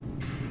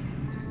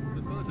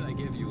Suppose I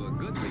give you a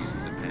good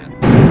reason to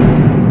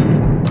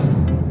pat.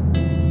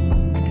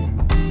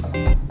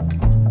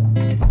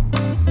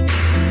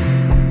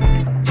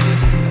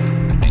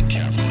 Be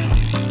careful how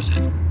you use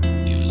it.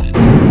 Use it.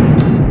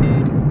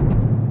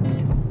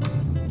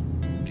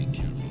 Be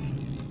careful how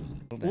you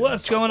use it.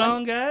 What's going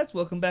on, guys?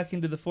 Welcome back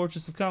into the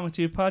Fortress of Comic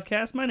 2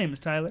 podcast. My name is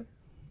Tyler.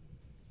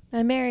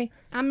 I'm Mary.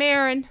 I'm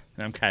Aaron.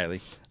 And I'm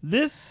Kylie.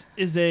 This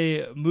is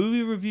a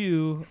movie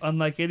review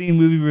unlike any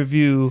movie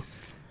review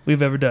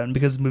we've ever done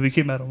because the movie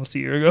came out almost a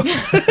year ago.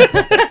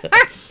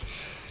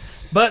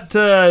 But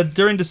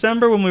during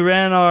December when we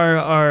ran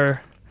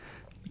our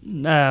I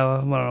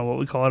don't know what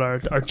we call it,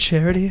 our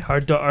charity,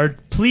 our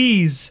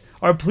pleas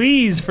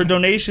for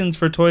donations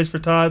for Toys for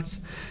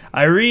Tots,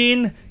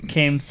 Irene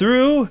came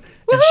through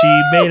and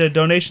she made a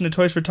donation to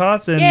Toys for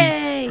Tots, and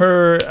Yay!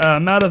 her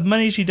amount of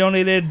money she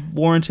donated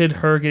warranted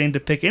her getting to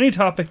pick any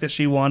topic that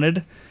she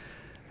wanted.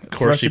 Of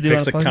course, she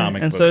picks a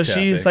comic and book so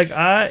topic. she's like,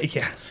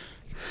 yeah.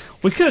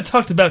 We could have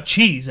talked about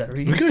cheese,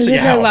 Irene. We could We could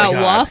have talk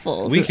about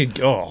waffles. We could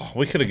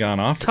have gone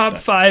off. Top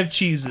 5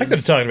 cheeses. I could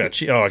have talked about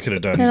cheese. Oh, I could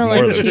have done Kinda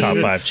more like than the top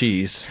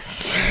cheese. 5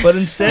 cheese. But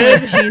instead,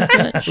 Cheese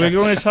much. we're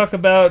going to talk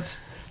about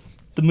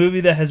the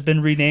movie that has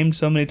been renamed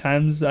so many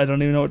times, I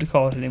don't even know what to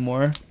call it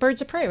anymore.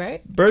 Birds of Prey,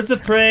 right? Birds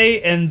of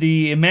Prey and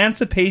the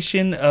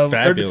emancipation of...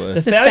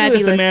 Fabulous. The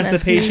fabulous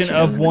emancipation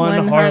of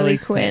one Harley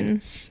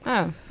Quinn.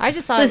 Oh, I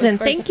just thought. Listen, it was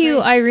Birds thank of you,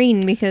 Prey.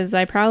 Irene, because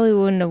I probably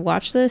wouldn't have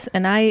watched this,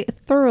 and I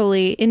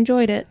thoroughly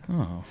enjoyed it.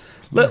 Oh.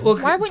 Why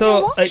wouldn't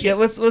you watch yeah, it?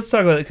 let's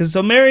talk about it, because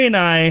so Mary and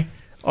I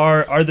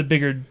are the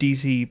bigger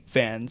DC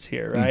fans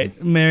here, right?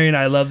 Mm-hmm. Mary and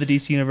I love the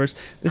DC universe.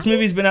 This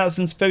movie's been out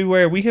since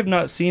February. We have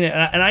not seen it,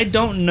 and I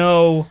don't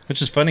know.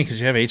 Which is funny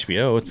because you have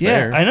HBO. It's Yeah,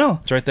 there. I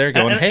know. It's right there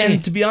going, hey.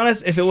 And to be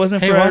honest, if it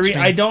wasn't Hey, for watch Irene,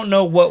 me. I don't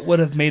know what would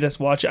have made us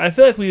watch it. I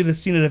feel like we would have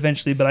seen it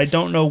eventually, but I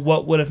don't know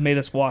what would have made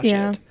us watch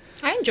Yeah. it.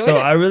 I enjoyed So it.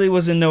 I really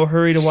was in no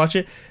hurry to watch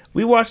it.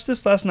 We watched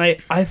this last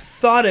night. I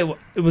thought it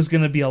was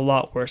going to be a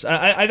lot worse.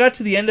 I got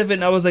to the end of it,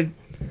 and I was like,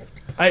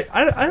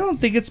 I don't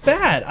think it's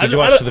bad. Did you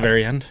watch to the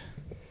very end?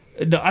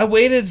 No, I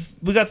waited.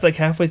 We got to like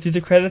halfway through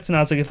the credits, and I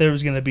was like, if there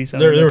was going to be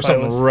something. There it was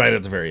probably something right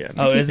at the very end.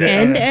 Oh, is it?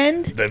 End, Okay.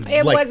 end?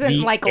 It wasn't,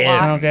 the like, a end.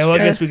 lot. Okay, well, I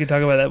guess we could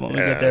talk about that when we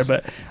get there. Yes.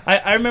 But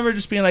I remember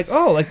just being like,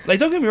 oh, like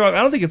don't get me wrong,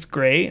 I don't think it's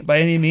great by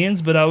any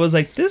means, but I was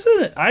like, this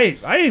isn't.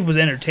 I was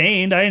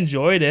entertained. I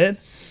enjoyed it.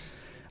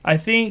 I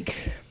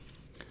think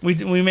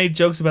we made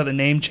jokes about the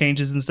name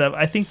changes and stuff.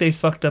 I think they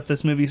fucked up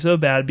this movie so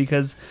bad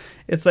because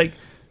it's like,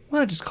 why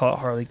not just call it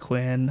Harley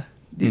Quinn?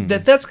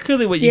 That's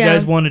clearly what you Yeah.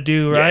 guys want to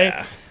do, right?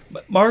 Yeah.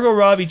 Margot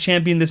Robbie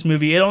championed this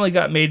movie. It only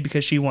got made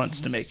because she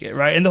wants to make it,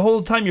 right? And the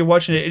whole time you're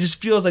watching it, it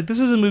just feels like this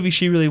is a movie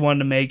she really wanted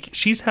to make.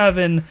 She's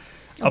having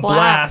a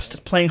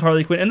blast playing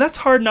Harley Quinn, and that's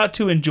hard not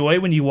to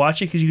enjoy when you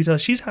watch it because you can tell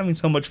she's having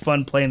so much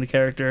fun playing the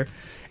character,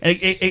 and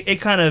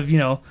it kind of,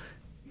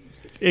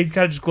 it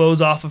kind of just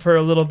glows off of her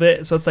a little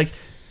bit. So it's like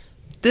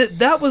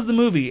that was the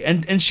movie,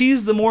 and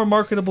she's the more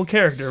marketable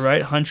character,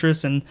 right?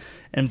 Huntress and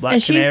Black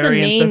And she's Canary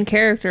the and main stuff.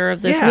 character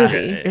of this Yeah, movie,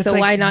 it's so like,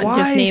 why not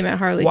just name it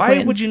Harley Why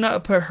Quinn? would you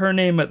not put her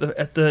name at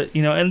the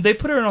and they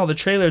put her in all the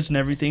trailers and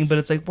everything, but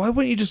it's like, why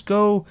wouldn't you just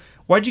go?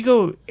 Why'd you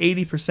go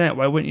 80%?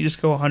 Why wouldn't you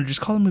just go 100?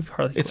 Just call the movie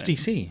Harley It's Quinn.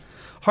 DC.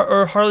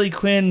 Or Harley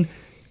Quinn,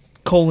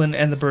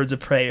 and the Birds of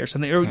Prey or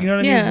something. Or, you know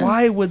what I Yeah. mean?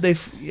 Why would they?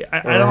 I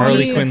Or don't Harley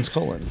really- Quinn's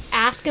colon.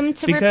 Ask him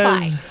to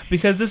reply.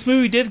 because this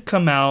movie did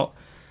come out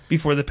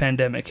before the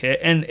pandemic hit,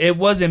 and it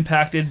was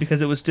impacted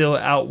because it was still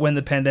out when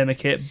the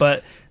pandemic hit,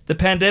 but the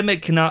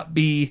pandemic cannot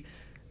be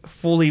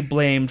fully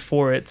blamed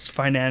for its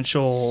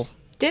financial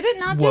Did it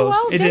not do woes.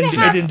 well? It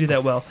didn't do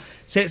that well.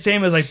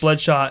 Same as like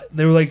Bloodshot.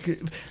 They were like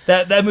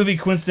that movie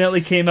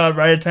coincidentally came out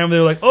right at a time where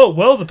they were like, oh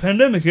well, the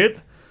pandemic hit.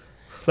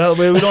 That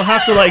way we don't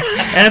have to like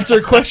answer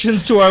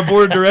questions to our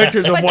board of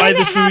directors of But why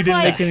didn't this it movie have, didn't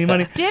like- make any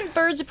money. Didn't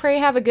Birds of Prey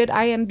have a good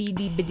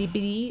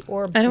IMDb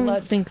or I don't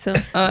blood? think so.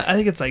 I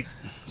think it's like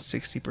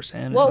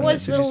 60%. What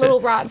was the little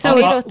Rotten So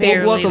it's Tomato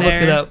thing? We'll have to look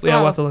it there. up. Yeah,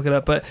 we'll Oh. have to look it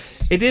up. But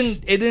it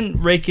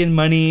didn't rake in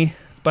money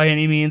by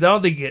any means. I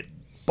don't think it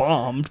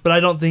bombed, but I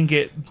don't think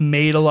it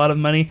made a lot of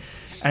money.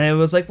 And it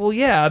was like, well,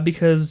 yeah,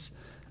 because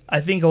I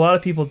think a lot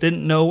of people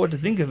didn't know what to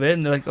think of it,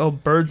 and they're like, "Oh,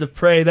 Birds of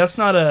Prey." That's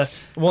not a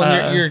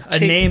a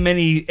name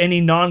any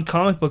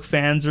non-comic book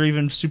fans are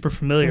even super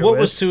familiar What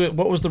with.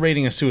 was the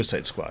rating of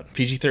Suicide Squad?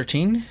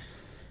 PG-13?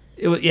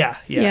 It was, yeah.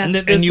 Yeah. And,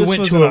 And you this went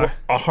was to an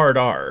a hard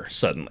R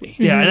suddenly.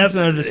 yeah, and that's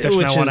another discussion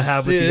Which I want to is,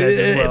 have with you guys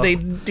as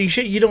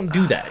well. You don't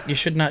do that. You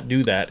should not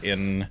do that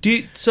in Do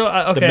you, so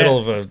okay. the middle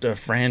of a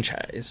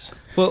franchise.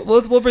 Well,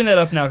 we'll bring that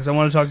up now because I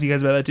want to talk to you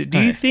guys about that too. Do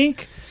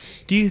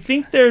you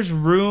think there's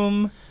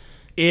room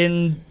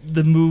in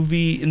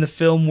the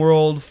film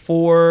world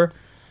for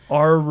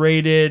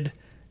R-rated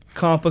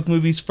comic book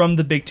movies from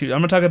the big two?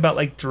 I'm not talking about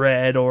like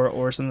Dread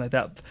or something like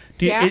that.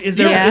 Yeah. Is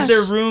Yes.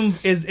 there room?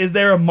 Is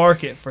there a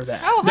market for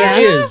that? Oh, There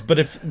yeah. is, but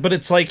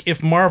it's like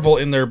if Marvel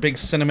in their big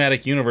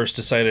cinematic universe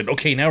decided,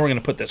 okay, now we're going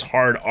to put this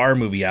hard R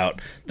movie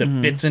out that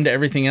fits into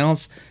everything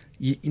else.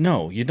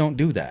 No, you don't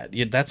do that.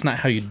 That's not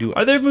how you do it.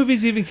 Are their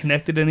movies even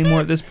connected anymore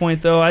at this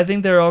point, though? I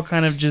think they're all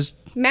kind of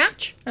just,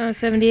 Match?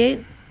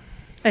 78.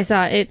 I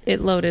saw it.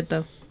 It loaded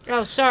though.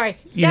 Oh, sorry.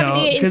 you know,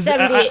 78 and because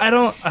 78.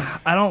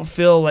 I don't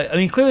feel like, I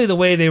mean, clearly the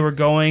way they were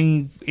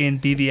going in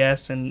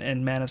BVS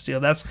and Man of Steel,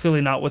 that's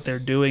clearly not what they're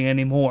doing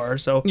anymore.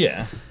 So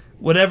Yeah.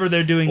 whatever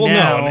they're doing Well,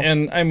 now, no,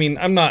 and I mean,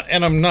 I'm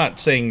not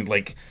saying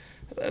like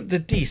the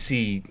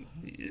DC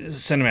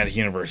cinematic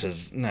universe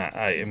is not.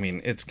 I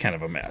mean, it's kind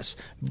of a mess.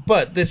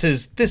 But this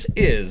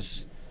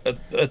is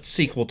a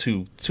sequel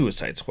to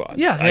Suicide Squad.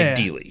 Yeah, yeah.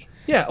 ideally.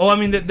 yeah. Well, I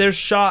mean, there's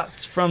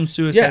shots from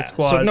Suicide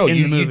Squad So no,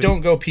 in the movie. you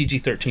don't go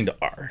PG-13 to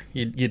R.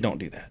 You don't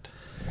do that.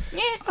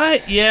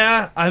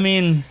 I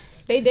mean,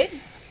 They did.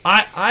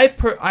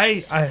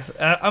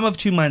 I'm of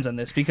two minds on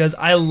this because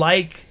I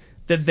like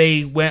that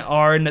they went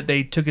R and that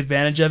they took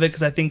advantage of it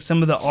because I think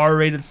some of the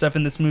R-rated stuff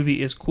in this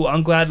movie is cool.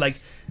 I'm glad, like,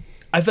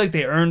 I feel like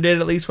they earned it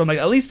at least. Where I'm like,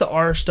 at least the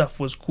R stuff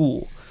was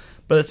cool.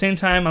 But at the same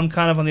time, I'm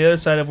kind of on the other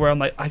side of where I'm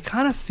like, I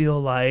kind of feel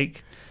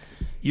like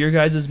your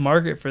guys'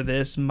 market for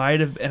this might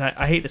have, and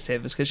I hate to say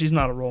this because she's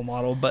not a role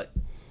model, but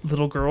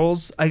little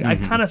girls, I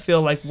kind of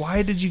feel like,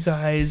 why did you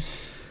guys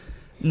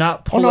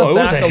not pull it it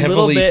was back a a little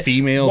heavily bit?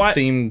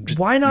 female-themed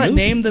Why not movie.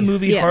 name the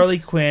movie Yeah. Harley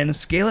Quinn,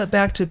 scale it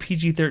back to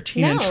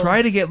PG-13, and No.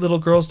 try to get little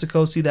girls to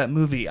go see that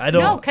movie? I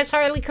don't. No, because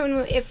Harley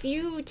Quinn, if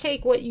you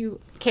take what you...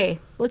 Okay,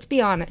 let's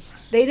be honest.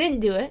 They didn't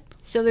do it,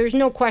 so there's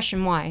no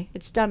question why.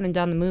 It's done and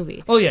done the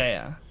movie. Oh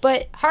yeah.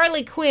 But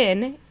Harley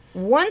Quinn,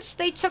 once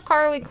they took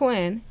Harley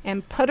Quinn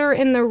and put her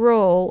in the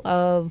role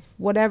of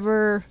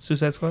whatever...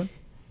 Suicide Squad.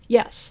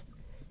 Yes.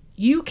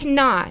 You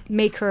cannot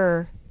make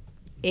her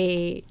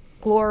a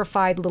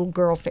glorified little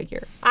girl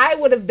figure. I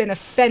would have been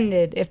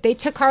offended if they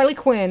took Harley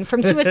Quinn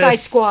from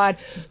Suicide Squad.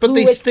 But who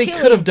they was could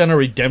killing- have done a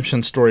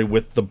redemption story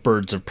with the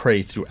Birds of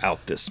Prey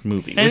throughout this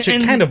movie, which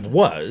it kind of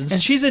was.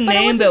 And she's a it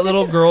name wasn't that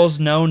little different. girls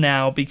know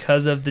now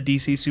because of the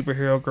DC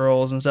superhero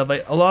girls and stuff.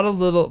 Like a lot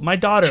of my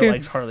daughter True.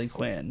 likes Harley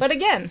Quinn. But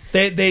again,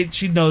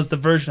 she knows the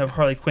version of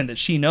Harley Quinn that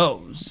she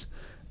knows.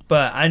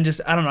 But I don't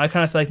know. I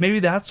kind of feel like maybe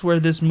that's where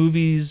this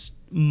movie's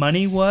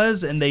money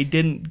was, and they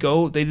didn't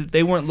go.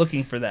 They weren't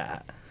looking for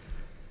that.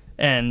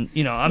 And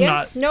I'm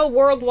not. No,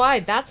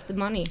 worldwide, that's the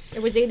money.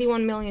 It was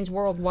 81 million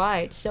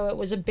worldwide, so it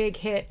was a big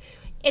hit.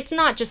 It's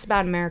not just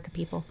about America,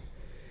 people.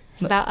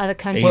 It's about other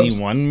countries.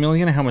 81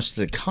 million. How much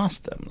did it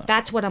cost them, though?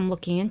 That's what I'm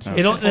looking into.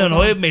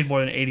 It made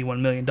more than $81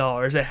 million.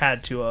 It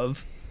had to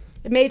have.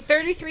 It made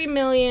 33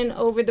 million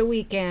over the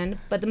weekend,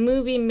 but the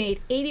movie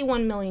made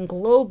 81 million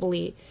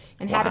globally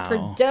and had a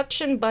Wow.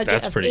 production budget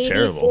That's of pretty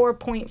terrible.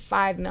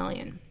 84.5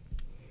 million.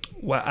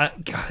 Wow,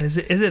 God, is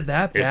it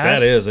that bad? If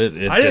that is, it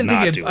I didn't did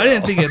not think do it. I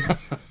didn't well. think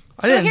it.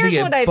 I didn't here's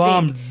think what it I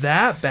bombed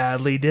that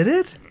badly, did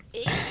it?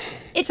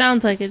 It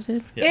sounds like it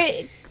did.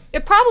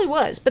 It probably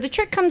was, but the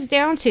trick comes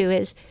down to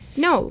is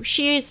no,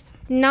 she is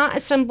not a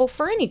symbol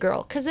for any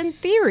girl. Because in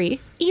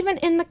theory, even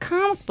in the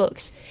comic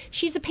books,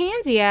 she's a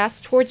pansy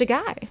ass towards a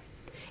guy.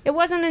 It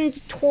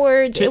wasn't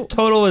towards.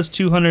 Total is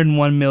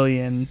 201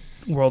 million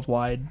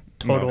worldwide.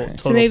 Total. Okay.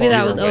 Total So maybe that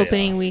box was office.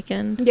 opening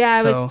weekend. Yeah,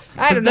 I was. So,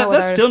 I don't know.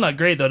 That's still not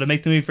great though. To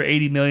make the movie for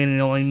 80 million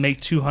and only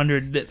make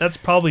 200. That's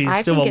probably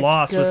I still think a it's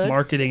loss with good.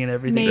 marketing and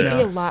everything. maybe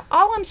Yeah. a lot.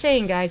 All I'm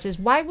saying, guys, is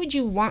why would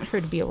you want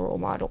her to be a role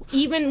model?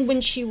 Even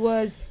when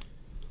she's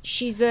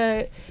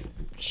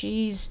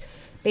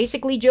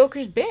basically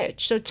Joker's bitch.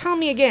 So tell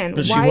me again,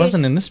 But she why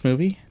wasn't in this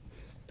movie.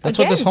 That's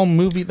what this Again. whole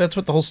movie. That's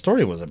what the whole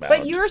story was about.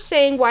 But you're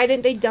saying why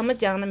didn't they dumb it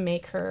down and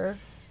make her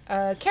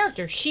a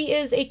character? She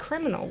is a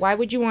criminal. Why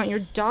would you want your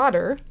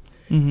daughter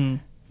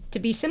to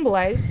be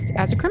symbolized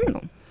as a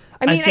criminal?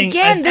 I mean, think-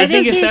 again, I this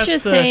think is if He's that's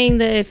just the- saying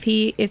that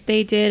if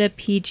they did a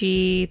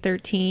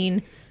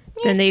PG-13,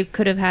 then they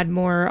could have had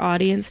more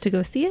audience to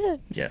go see it.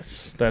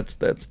 yes, that's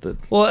the.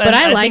 Well, But and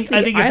I think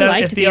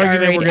liked if the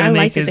argument we're I going to like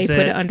make that is they put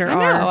it that under I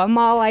know. R. I'm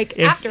all like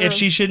after if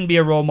she shouldn't be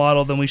a role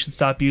model, then we should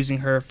stop using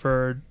her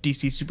for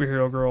DC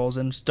superhero girls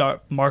and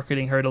start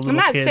marketing her to little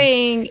not kids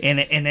saying- in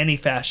any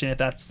fashion. If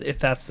that's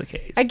the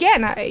case.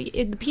 again,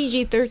 the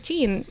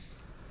PG-13.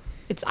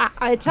 It's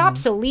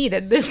obsolete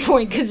at this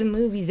point because the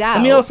movie's out.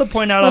 Let me also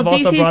point out Well, I've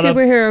also DC brought up.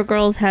 Superhero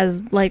Girls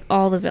has like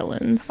all the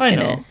villains. I in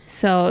know. it.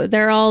 So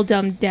they're all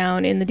dumbed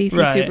down in the DC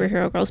Right.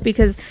 Superhero Girls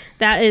because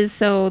that is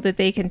so that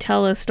they can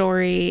tell a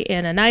story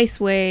in a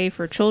nice way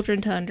for children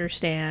to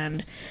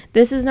understand.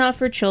 This is not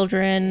for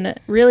children.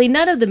 Really,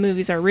 none of the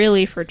movies are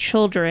really for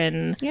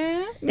children.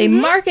 Yeah. They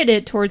market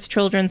it towards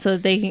children so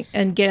that they can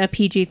and get a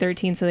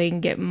PG-13 so they can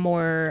get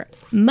more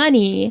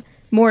money,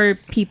 more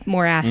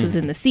asses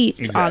in the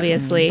seats,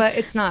 obviously. But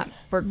it's not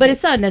for. But kids.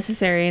 it's not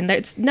necessary,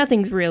 and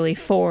nothing's really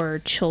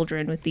for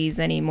children with these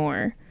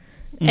anymore.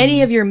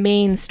 Any of your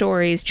main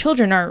stories,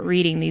 children aren't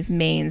reading these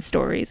main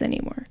stories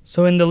anymore.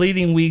 So in the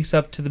leading weeks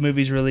up to the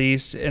movie's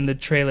release and the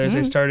trailers,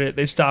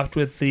 they stopped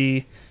with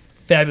the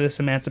Fabulous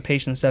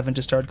Emancipation stuff and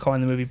just started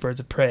calling the movie Birds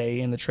of Prey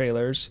in the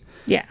trailers.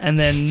 Yeah. And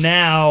then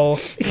now,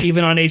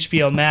 even on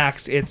HBO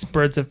Max, it's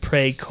Birds of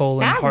Prey: That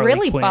Harley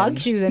really Quinn.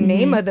 bugs you, the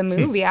name of the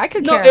movie. I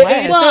could No, care it,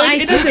 less. Well, I it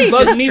think doesn't they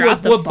bug just me.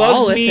 dropped What the ball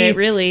bugs with me, it,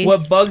 really.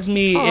 what bugs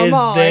me Oh, is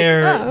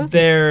my,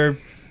 their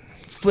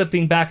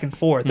flipping back and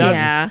forth.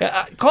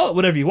 Yeah. Call it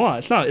whatever you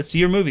want. It's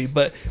your movie.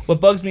 But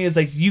what bugs me is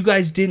like you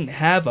guys didn't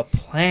have a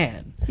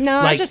plan. No,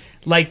 I like, just-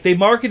 like they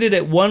marketed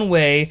it one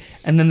way,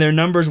 and then their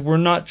numbers were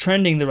not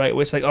trending the right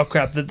way. It's like, oh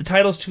crap, the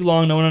title's too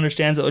long. No one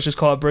understands it. Let's just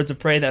call it Birds of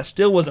Prey. That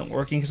still wasn't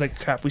working because like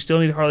crap, we still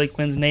need Harley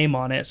Quinn's name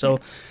on it. So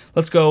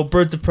let's go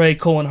Birds of Prey: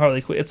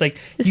 Harley Quinn. It's like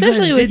you guys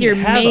Especially with didn't your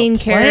have a main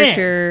plan.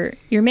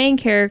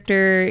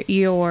 character,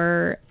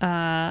 your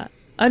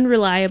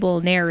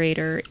unreliable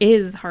narrator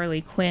is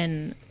Harley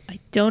Quinn. I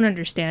don't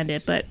understand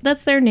it, but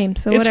that's their name,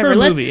 so It's whatever. her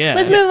let's movie, yeah.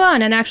 let's move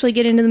on and actually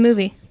get into the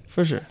movie.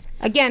 For sure.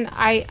 Again,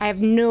 I have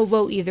no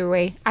vote either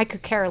way. I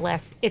could care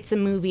less. It's a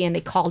movie and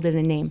they called it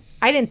a name.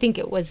 I didn't think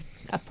it was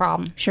a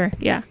problem. Sure,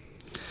 yeah.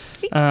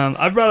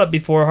 I've brought up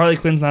before, Harley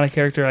Quinn's not a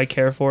character I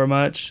care for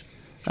much.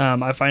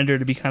 I find her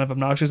to be kind of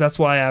obnoxious. That's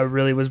why I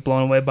really was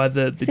blown away by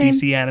the Same.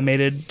 DC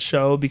animated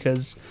show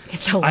because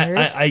It's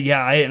hilarious.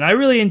 I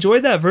really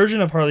enjoyed that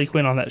version of Harley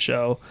Quinn on that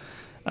show.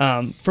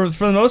 For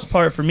the most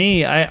part, for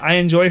me, I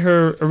enjoy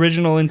her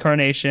original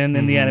incarnation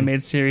in the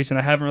animated series, and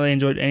I haven't really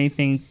enjoyed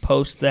anything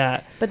post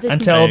that But this-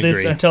 until I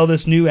agree.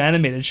 this new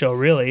animated show,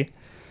 really.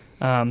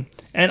 And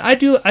I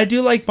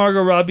do like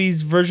Margot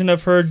Robbie's version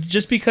of her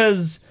just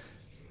because.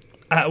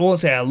 I won't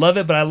say I love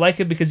it, but I like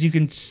it because you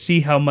can see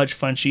how much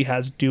fun she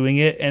has doing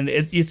it, and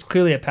it's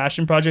clearly a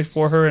passion project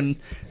for her, and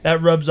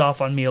that rubs off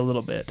on me a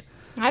little bit.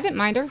 I didn't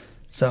mind her.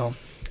 So,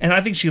 and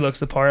I think she looks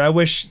the part. I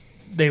wish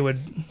they would.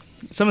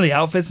 Some of the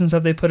outfits and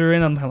stuff they put her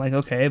in, I'm kind of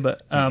like, okay,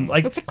 but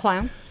like It's a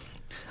clown.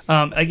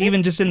 like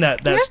even just in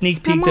that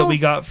sneak peek that we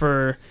got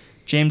for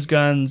James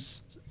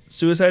Gunn's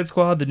Suicide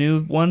Squad, the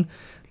new one,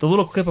 the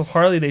little clip of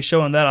Harley they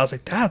show in that, I was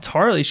like, that's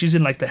Harley. She's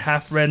in like the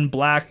half red and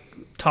black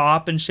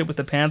top and shit with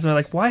the pants, and I'm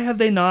like, why have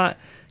they not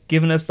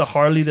given us the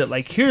Harley that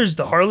like, here's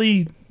the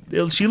Harley.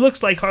 She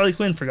looks like Harley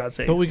Quinn, for God's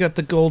sake. But we got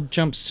the gold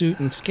jumpsuit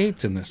and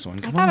skates in this one.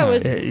 Come thought it on.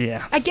 was-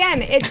 Yeah.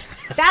 Again,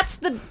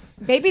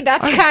 maybe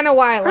that's kind of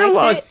why I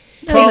liked it.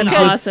 That was an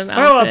Because- awesome I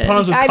have a lot of outfit.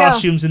 problems with I know.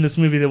 costumes in this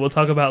movie that we'll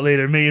talk about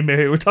later. Me and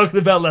Mary were talking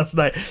about last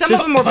night. Some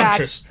of them were bad.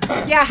 Huntress.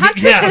 Yeah,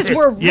 Huntresses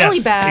were really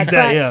bad.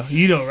 Exactly. Yeah,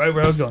 you know right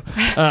where I was going.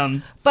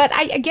 But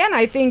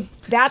I think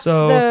that's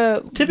So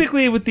the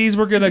typically with these,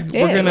 we're gonna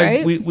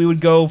right? we would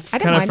go I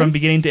didn't kind of mind from it.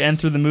 beginning to end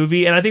through the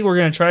movie, and I think we're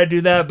gonna try to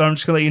do that. But I'm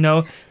just gonna let you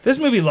know this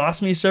movie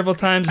lost me several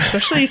times,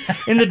 especially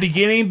in the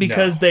beginning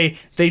because they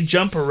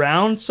jump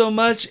around so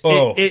much.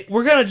 Oh.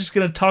 We're just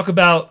gonna talk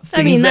about things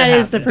I mean, that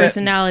is the happen.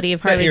 personality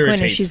of Harley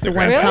Quinn, and she's the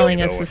one crap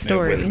telling out us of the me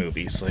story. with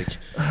movies. Like,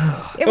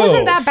 it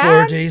wasn't that 4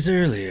 bad. days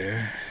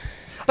earlier.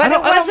 But I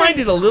don't wasn't mind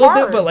it a little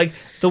hard. bit, but like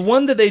the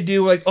one that they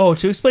do, like, oh,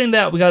 to explain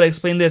that, we got to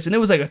explain this, and it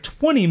was like a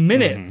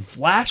 20-minute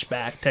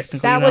flashback, technically.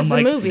 That and was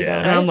I'm the like, movie, though,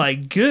 and I'm right?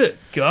 like, good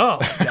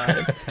God,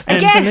 guys. And-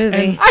 Again, the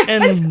movie.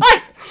 and-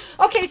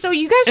 okay, so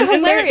you guys are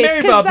and Mary, hilarious.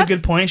 Mary 'cause brought up a that's-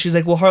 good point. She's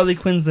like, well, Harley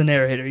Quinn's the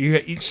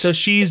narrator. So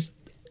she's,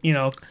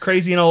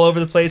 crazy and all over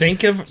the place.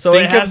 Think of so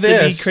it think has of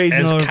this to be crazy as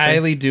and all over the place.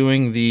 Kylie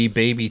doing the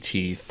baby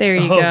teeth. There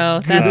you Oh,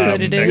 go. That's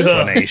what it is.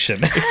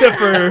 Explanation. Except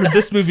for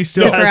this movie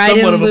still Except for has I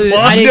somewhat didn't of a lose-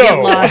 plot. I didn't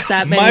get lost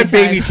that many my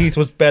baby times. teeth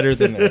was better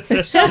than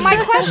that. So my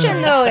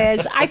question though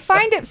is, I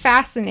find it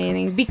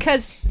fascinating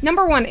because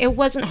number one, it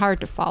wasn't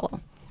hard to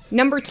follow.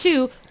 Number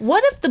two,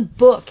 what if the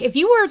book? If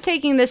you were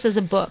taking this as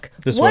a book,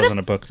 This what wasn't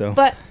if- a book, though.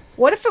 But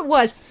what if it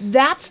was?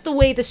 That's the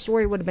way the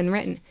story would have been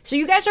written. So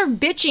you guys are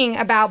bitching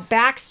about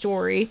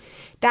backstory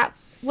that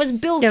was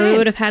built Yeah, in. we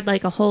would have had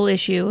like a whole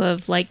issue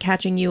of like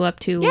catching you up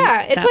to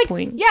Yeah, it's that like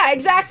point. yeah,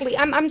 exactly.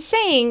 I'm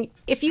saying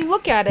if you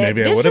look at it,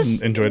 Maybe I this would is-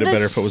 have enjoyed it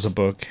better if it was a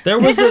book. There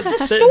was This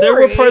is the there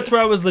were story. parts where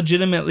I was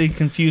legitimately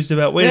confused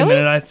about. Wait a Really?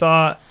 minute, I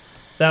thought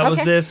that was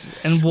Okay. this,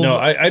 and we'll, No,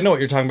 I know what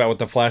you're talking about with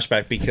the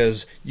flashback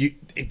because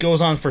it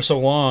goes on for so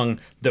long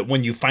that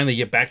when you finally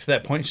get back to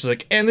that point, she's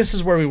like, and this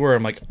is where we were.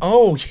 I'm like,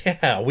 oh,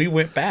 yeah, we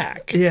went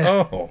back.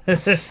 Yeah. Oh.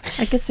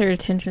 I guess their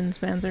attention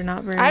spans are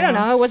not very I don't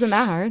long. know. It wasn't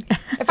that hard.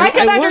 If I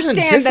could It wasn't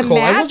understand the difficult.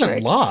 I magic.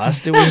 wasn't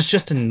lost. It was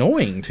just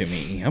annoying to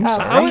me. I'm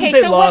sorry. I wouldn't Okay,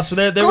 say so lost. what-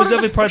 There go was to the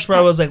definitely parts where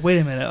I was like, wait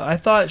a minute, I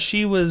thought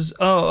she was.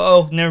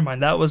 Oh, never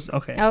mind. That was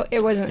okay. Oh,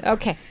 it wasn't.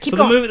 Okay, keep So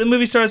going. the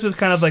movie starts with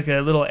kind of like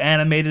a little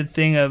animated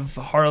thing of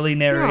Harley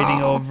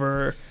narrating Aw.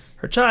 over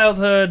her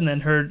childhood, and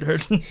then her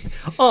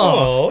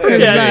Oh, her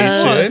dad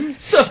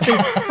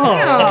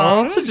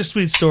animation. such a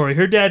sweet story.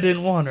 Her dad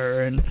didn't want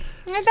her, and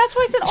That's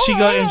why I said.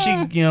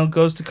 she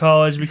goes to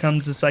college,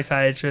 becomes a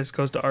psychiatrist,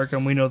 goes to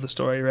Arkham. We know the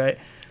story, right?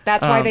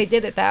 That's why they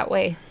did it that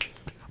way.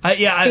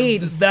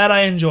 Speed. That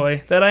I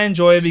enjoy. That I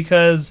enjoy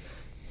because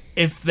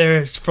if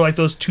there's for like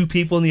those two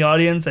people in the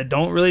audience that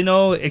don't really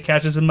know, it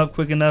catches them up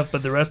quick enough.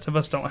 But the rest of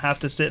us don't have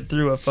to sit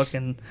through a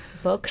fucking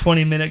Book.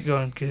 20-minute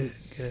going good.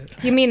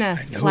 You mean a I know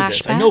this.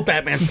 flashback? I know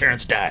Batman's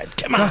parents died.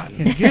 Come on.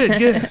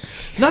 Good.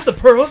 Not the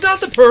pearls.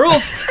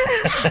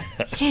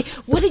 Jay,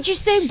 what did you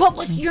say? What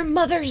was your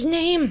mother's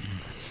name?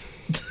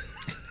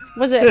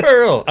 Was it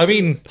Pearl. I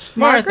mean,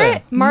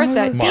 Martha.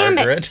 Martha. Damn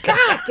Margaret. it.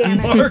 God damn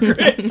it.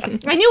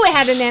 Margaret. I knew it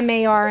had an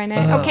MAR in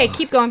it. Okay,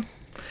 keep going.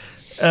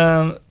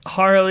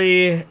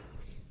 Harley.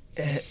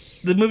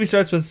 The movie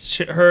starts with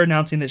her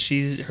announcing that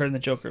her and the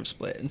Joker have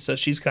split, and so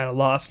she's kind of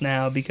lost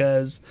now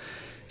because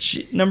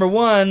number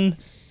one,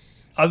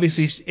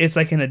 obviously it's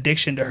like an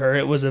addiction to her.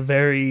 It was a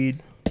very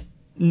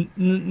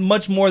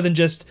much more than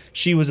just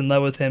she was in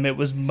love with him. It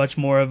was much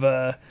more of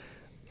a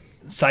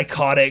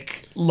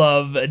psychotic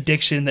love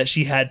addiction that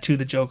she had to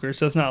the Joker.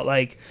 So it's not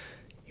like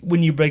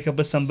when you break up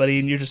with somebody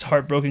and you're just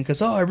heartbroken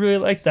because I really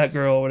like that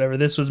girl or whatever.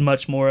 This was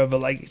much more of a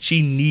like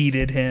she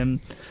needed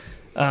him.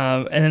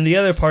 And then the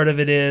other part of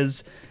it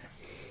is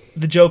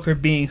the Joker,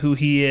 being who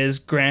he is,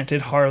 granted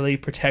Harley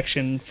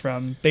protection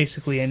from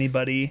basically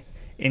anybody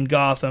in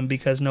Gotham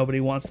because nobody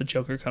wants the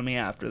Joker coming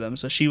after them.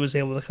 So she was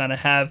able to kind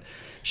of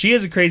she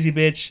is a crazy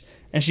bitch,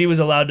 and she was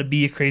allowed to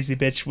be a crazy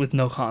bitch with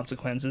no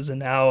consequences. And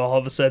now all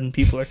of a sudden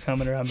people are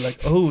coming around like,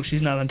 oh,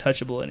 she's not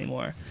untouchable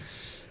anymore.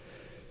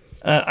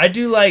 I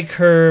do like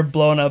her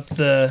blowing up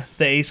the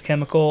Ace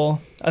chemical.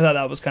 I thought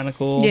that was kind of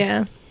cool.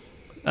 Yeah.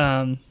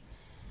 And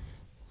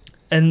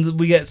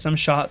we get some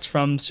shots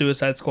from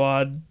Suicide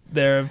Squad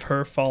there of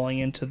her falling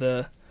into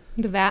the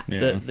vat.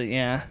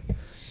 yeah.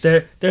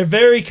 They're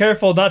very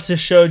careful not to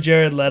show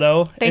Jared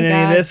Leto Thank in any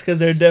God. of this because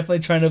they're definitely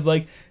trying to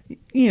like,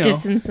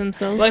 Distance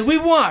themselves. like we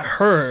want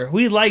her.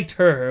 We liked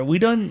her. We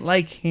don't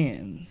like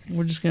him.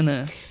 We're just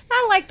gonna.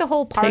 I like the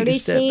whole party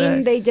step scene.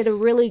 back. They did a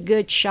really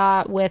good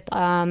shot with.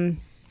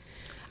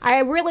 I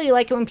really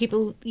like it when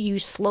people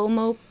use slow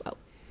mo.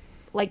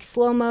 Like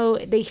slow mo,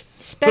 they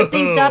sped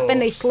things up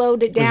and they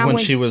slowed it down. When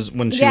she was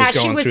going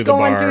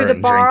through the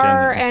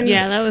bar, and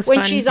Yeah, that was when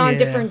fun. she's on Yeah.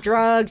 different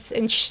drugs,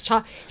 and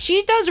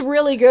she does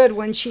really good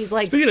when she's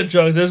like. Speaking of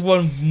drugs, there's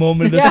one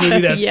moment in this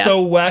movie that's Yeah.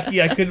 so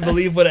wacky I couldn't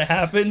believe what had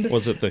happened.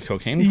 Was it the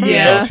cocaine?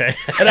 Yeah. Okay.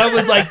 And I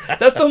was like,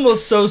 that's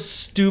almost so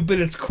stupid.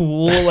 It's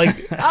cool. Like,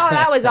 Oh,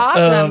 that was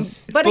awesome!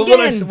 But but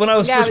again, when I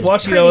was yeah, first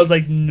watching it, I was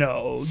like,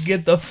 no,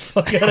 get the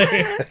fuck out of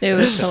here. It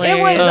was hilarious.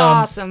 it was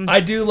awesome.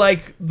 I do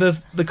like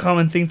the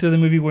common thing through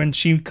the movie when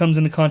she comes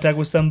into contact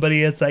with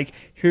somebody. It's like,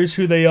 here's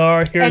who they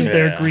are. Here's And-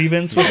 their Yeah.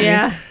 grievance with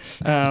Yeah.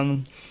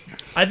 me.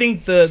 I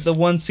think the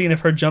one scene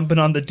of her jumping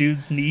on the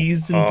dude's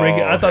knees and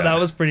breaking. I thought yeah. that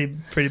was pretty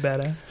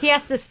badass. He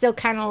has to still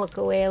kind of look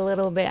away a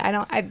little bit.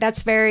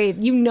 That's very.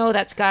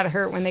 That's got to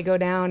hurt when they go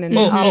down in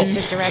the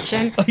opposite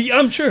direction. Yeah,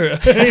 I'm sure.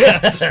 Yeah.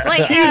 It's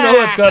like You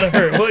know it's gotta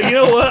hurt. Well, you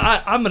know what?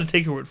 I'm gonna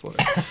take your word for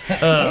it.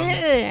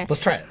 "Ugh."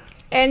 Let's try it.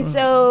 And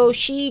so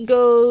she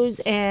goes,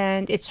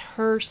 and it's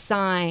her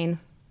sign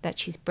that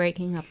she's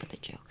breaking up with the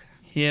Joker.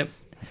 Yep.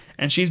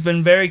 And she's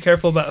been very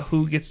careful about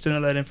who gets to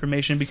know that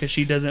information because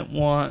she doesn't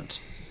want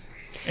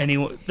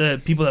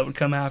the people that would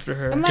come after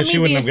her. And let Because me she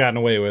wouldn't be- have gotten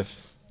away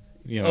with,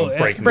 Oh, yeah.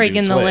 breaking the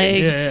dude's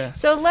legs. Yeah.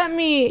 So let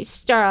me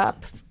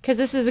stop, because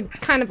this is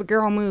kind of a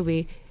girl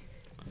movie.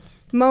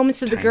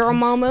 Moments of the girl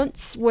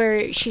moments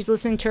where she's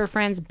listening to her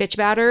friends bitch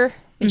about her,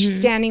 and she's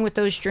standing with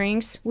those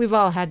drinks. We've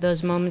all had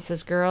those moments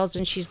as girls,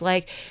 and they're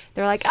like,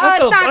 oh, it's I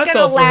not felt gonna for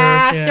her,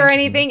 last yeah. or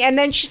anything. And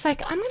then she's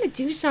like, I'm gonna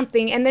do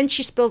something. And then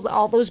she spills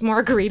all those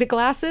margarita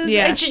glasses,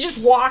 Yeah. and she just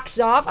walks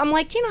off. I'm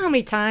like, do you know how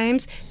many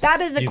times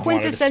that is a You wanted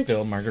to quintessential?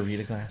 spill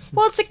margarita glasses.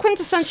 Well, it's a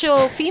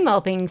quintessential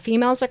female thing.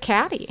 Females are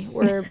catty.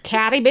 We're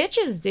catty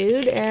bitches,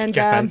 dude. And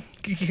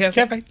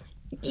Cafe.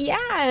 yeah,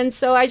 and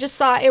so I just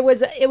thought it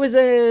was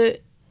a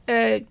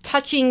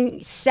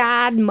touching,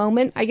 sad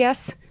moment, I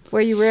guess,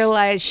 where you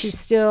realize she's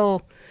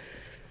still.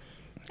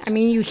 I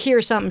mean, you hear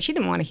something she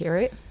didn't want to hear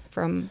it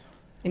from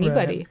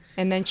anybody, Right.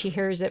 and then she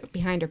hears it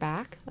behind her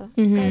back. Oh,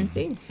 it's gonna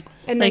sting.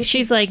 And then Like,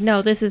 she's like,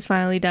 no, this is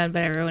finally done,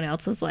 but everyone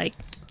else is like,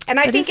 and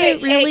I but think is it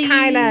it really-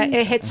 kind of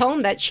it hits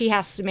home that she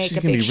has to make She's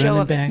a gonna big be show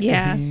running of it. back.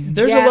 yeah.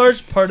 There's Yeah. a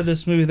large part of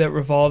this movie that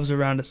revolves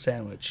around a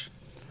sandwich.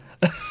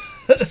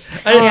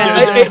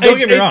 Don't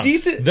get me wrong.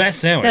 Decent, That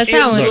sandwich. That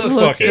sandwich looked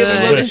looked fucking good. it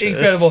looked delicious.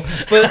 incredible,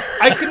 but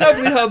I could not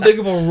believe how big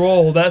of a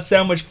role that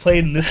sandwich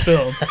played in this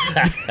film.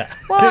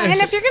 Well,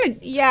 and if you're gonna,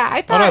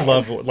 I thought And I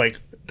love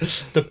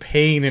the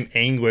pain and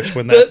anguish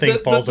when The, that thing the,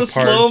 falls the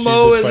apart. slow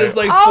mo is it's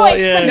like Oh, fall, it's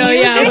yeah. the No,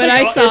 yeah, music. when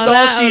I saw it's all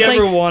that, I she was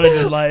ever like, wanted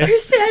in life. her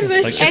sandwich.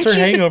 like, and it's her she's-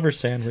 hangover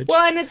sandwich.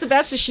 Well, and it's the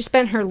best is she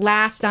spent her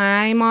last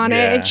dime on it,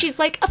 Yeah. and she's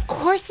like, "Of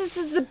course, this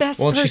is the best."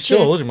 Well, and she purchase.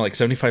 still owed him like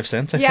 75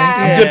 cents, I Yeah.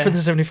 think. I'm good Yeah. for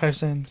the 75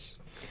 cents.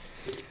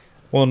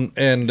 Well,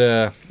 and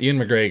Ian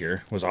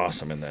McGregor was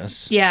awesome in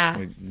this. Yeah.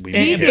 We He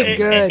need did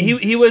him. good.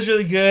 He was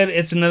really good.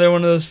 It's another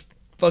one of those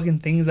fucking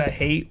things I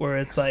hate where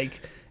it's like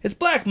it's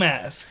Black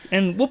Mask,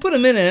 and we'll put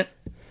him in it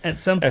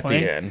at some point At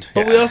the end,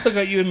 But we yeah. also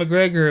got Ewan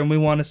McGregor, and we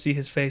want to see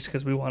his face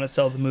because we want to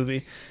sell the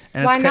movie.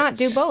 And Why it's not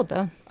do both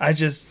though? I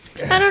just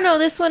I don't know.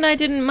 This one, I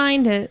didn't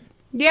mind it.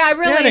 Yeah, I Yeah,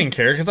 really. I didn't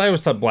care because I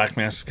always thought Black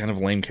Mask is kind of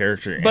a lame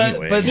character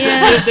anyway. But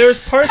Yeah. there's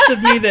parts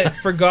of me that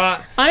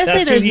forgot. Honestly, that's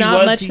who there's he not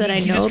was. much that I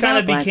He know just kind about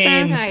of Black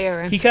became. Mask. Yeah, you're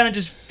right. He kind of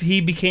just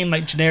became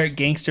like generic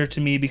gangster to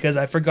me because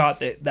I forgot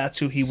that that's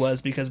who he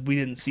was because we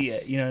didn't see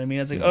it. You know what I mean?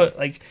 I was like, oh,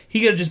 like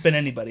he could have just been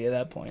anybody at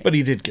that point. But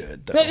he did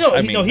good, though.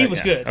 He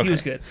was good. Okay. He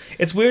was good.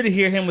 It's weird to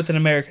hear him with an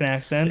American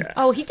accent. Yeah.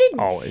 Oh, he did.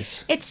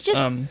 Always. It's just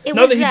it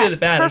not was that he that did it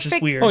bad, it's just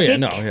perfect weird. Oh, yeah, dick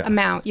no, yeah.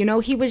 amount. You know,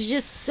 he was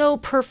just so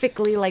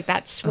perfectly like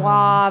that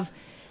suave,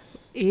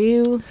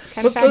 ew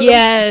kind of But fact.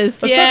 Yes.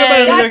 Let's talk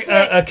about That's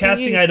another it. a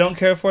casting I don't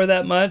care for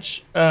that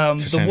much. The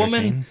Cassandra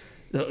woman,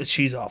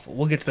 she's awful.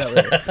 We'll get to that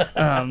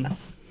later.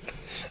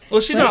 Well,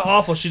 she's not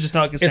awful. She's just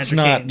not Cassandra It's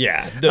not, Cain.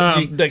 yeah.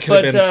 That could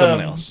but, have been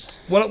someone else.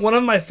 One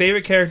of my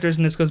favorite characters,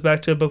 and this goes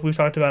back to a book we've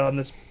talked about on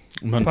this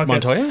podcast,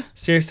 Montoya?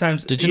 Serious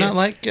Times. Did you not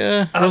like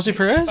Rosie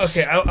Perez?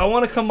 Okay, I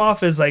want to come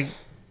off as like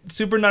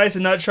super nice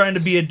and not trying to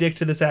be a dick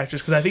to this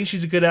actress because I think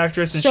she's a good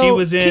actress and So, she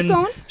was keep in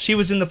going.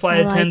 The Flight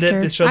I liked Attendant,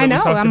 her. the show that I know,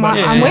 we talked I'm- about.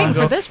 I'm not too waiting long for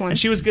ago, this one. and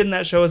she was good in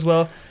that show as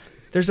well.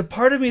 There's a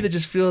part of me that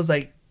just feels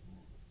like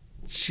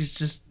she's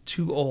just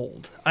too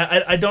old.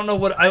 I don't know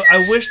what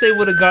I wish they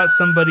would have got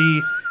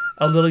somebody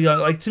a little young.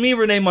 Like to me,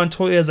 Renee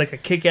Montoya is like a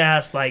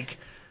kick-ass like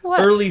What?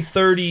 early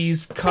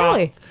 30s cop.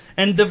 Really?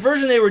 And the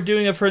version they were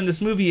doing of her in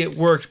this movie, it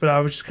worked, but I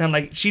was just kind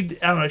of like,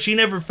 I don't know, she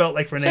never felt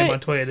like Renee So,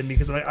 Montoya to me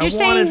because like, I you're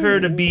wanted saying- her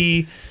to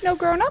be. No,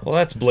 growing up. Well,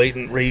 that's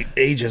blatant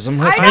ageism.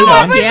 Let's I move know,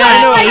 on. but- Yeah,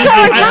 I know, Oh,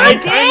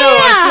 I know,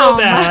 I feel damn.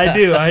 bad,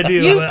 I do.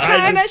 You but I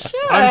kinda just-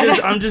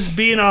 should. I'm just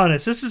being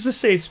honest. This is a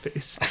safe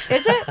space.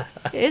 Is it?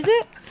 Is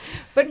it?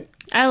 But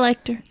I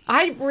liked her.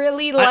 I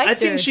really liked I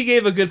think her. she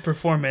gave a good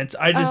performance.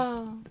 I just,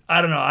 Oh.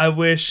 I don't know. I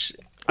wish.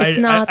 It's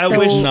I not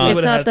wish the, we not- would've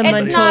it's not had the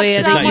somebody- It's not Montoya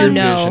It's that not you your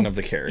know. vision of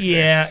the character.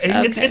 Yeah,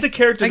 Okay. it's a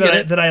character I get that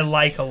it. that I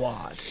like a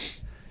lot.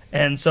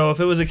 And so if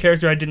it was a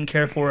character I didn't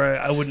care for,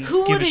 I wouldn't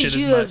Who give would a shit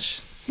you as have much.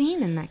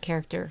 seen in that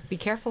character? Be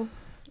careful.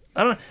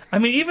 I don't. I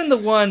mean, even the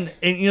one,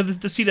 and you know,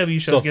 the CW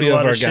shows get a Sofia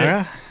lot Vergara?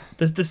 of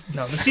shit. The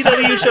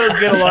CW shows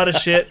get a lot of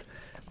shit,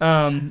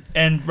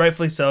 and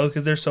rightfully so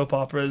because they're soap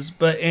operas.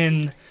 But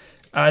in,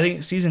 I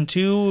think season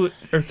 2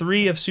 or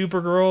 3 of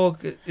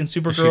Supergirl, in Does she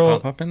Supergirl,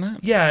 pop up in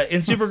that? yeah,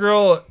 in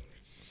Supergirl,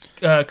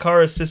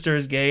 Kara's sister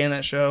is gay in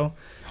that show,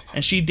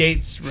 and she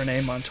dates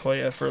Renee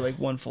Montoya for like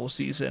one full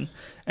season.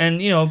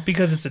 And you know,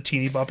 because it's a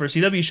teeny bopper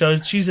CW show,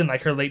 she's in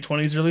like her late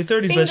 20s, early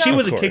 30s. Bingo. But she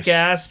was Of a course.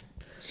 kick-ass,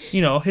 you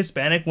know,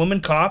 Hispanic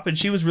woman cop, and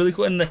she was really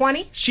cool. And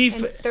 20 she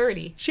and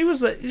 30. she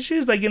was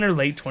like in her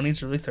late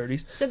 20s, early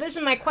 30s. So this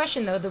is my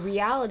question, though. The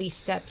reality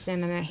steps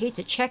in, and I hate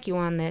to check you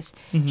on this.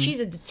 Mm-hmm.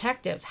 She's a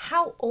detective.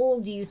 How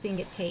old do you think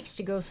it takes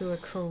to go through a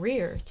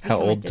career? To How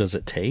become a old does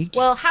it take?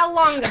 Well, how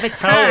long of a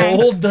How time?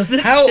 old does it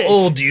How take?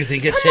 old do you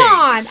think it Come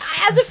on,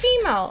 takes? as a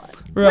female,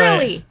 Right.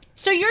 really?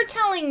 So you're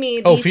telling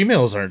me? Oh, these-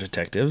 females aren't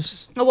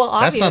detectives. Oh, well,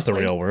 That's obviously. not the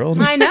real world.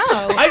 I know.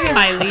 I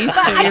just,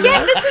 But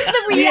again, this is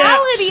the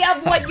reality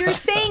of what you're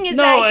saying. Is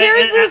no, that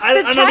here's and this I,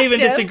 detective. I'm not even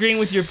disagreeing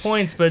with your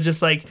points, but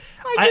just like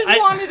I just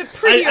wanted a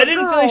prettier I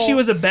didn't feel like girl. she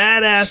was a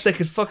badass that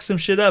could fuck some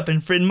shit up.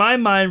 And in my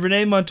mind,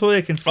 Renee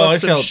Montoya can fuck Oh, I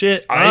some felt.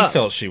 shit I up.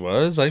 felt she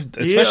was.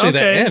 Especially that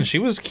okay. end. She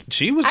was I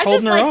holding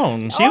just her like-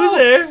 own. She was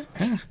there.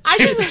 I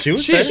just, she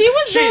was she, there.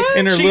 was there.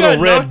 in her She little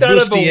got red knocked out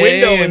of a bustier,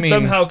 window I and mean-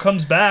 somehow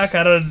comes back.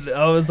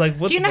 I was like,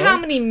 what Do you the know fuck? how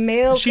many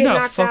males She get not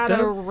knocked fucked out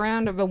up?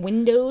 around of a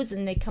windows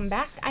and they come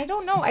back? I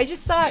don't know. I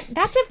just thought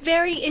that's a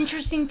very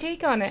interesting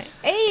take on it.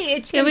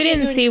 It's Yeah, gonna we get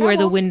didn't you in see where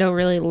the trouble. window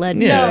really led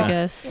to, Yeah. I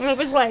guess. It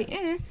was like,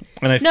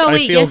 And I, No, I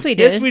wait, feel, yes, we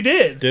did. Yes, we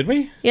did. Did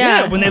we?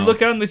 Yeah. when they Oh.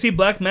 look out and they see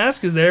Black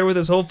Mask is there with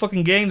his whole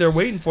fucking gang they're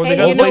waiting for. Hey, They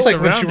got Well, you it know- looks lights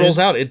like when she around rolls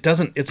it.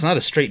 out, it's not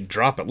a straight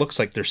drop. It looks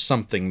like there's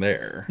something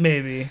there.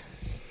 Maybe.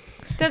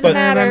 doesn't But-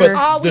 matter. but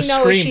All we the know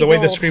scream- is she's the way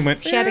the old. scream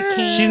went, She had a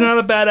cane. She's not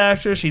a bad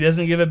actress. She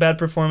doesn't give a bad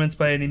performance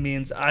by any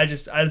means. I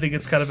think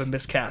it's kind of a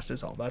miscast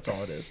is all. That's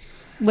all it is.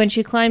 When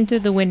she climbed through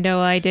the window,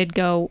 I did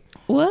go,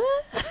 what?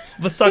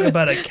 Let's talk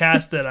about a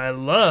cast that I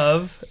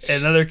love.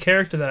 Another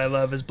character that I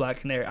love is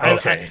Black Canary.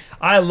 Okay.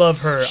 I love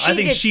her. She I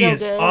think did she so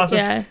is good. awesome.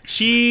 Yeah.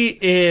 She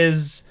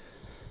is.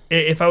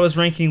 If I was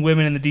ranking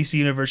women in the DC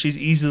universe, she's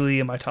easily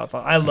in my top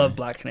 5. I love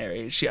Black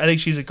Canary. I think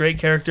she's a great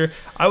character.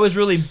 I was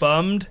really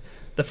bummed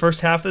the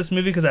first half of this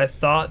movie because I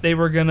thought they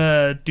were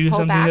gonna do Hold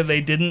something back. that they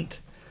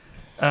didn't.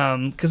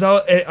 Because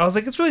I was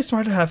like, it's really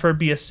smart to have her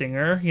be a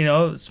singer, you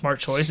know, smart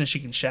choice, and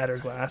she can shatter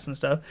glass and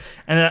stuff.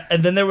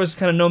 And then there was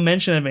kind of no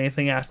mention of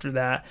anything after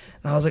that.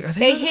 And I was like, are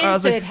They not- I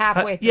was like, hinted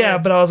halfway yeah,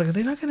 through. but I was like, are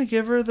they not going to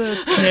give her the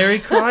canary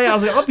cry? I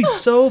was like, I'll be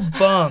so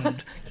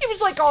bummed. He was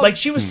like, oh, Like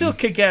she was still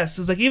kick ass.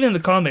 It's like even in the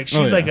comics,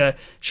 she's Oh, like yeah.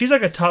 she's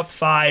like a top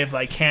 5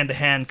 like hand to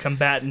hand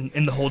combatant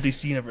in the whole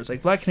DC universe.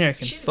 Like Black Canary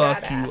can She's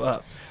fuck badass. you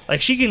up.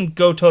 Like she can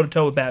go toe to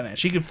toe with Batman.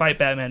 She can fight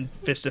Batman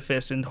fist to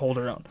fist and hold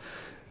her own.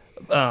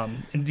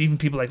 And even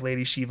people like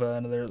Lady Shiva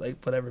and other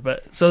like whatever.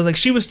 But so like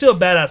she was still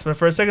badass. But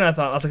for a second I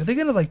thought I was like, are they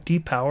gonna like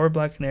depower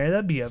Black Canary?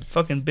 That'd be a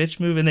fucking bitch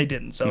move, and they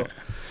didn't. So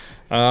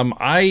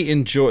I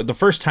enjoyed the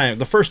first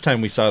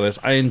time we saw this.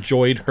 I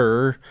enjoyed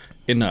her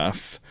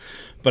enough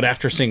but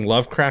after seeing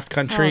Lovecraft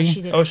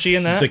Country, Oh, she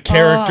in that? the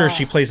character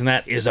she plays in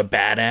that is a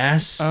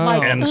badass.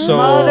 Like, and so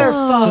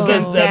motherfucker. So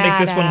does that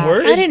make this one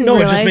worse? I didn't no, it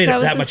realize just made that it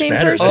was that the much same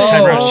better person. this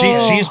time around.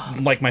 Oh.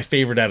 She's like my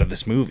favorite out of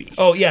this movie.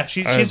 Oh yeah,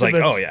 she's I was the like,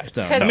 best. oh yeah, no,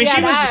 Because, I mean,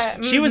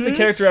 yeah, she was the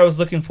character I was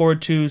looking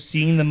forward to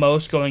seeing the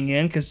most going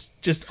in, because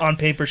just on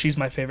paper she's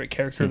my favorite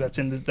character that's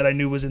that I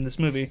knew was in this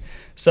movie.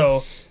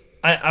 So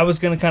I was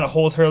gonna kind of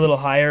hold her a little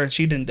higher, and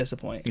she didn't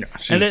disappoint. Yeah,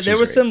 and there she's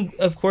was great. some,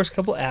 of course, a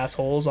couple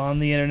assholes on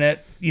the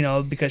internet,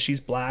 because she's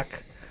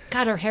black.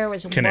 God, her hair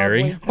was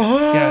Canary.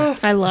 lovely. Yeah,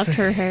 I loved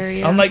her hair.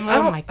 Yeah. I'm like,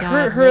 Oh my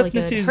God, her really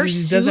good. ethnicity Her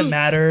doesn't suits,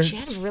 matter. She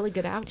had a really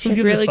good outfit. she had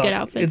gives a really fuck? good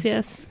outfits. It's-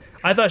 Yes.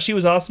 I thought she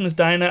was awesome as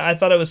Dinah. I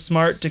thought it was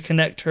smart to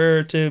connect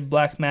her to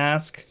Black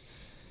Mask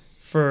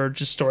for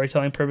just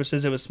storytelling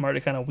purposes. It was smart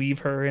to kind of weave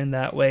her in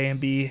that way and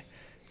be,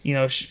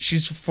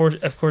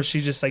 of course,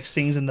 she just like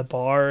sings in the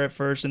bar at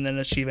first, and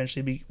then she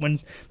eventually when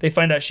they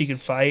find out she can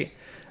fight.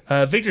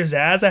 Victor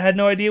Zsasz, I had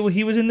no idea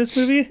he was in this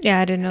movie. Yeah,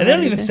 I didn't know. And they that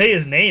don't even either. say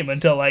his name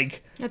until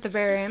At the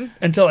very end.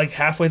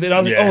 halfway through. And I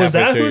was like, Yeah, oh, is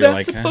halfway that through who you're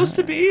that's like, supposed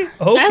to be?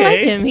 Okay. I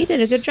liked him. He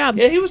did a good job.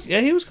 Yeah,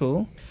 he was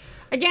cool.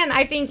 Again,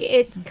 I think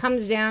it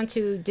comes down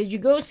to, did you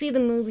go see the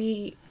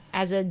movie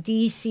as a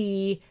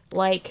DC,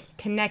 like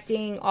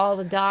connecting all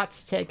the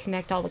dots to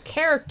connect all the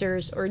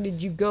characters, or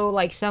did you go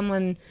like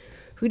someone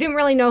who didn't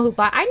really know who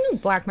I knew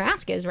Black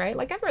Mask is, right?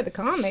 Like, I've read the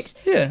comics.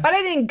 Yeah. But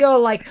I didn't go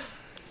like,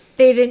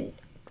 they didn't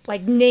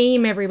like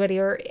name everybody,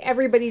 or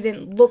everybody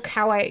didn't look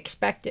how I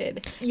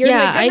expected. You're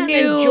Yeah, gonna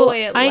enjoy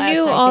it I less,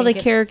 knew all the think,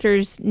 if-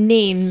 characters'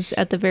 names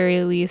at the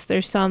very least.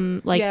 There's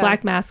some like Yeah.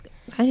 Black Mask.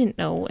 I didn't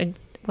know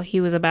what he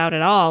was about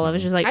at all. I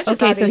was just like, I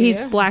just okay, thought so he- he's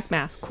yeah. Black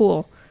Mask,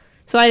 cool.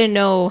 So I didn't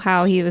know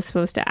how he was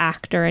supposed to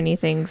act or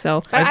anything.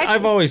 So But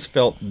I've always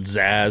felt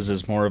Zaz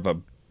is more of a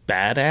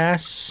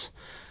badass.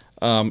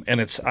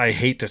 And I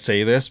hate to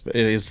say this, but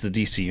it is the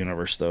DC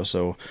universe though.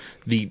 So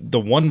the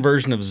one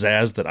version of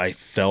Zaz that I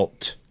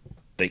felt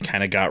they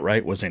kind of got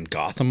right was in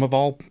Gotham of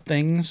all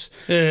things,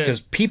 because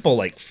people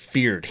like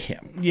feared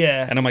him.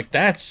 Yeah. And I'm like,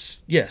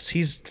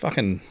 he's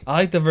fucking I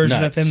like the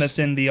version of him Nuts. that's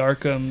in the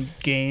Arkham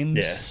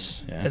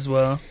games yeah. as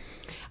well.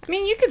 I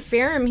mean, you could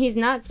fear him. He's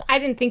not. I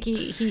didn't think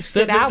he The,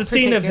 stood the, out. the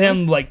scene of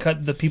particularly. him like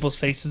cut the people's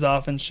faces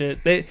off and shit.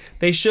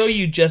 They show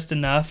you just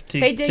enough to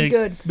They did to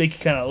good. make you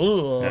kind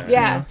of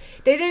Yeah,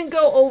 they didn't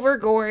go over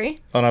gory.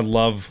 And I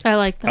love I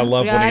like that. Yeah,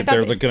 I when thought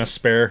they're they- gonna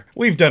spare.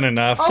 We've done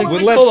enough. Oh, Let's it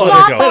was let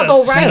snot it go.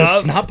 bubble, right?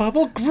 Snot. Snot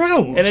bubble,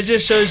 gross. and it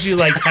just shows you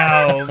like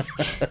how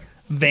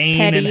vain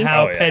Petty. and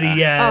how Oh,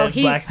 yeah. petty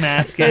he's Black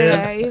Mask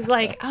yeah, is. he's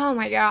like, oh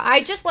my god.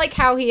 I just like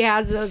how he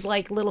has those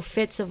like little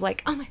fits of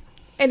like, oh my,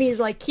 and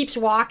he's like keeps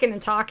walking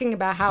and talking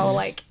about how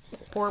like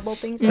horrible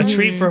things. A are.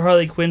 treat for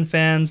Harley Quinn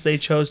fans. They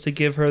chose to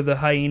give her the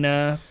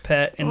hyena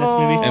pet in this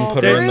movie. and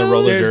put her in the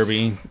roller There's-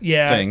 derby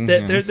Yeah, thing.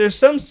 there's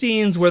some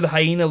scenes where the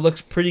hyena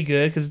looks pretty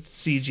good because it's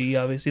CG,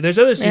 obviously. There's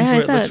other scenes Yeah, I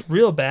where it looks thought-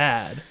 real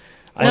bad.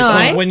 No,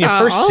 I when you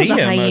thought first all see the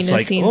him, hyena it's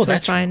like, scenes oh, were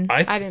that's. fine.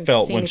 I I didn't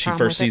felt see when any she problem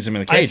first with it. sees him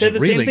in the I cage, said the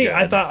really same thing. good.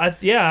 I thought,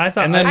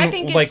 and then, I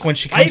think like it's- when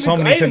she I comes even- home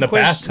and I he's in the even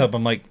question- bathtub,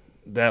 I'm like,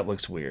 that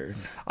looks weird.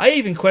 I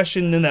even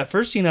questioned in that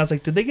first scene. I was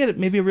like, did they get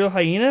maybe a real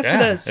hyena for Yeah,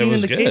 that it scene in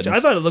was the cage? good. I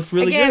thought it looked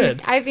really Again,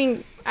 good. I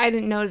think I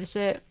didn't notice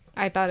it.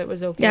 I thought it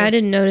was okay. Yeah, I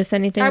didn't notice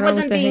anything I wrong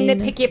wasn't with the being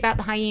hyena. nitpicky about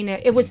the hyena.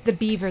 It was the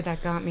beaver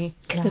that got me.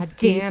 God beaver?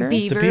 damn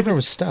beaver. The beaver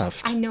was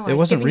stuffed. I know. I It was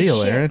wasn't giving you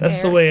real, shit Aaron. That's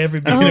the there. way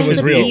every beaver Oh, mean, it was the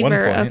should real be. at one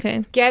beaver. point.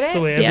 Okay. Get That's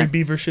the way it? every Yeah.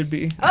 beaver should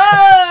be.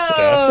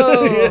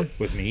 Oh,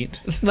 with meat.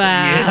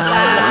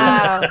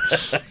 Wow. wow.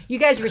 You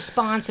guys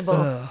responsible.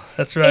 Oh,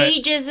 that's right.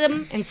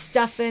 Ageism and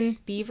stuffing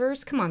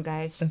beavers. Come on,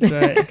 guys. That's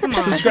right. Come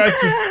on. Subscribe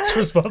to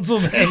Responsible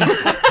Men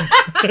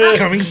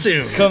Coming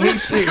soon. coming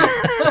soon.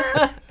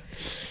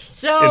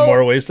 So In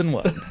more ways than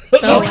one.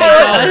 Oh my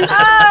gosh.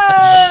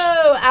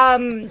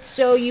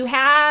 so you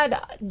had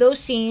those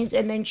scenes,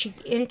 and then she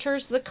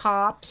enters the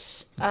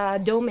cops'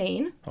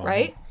 domain,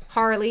 right?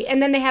 Harley,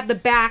 and then they have the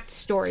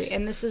backstory,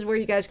 and this is where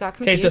you guys got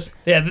Okay, confused. so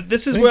yeah,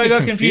 this is where I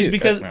got confused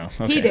because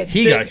He did.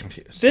 He got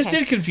confused. this Okay.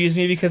 did confuse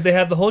me because they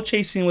had the whole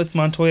chase scene with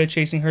Montoya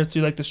chasing her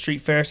through like the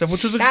street fair stuff,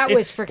 which was That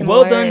was freaking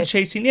well done hilarious.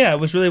 chasing. Yeah,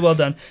 it was really well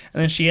done.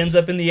 And then she ends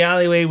up in the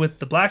alleyway with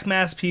the Black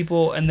Mask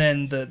people and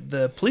then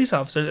the police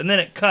officers, and then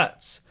it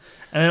cuts.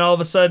 And then all of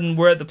a sudden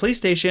we're at the police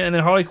station, and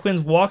then Harley Quinn's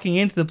walking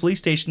into the police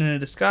station in a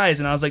disguise,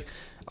 and I was like,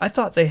 I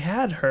thought they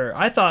had her.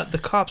 I thought the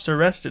cops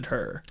arrested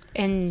her.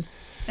 And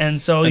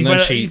So And you then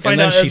find out, she you find and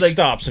then out she it's like,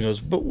 stops and goes,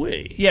 but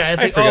wait. yeah,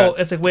 it's I like forgot.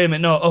 it's like wait a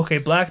minute, no, okay,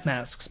 Black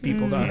Mask's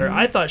people got her.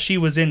 I thought she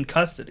was in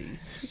custody,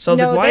 so I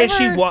was No, like, why they is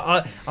she?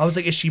 were- I was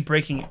like, is she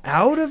breaking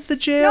out of the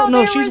jail? No, No,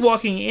 there she's was-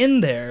 walking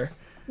in there.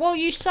 Well,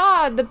 you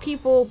saw the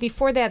people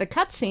before they had the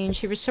cutscene.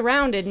 She was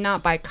surrounded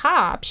not by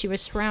cops. She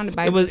was surrounded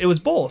by. It was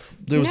both.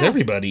 There was No.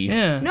 everybody.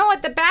 Yeah. No,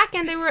 at the back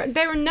end, they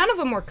were none of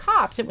them were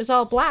cops. It was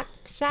all black.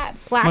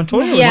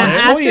 Montoya was Yeah, there.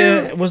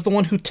 Montoya was the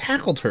one who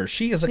tackled her.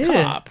 She is a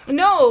Yeah. cop.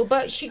 No,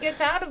 but she gets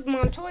out of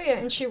Montoya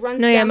and she runs.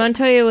 No, down. yeah,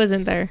 Montoya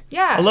wasn't there.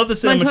 Yeah. I love the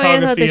cinematography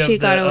Montoya thought that she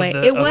of got the- away.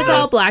 of the- It of was the-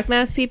 all black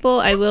mask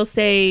people. I will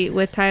say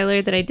with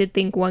Tyler that I did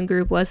think one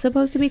group was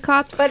supposed to be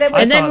cops. But it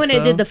was- and then I when thought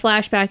it did so. the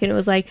flashback and it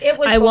was like, It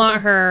was I both want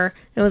of- her.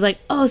 And it was like,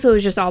 oh, so it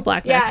was just all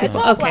black mask Yeah, it's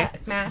people. all Okay.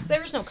 black mask.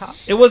 There was no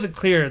cops. It wasn't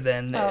clear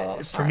then Oh,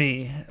 for sorry.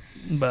 me,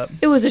 but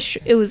It was a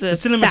the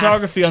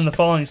cinematography on the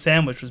falling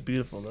sandwich was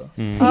beautiful though.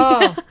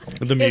 Oh,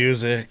 The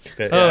music.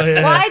 Oh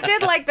yeah. well, I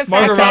did like the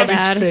Margot fact that.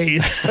 Bad.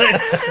 Robbie's face.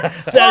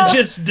 that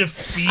just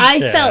defeats. I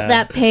felt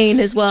that pain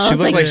as well. She I was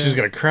looked like like, she was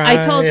gonna cry.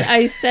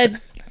 I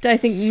said, I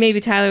think maybe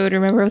Tyler would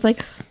remember. I was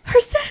like, her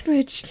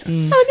sandwich.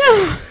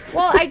 Oh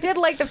Well, I did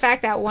like the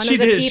fact that one She of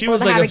the did. She people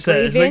was, that like, had upset.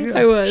 a She's like, grievance.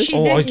 I was. She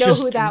Oh, didn't it's know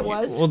just- who that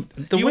was. Well,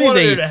 the You way wanted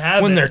they her to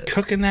have when it. they're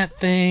cooking that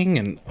thing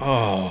and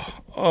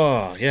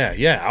oh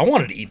yeah, I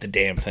wanted to eat the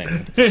damn thing.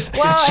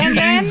 Well, She and used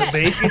then the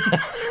bacon.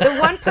 the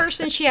one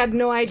person she had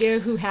no idea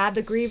who had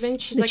the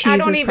grievance. She's no. like, She I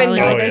was don't even probably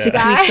know like this 6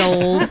 guy. weeks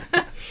old.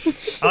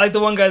 I like the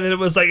one guy that it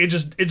was like it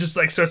just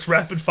like starts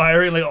rapid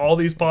firing like all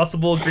these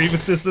possible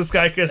grievances this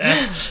guy could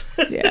have.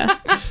 Yeah.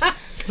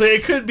 Like,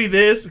 it could be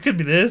this, it could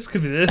be this, it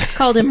could be this.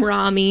 Called him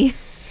Rami.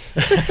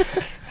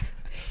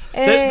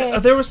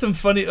 There were some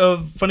funny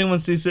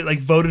ones too. That, like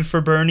voted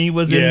for Bernie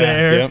was in Yeah,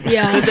 there. yep.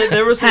 Yeah.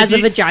 There was some, Has a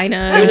he-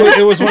 vagina.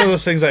 It was one of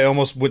those things I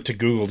almost went to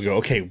Google to go,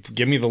 okay,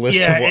 give me the list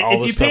Yeah, of all if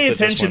the you stuff pay that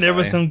just attention, went there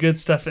was by. some good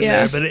stuff in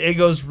Yeah. there, but it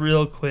goes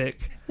real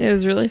quick. It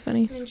was really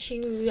funny. And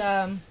she,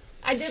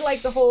 I did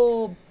like the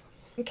whole.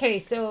 Okay,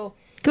 so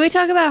Can we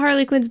talk about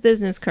Harley Quinn's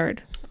business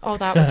card? oh,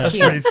 that was That's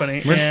cute. pretty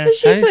funny. Yeah.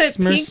 She Nice put pink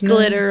mercenary.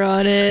 glitter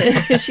on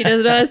it. She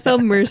doesn't know how to spell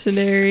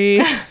mercenary.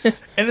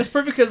 And it's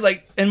perfect because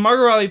and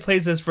Margot Robbie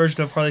plays this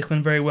version of Harley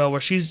Quinn very well, where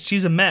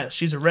she's a mess,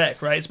 she's a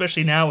wreck, right?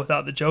 Especially now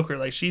without the Joker,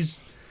 like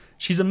she's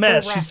a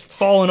mess. She's Correct.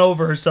 fallen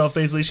over herself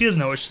basically. She doesn't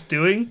know what she's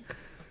doing,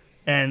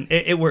 and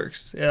it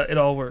works. It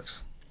all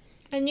works.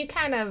 And you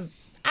kind of,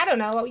 I don't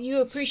know,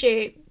 you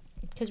appreciate,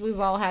 because we've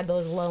all had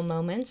those low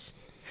moments.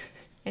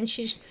 And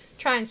she's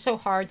trying so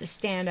hard to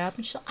stand up.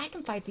 And she's like, I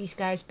can fight these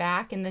guys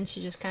back. And then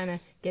she just kind of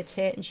gets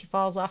hit and she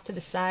falls off to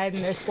the side.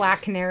 And there's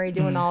Black Canary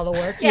doing all the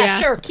work. Yeah, Yeah.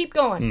 sure, keep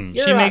going.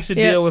 You're She up. makes a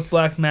Yeah. deal with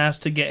Black Mass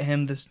to get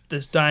him this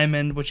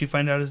diamond, which you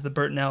find out is the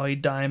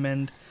Bertinelli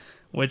diamond.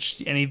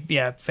 Which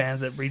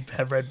fans that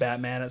have read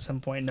Batman at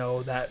some point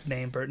know that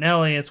name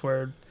Bertinelli. It's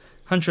where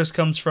Huntress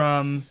comes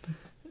from.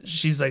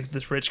 She's like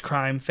this rich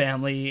crime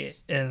family,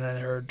 and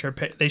then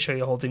they show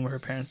you a whole thing where her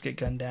parents get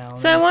gunned down.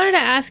 So I wanted to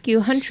ask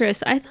you,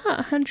 Huntress. I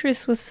thought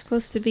Huntress was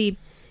supposed to be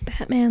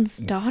Batman's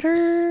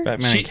daughter.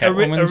 Batman She- and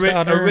Catwoman's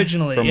daughter?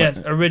 originally,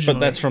 yes, originally.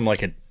 But that's from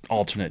like an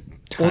alternate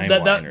Well,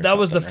 timeline. that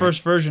was the right?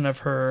 first version of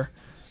her.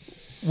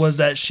 Was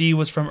that she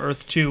was from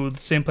Earth 2, the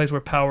same place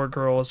where Power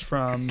Girl is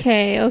from.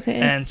 Okay, okay.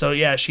 And so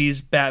she's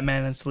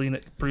Batman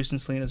and Bruce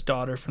and Selina's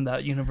daughter from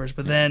that universe.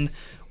 But then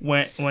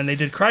when they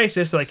did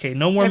Crisis, they're like, hey,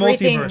 no more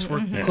Everything,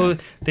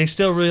 multiverse. They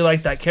still really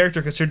liked that character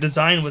because her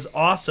design was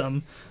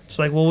awesome.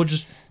 So like, well, we'll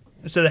just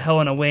instead of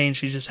Helena Wayne,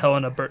 she's just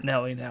Helena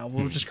Bertinelli now.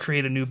 We'll just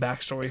create a new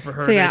backstory for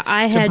her. So yeah,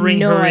 I had bring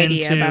no her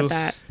idea into, about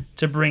that.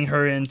 To bring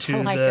her into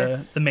I like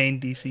her. the main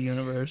DC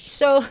universe.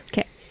 So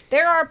 'Kay.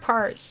 there are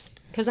parts,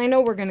 because I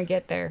know we're going to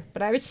get there,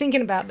 but I was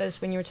thinking about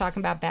this when you were talking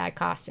about bad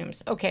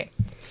costumes. Okay,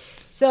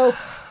 so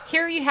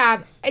here you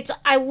have,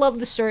 I love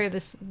the story of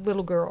this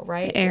little girl,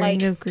 right?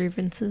 Airing of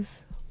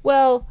grievances.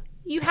 Well,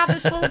 you have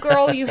this little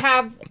girl,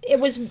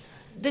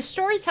 the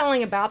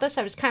storytelling about this,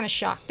 I was kind of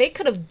shocked. They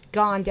could have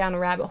gone down a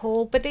rabbit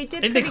hole, but they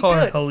did Didn't pretty they call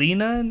her good.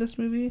 Helena in this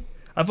movie?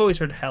 I've always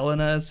heard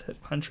Helena as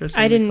Huntress.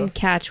 I didn't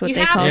catch what You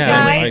they have called the her.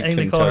 guy- I think they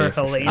couldn't call tell her you for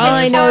sure. Helena. All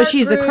I know is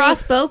she's a Grew-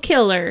 crossbow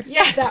killer.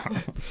 Yeah, that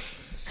one.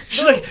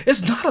 She's like,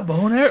 it's not a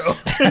bow and arrow.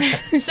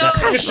 So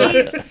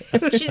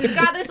she's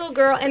got this little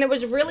girl, and it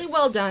was really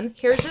well done.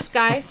 Here's this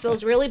guy,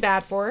 feels really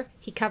bad for her.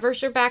 He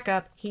covers her back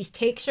up. He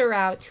takes her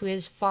out to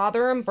his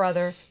father and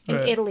brother in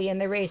Right. Italy, and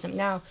they raise him.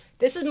 Now,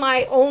 this is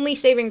my only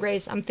saving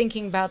grace. I'm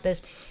thinking about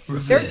this.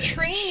 They're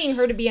training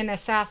her to be an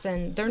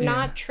assassin. They're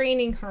not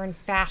training her in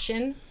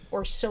fashion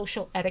or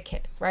social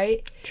etiquette,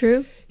 right?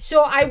 True.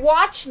 So I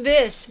watched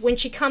this when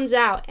she comes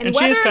out, and And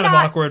she whether is or kind of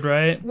not, awkward,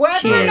 right? whether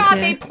She or is, not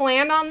yeah. they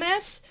planned on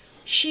this,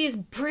 she's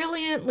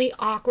brilliantly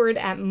awkward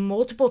at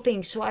multiple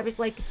things. So I was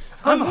like,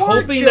 her I'm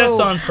hoping that's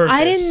on purpose.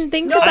 I didn't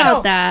think No, about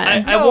no.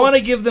 that. I No. want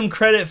to give them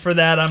credit for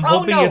that. I'm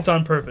hoping no. it's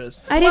on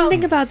purpose. I didn't Well,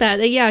 think about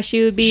that. Yeah,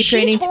 she would be she's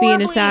training to be an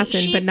horribly-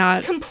 assassin, but she's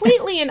not.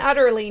 completely and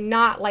utterly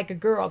not like a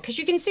girl, because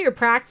you can see her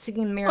practicing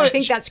in the mirror. I Well,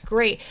 think she- that's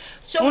great.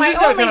 So Well, my she's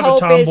got only kind of a hope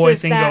tomboy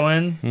is thing that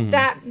going.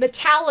 that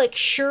metallic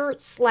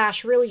shirt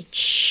 / really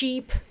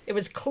cheap. It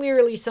was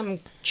clearly some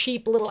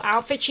cheap little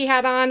outfit she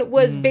had on.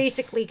 Was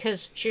basically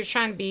because she was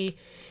trying to be.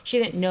 She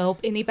didn't know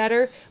any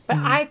better, but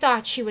I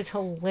thought she was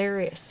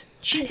hilarious.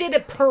 She did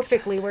it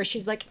perfectly, where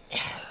she's like,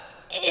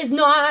 "Is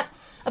not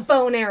a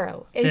bow and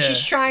arrow, and Yeah.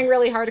 she's trying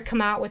really hard to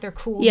come out with her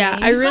cool. Yeah,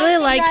 name. I really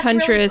Plus, liked that's really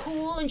Huntress.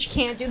 cool, and she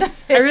can't do the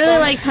fist I really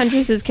bumps. liked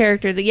Huntress's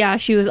character.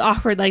 That she was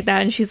awkward like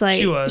that, and she's like,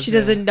 She was, she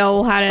doesn't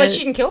know how to. but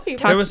she can kill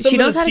people. There was some She of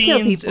knows the how to kill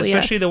scenes, people,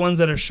 especially yes. the ones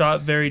that are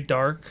shot very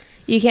dark.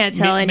 You can't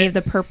tell Me- any me- of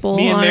the purple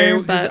Me and on Mary, her,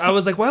 'cause but I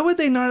was like, why would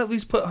they not at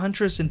least put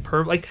Huntress in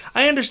purple? Like,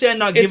 I understand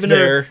not It's giving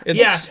there. her,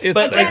 It's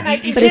but there.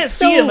 like, you But can't it's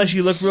see it so- unless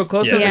you look real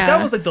close. I was like, Yeah.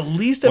 that was like the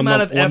least When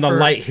amount of effort. when the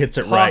light hits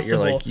it right, you're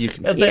like, possible. you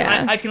can It's see like, it.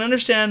 Yeah. I can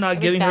understand not was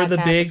giving her bad the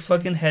fabric. big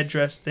fucking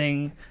headdress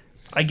thing.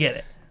 I get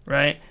it,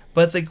 right?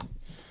 But it's like,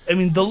 I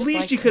mean, the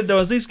least like you it. could have done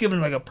was at least given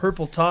her like a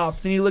purple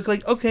top. Then you look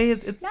like, okay,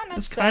 it's Not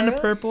it's kind of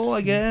necessarily. purple,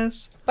 I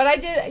guess. But I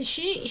did.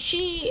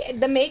 She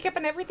the makeup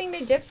and everything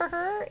they did for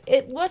her.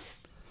 It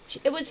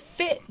was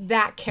fit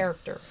that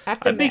character. I have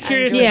to I'd be admit, I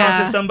curious to enjoyed it. talk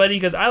Yeah. to somebody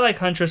because I like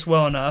Huntress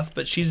well enough,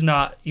 but she's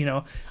not. You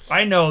know,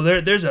 I know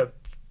there's a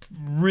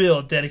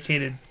real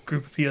dedicated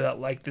group of people that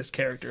like this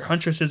character.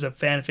 Huntress is a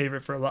fan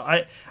favorite for a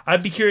lot.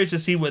 I'd be curious to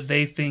see what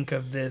they think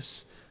of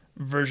this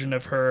version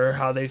of her,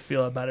 how they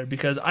feel about it,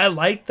 because I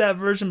like that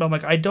version, but I'm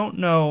like, I don't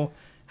know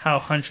how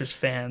Huntress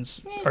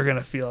fans are gonna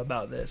feel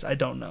about this. I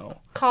don't know.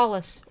 Call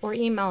us or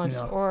email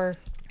us No. or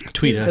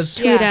Tweet Because us.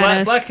 Tweet at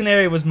us. Black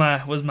Canary was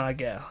my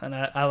gal, and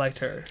I liked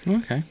her.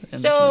 Okay. in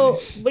this so.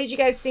 movie. What did you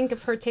guys think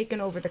of her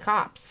taking over the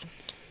cops?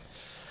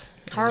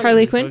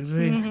 Harley Quinn. Fucks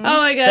me. Mm-hmm. Oh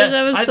my gosh,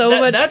 that was so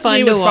much that fun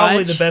me to was probably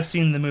watch. the best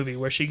scene in the movie,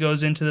 where she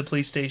goes into the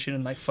police station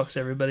and like fucks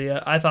everybody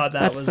up. I thought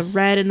that That's was the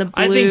red and the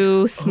I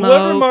blue think smoke.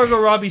 whoever Margot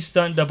Robbie's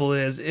stunt double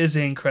is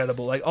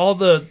incredible. Like all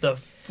the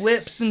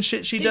flips and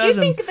shit she Did does,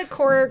 you think the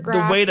choreograph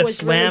the way to was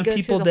slam really good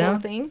people through the down?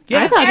 whole thing?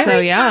 Yeah. I thought Every so,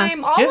 yeah.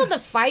 time, all Yeah. of the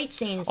fight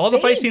scenes, all the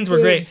they fight scenes were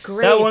did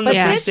great. That one, the but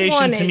Yeah. police this station,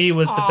 one to me is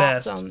was the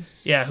best. awesome.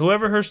 Yeah,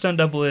 whoever her stunt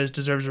double is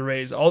deserves a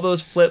raise. All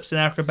those flips and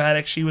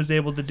acrobatics she was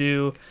able to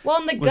do. Well,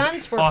 and the was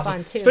guns were awesome.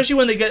 fun too. Especially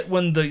when they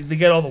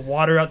get all the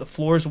water out, the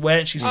floor's wet,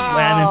 and she's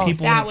slamming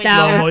people that in was slow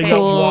mo. epic. You got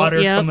Cool, water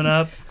yep. coming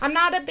up. I'm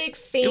not a big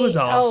fan. It was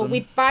awesome. Oh,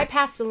 we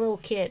bypassed the little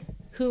kid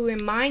who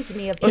reminds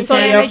me of Let's talk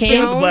Indiana about Kane. King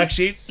Jones. with the Black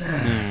Sheep.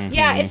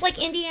 Yeah, it's like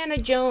Indiana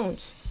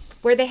Jones,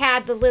 where they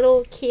had the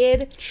little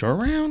kid. Short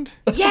round?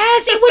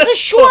 Yes, it was a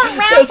short round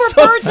That's for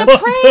so Birds of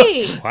fucked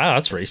Prey. Wow,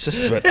 that's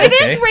racist. But It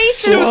okay. is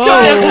racist. She was Whoa.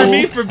 coming after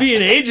me for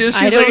being ageist.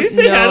 I She's like, don't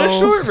they had a know.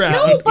 short round.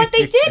 No, but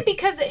they did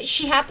because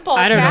she had the ball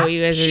I don't know cap. what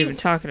you guys are She- even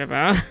talking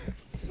about.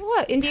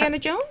 What, Indiana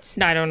Jones?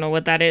 I don't know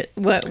what that is.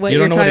 What You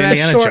you're don't know what talking about?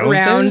 Indiana Short Jones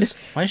round. is?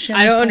 Why is she on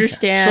I this don't podcast?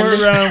 understand.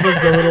 Short round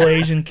was the little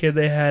Asian kid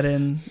they had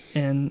in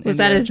Was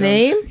that Indiana his Jones.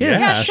 name? Yes. Yeah,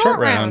 Yeah, short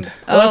round.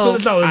 Well, that's Oh,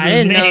 what that was I his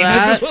didn't name. know That's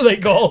that. just what they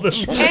called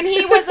him. And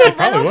he was a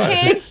Probably little was.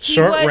 kid. He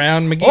Short was,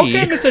 round McGee.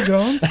 Okay, Mr.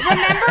 Jones.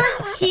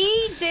 Remember,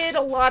 he did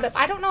a lot of.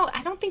 I don't know.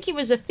 I don't think he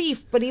was a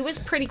thief, but he was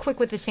pretty quick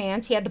with his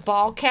hands. He had the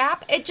ball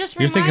cap. It just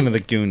You're reminds thinking of the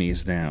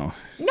Goonies now.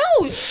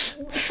 No,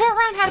 Short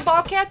Round had a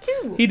ball cap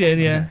too. He did,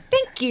 yeah.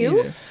 Thank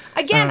you. did.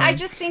 Again, I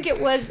just think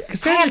it was.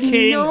 Cassandra I have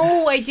Cain-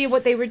 no idea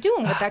what they were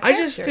doing with that character. I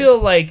just feel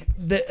like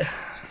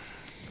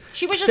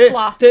she was just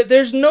blah.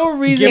 there's no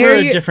reason. Give her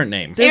a your- different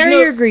name. There's Air no-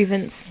 your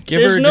grievance.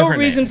 Give her There's a no different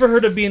reason name. for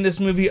her to be in this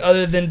movie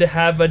other than to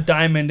have a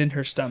diamond in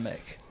her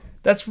stomach.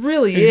 That's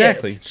really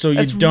Exactly. it. So you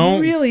That's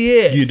don't really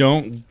it. You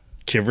don't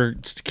give her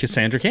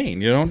Cassandra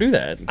Cain. You don't do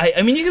that.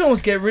 I mean, you can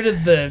almost get rid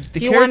of the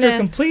you character wanna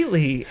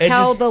completely. It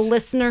Tell just- the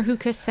listener who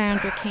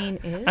Cassandra Cain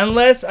is.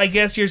 Unless I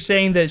guess you're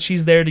saying that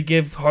she's there to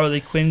give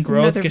Harley Quinn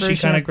growth Another because she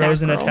version kind of of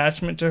grows an Batgirl.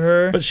 attachment to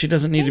her. But she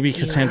doesn't need to be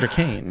Cassandra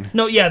Cain.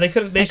 No, yeah, they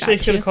could got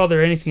could you. have called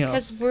her anything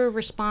else. Because we're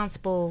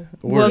responsible.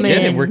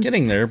 Woman. We're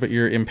getting there, but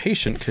you're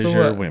impatient because For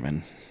you're what?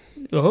 women.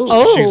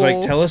 Oh, She's like,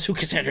 tell us who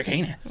Cassandra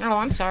Cain is. Oh,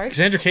 I'm sorry.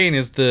 Cassandra Cain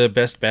is the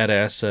best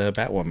badass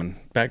Batwoman,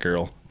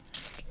 Batgirl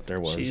there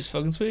was. she's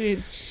fucking sweet.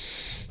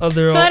 Oh,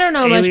 they're So all I don't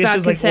know much about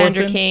aliases like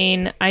Cassandra Orphan.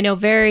 Cain. I know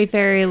very,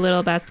 very little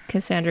about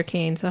Cassandra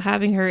Cain. So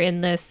having her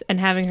in this and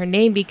having her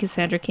name be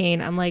Cassandra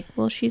Cain, I'm like,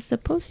 well, she's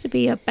supposed to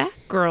be a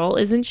Batgirl,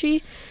 isn't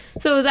she?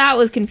 So that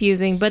was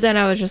confusing. But then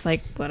I was just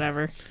like,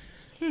 whatever.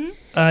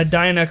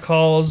 Dinah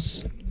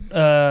calls,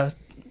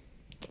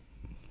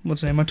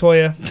 what's her name,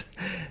 Montoya.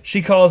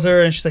 She calls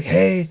her and she's like,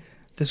 "Hey,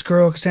 this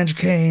girl Cassandra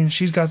Cain,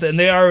 she's got that." And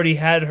they already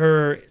had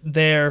her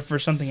there for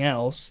something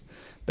else,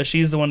 but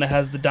she's the one that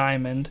has the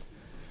diamond.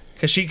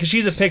 Cause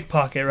she's a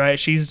pickpocket, right?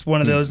 She's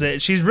one of those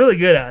that she's really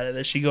good at it.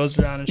 That she goes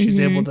around and she's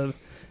able to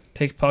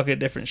pickpocket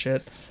different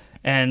shit.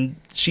 And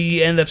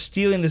she ended up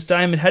stealing this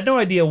diamond. Had no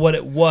idea what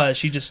it was.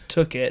 She just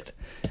took it.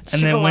 And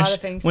took a then lot of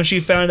things. when she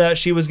found out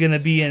she was gonna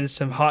be in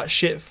some hot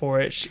shit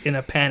for it, in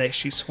a panic,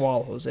 she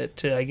swallows it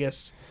to, I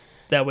guess,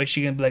 that way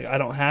she can be like, "I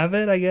don't have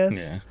it." I guess.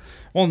 Yeah.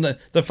 Well,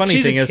 the funny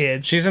She's thing a is,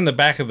 kid. she's in the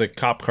back of the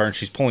cop car and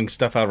she's pulling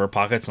stuff out of her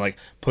pockets and like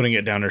putting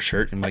it down her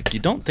shirt. And like,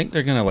 you don't think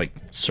they're gonna like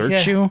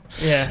search Yeah. you?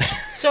 Yeah.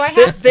 So I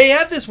have. They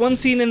have this one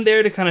scene in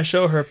there to kind of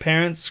show her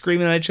parents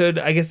screaming at each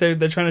other. I guess they're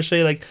trying to show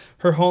you like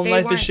her home They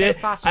life weren't, is shit.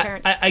 they're foster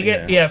parents. I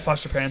get Yeah.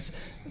 foster parents.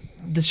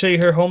 to show you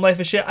her home life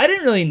and shit. I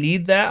didn't really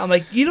need that. I'm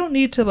like, you don't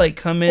need to like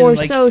come in Or and,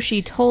 like, so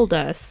she told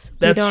us.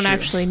 We That's don't true.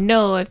 actually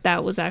know if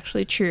that was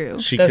actually true.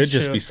 She That's could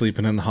just true. be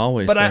sleeping in the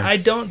hallways. But there. I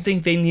don't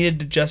think they needed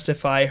to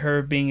justify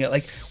her being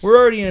like, we're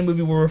already in a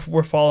movie where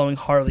we're following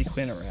Harley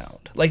Quinn around.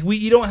 Like,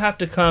 you don't have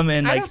to come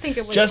and I like don't think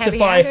it was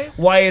justify heavy-handed.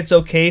 why it's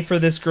okay for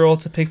this girl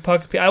to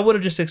pickpocket people. I would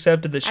have just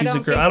accepted that she's a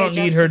don't girl. think I don't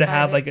they need her to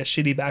have justified like a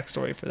shitty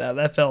backstory for that.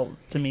 That felt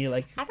to me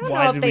like, I don't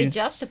why know if did they we?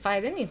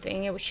 justified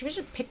anything. She was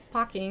just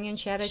pickpocketing and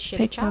she had a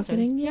shitty childhood.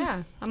 Pickpocketing,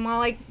 yeah. I'm all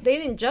like, they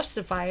didn't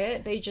justify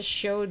it. They just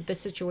showed the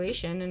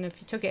situation and if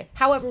you took it.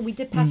 However, we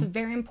did pass a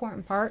very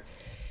important part.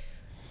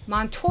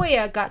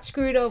 Montoya got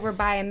screwed over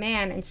by a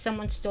man and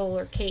someone stole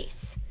her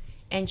case.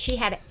 And she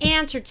had to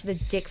answer to the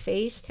dick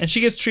face. And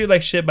she gets treated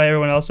like shit by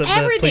everyone else at the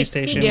Everything, police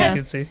station. because I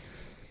can see.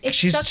 It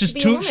She's sucks just to be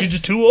a too. woman. She's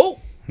just too old.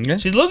 Yeah.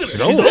 She's looking.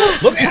 She's Oh,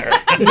 old. look at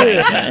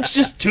her. She's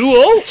just too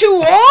old.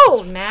 too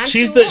old, man.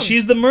 She's too the old.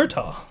 she's the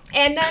Murtaugh.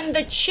 And then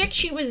the chick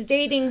she was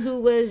dating, who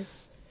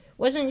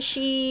wasn't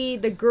she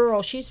the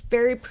girl? She's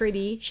very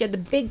pretty. She had the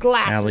big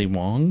glasses. Ali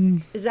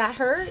Wong. Is that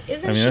her?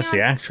 Isn't I mean, she that's on,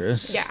 the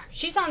actress. Yeah,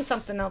 she's on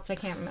something else. I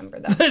can't remember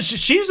though.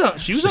 She was on.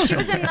 She was on. She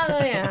was something.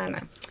 another. Yeah, I know.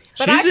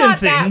 But She's I in thought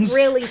that things.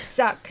 really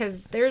sucked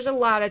because there's a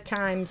lot of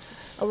times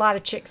a lot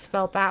of chicks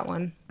felt that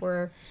one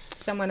where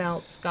someone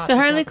else got. So the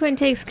Harley job. Quinn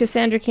takes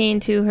Cassandra Cain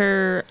to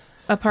her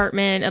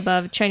apartment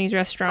above a Chinese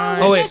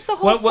restaurant. Oh, wait, that's the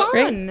whole what-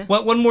 fun.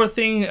 One more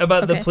thing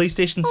about the Okay. police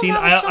station Oh, scene.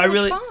 that was so I much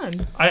really,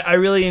 fun. I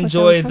really we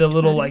enjoyed the talked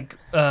little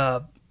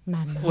about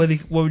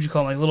like what would you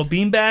call them? Like little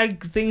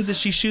beanbag things that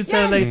she shoots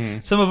out. Yes.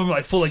 Like some of them are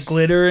like full of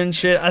glitter and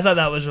shit. I thought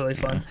that was really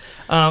fun.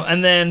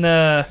 And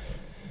then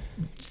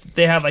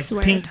they have like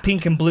Swear to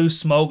pink and blue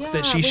smoke Yeah,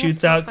 that she we have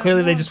shoots to out. talk about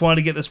Clearly, they that. just wanted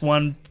to get this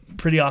one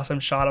pretty awesome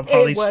shot of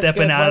Harley was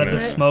stepping good, out of the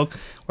wasn't it? smoke,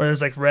 where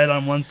there's like red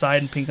on one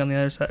side and pink on the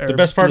other side. The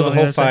best part of the blue on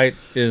whole other side.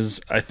 fight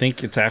is, I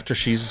think it's after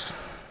she's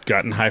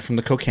gotten high from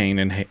the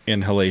cocaine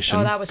inhalation.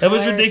 Oh, that was That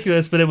was hilarious.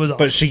 ridiculous, but it was awesome.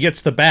 But she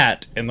gets the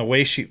bat, and the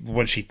way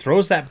when she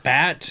throws that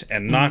bat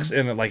and knocks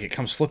in it, like it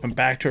comes flipping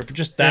back to her. But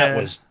just that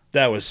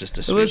Yeah. was just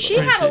a sweet. was- She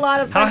little- had a lot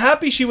of How fun.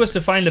 happy she was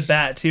to find a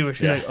bat too, where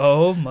she's Yeah. like,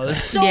 "Oh mother!"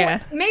 So Yeah.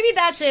 maybe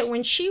that's it.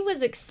 When she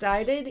was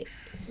excited,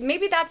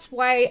 maybe that's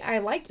why I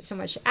liked it so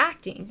much.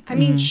 Acting. I Mm-hmm.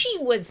 mean, she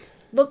was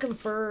looking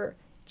for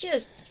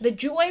just the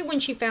joy when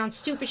she found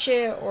stupid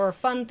shit or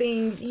fun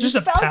things. You Just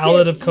a felt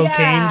pallet it. of cocaine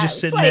Yeah, just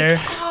it's sitting like, there.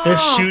 They're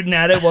shooting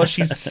at it while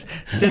she's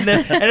sitting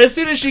there. And as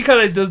soon as she kind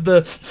of does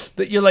the,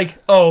 you're like,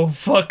 "Oh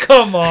fuck,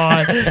 come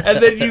on!"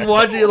 And then you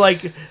watch it, you're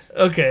like,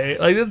 "Okay,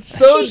 like it's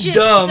so she's just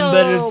dumb so-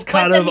 that it's but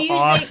kind the of music,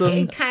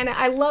 awesome." Kind of,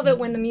 I love it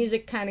when the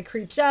music kind of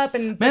creeps up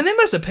and. Man, they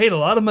must have paid a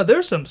lot of money.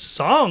 There's some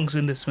songs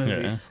in this movie.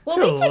 Yeah. Well,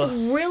 There they were a did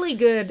lot. really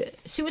good.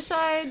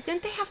 Suicide,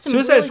 didn't they have some?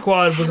 Suicide really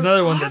Squad was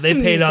another one that they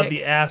awesome paid out music?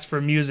 the ass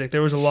for music.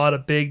 There was a lot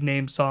of big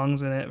name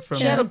songs in it. From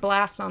She had a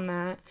blast on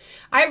that.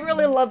 I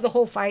really love the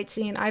whole fight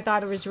scene. I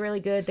thought it was really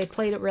good. They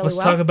played it really Let's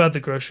well. talk about the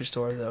grocery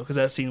store though, because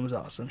that scene was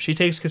awesome. She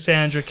takes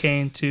Cassandra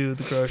Cain to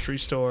the grocery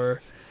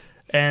store,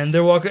 and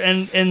they're walking,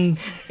 and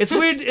it's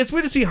weird. It's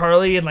weird to see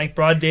Harley in like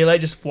broad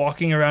daylight just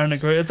walking around in a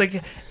grocery.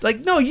 It's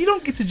like no, you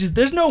don't get to just.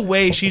 There's no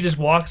way she just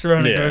walks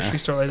around a Yeah. grocery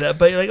store like that.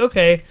 But you're like,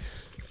 okay,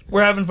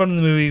 we're having fun in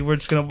the movie. We're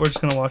just gonna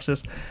watch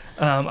this.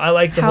 I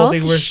like the How whole else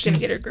thing is where she gonna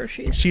get her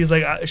groceries? she's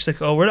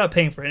like, oh, we're not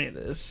paying for any of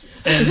this.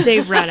 Because they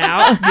run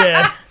out.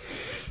 Yeah.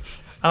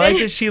 I like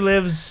that she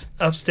lives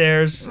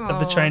upstairs of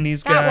the Oh,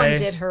 Chinese guy. That one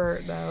did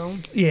hurt though.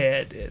 Yeah,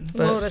 it did.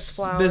 But Lotus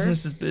flowers.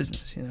 business is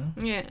business, you know.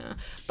 Yeah,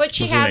 but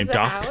she Was his has name the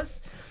Doc? house,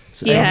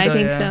 Yeah, I so,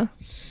 think yeah. so.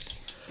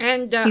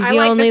 and He's I the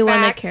like only the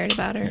one that fact, cared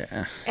about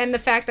her. and the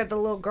fact that the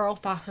little girl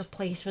thought her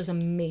place was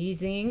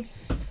amazing.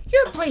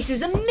 Your place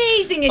is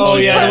amazing, and Oh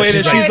she yeah, the way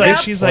puts that right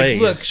up. she's like, look,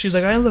 Place. she's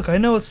like, I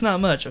know it's not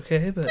much,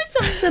 okay, but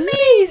It's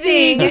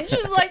amazing, and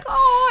she's like,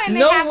 oh, and they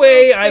have no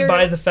way little I buy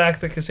cereal. the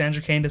fact that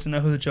Cassandra Cain doesn't know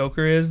who the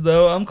Joker is,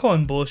 though. I'm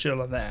calling bullshit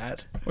on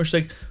that. Where she's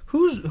like,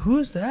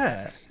 who's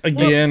that?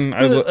 Again,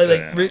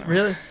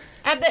 Really?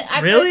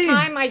 At Really? the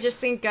time, I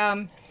just think,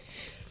 to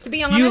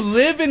be honest, You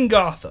live in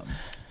Gotham.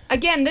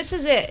 again, this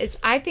is it.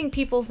 I think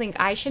people think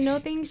I should know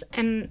things,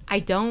 and I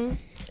don't.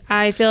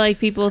 I feel like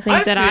people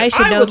think that feel- I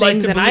should know would like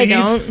things to and I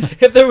believe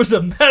don't. If there was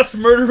a mass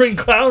murdering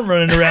clown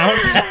running around,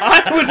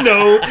 I would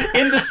know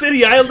in the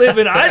city I live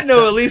in. I'd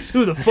know at least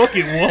who the fuck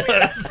it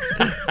was.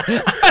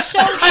 So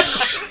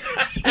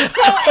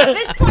at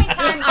this point in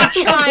time, I'm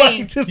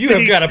trying. you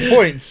have got a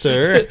point,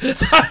 sir.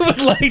 I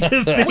would like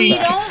to think. We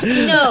don't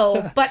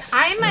know, but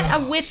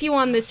I'm with you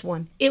on this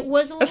one. It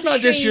was a little That's not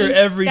just your strange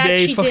everyday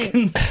that she fucking.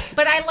 didn't.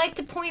 But I like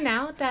to point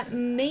out that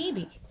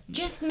maybe,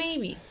 just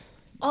maybe,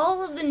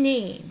 all of the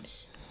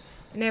names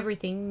and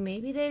everything,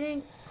 maybe they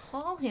didn't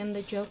call him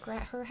the Joker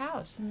at her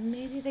house.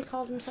 Maybe they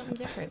called him something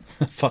different.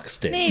 Fuck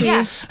stick. Maybe.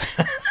 Yeah,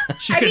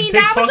 She I could mean,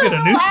 that was a pickpocket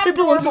a little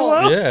newspaper once in a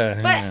abnormal. while.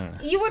 Yeah. yeah.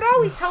 but you would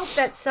always hope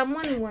that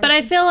someone would. But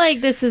I feel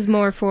like this is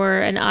more for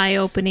an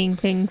eye-opening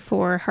thing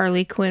for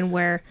Harley Quinn,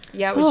 where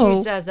yeah, it was Oh.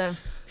 used as a.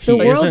 The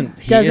world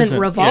isn't- doesn't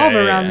revolve yeah,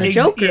 around the Ex-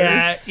 Joker.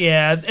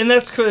 Yeah, and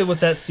that's clearly what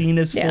that scene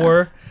is Yeah.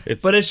 for.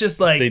 It's- But it's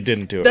just like they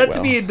didn't do it that well.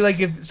 to me. It'd be like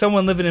if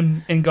someone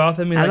living in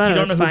Gotham, and I like thought you it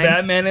don't know was who fine.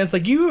 Batman is.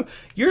 Like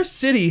your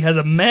city has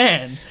a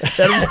man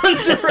that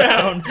runs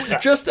around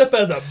dressed up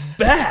as a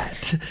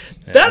bat.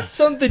 That's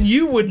something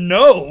you would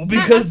know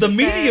because the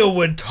media necessary.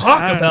 would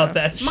talk about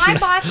that shit. My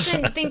boss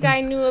didn't think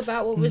I knew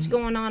about what was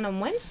going on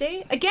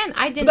Wednesday. Again,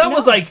 I didn't. That know.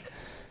 was like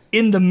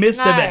in the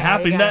midst of Ah, it yeah,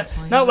 happening, you got not a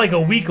point. not like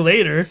a week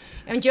later.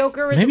 and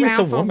Joker was Maybe around it's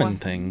a for woman one.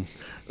 thing.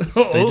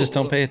 Oh, They just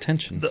don't pay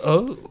attention.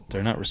 Oh,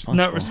 They're not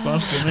responsible. not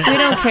responsible. We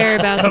don't care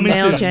about the Coming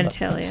male soon.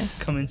 genitalia,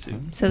 Coming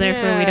soon. so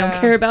therefore we don't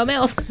Yeah. care about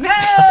males.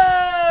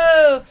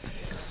 No.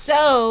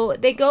 So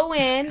they go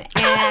in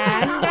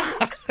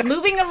and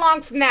moving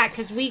along from that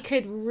because we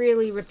could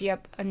really rip you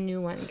up a new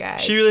one,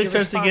 guys. She really You're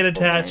starts to get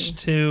responsible attached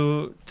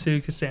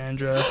to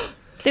Cassandra.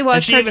 They And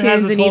watch she even has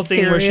cartoons this and whole eat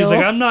thing where she's cereal.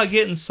 like, "I'm not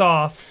getting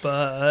soft,"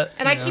 but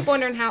And I you know. keep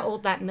wondering how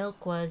old that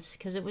milk was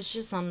because it was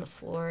just on the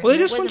floor. Well, they and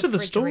it just went wasn't to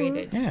the store.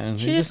 refrigerated. Yeah,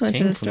 She just went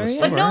to the store, yeah.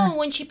 But no,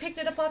 when she picked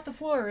it up off the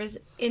floor, it was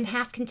in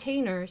half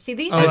container. See,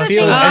 these Oh, are the I things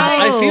feel, I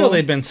I feel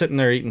they'd been sitting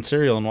there eating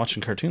cereal and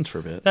watching cartoons for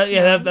a bit.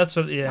 That's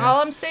what. Yeah,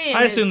 All I'm saying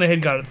I is, assume they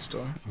had got it at the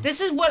store.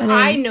 this is what didn't-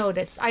 I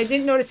noticed. I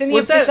didn't notice any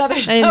Was of this that- other I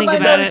stuff. didn't think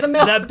about noticed it. the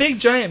milk. That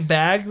big giant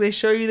bag they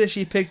show you that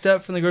she picked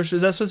up from the grocery store,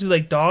 is that supposed to be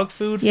like dog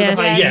food for Yes.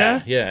 the hyena?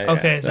 Yes. Yeah.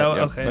 Okay, so-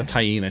 That- okay. That's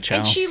hyena chow.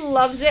 And she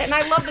loves it, and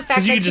I love the fact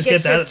 'Cause you that can she just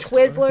gets get that a at the store.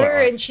 Twizzler,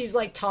 Well, and she's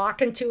like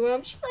talking to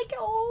him. She's like,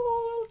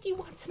 "Oh, do you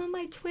want some of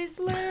my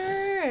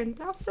Twizzler?" And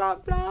blah blah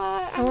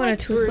blah. I want a like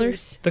Twizzler.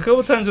 Bruce. The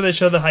couple times where they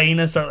show the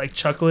hyena start like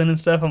chuckling and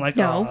stuff, I'm like,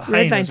 No, oh,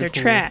 red hyenas vines are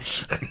cool.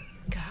 trash.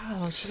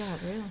 Oh, she got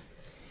real.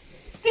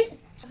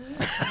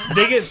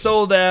 They get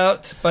sold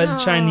out by the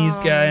Chinese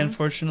guy.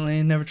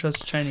 Unfortunately, never trust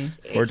the Chinese.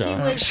 Or He dog.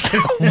 was-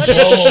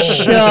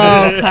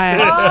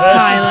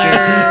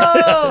 Tyler.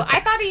 Oh, I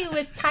thought he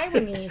was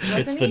Taiwanese, wasn't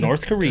It's he? the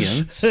North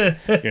Koreans. You're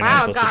not Wow,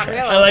 supposed God, to trash. really?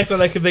 I like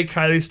when I could make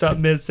Kylie stop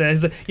mid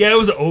sentence. He's like, yeah, it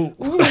was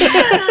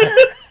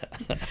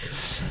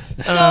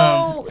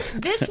So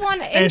this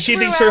one, and she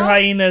thinks her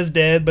hyena's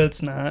dead, but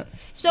it's not.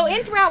 So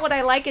in throughout, what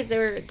I like is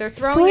they're throwing in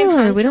Spoiler,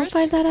 Huntress. we don't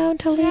find that out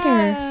until later.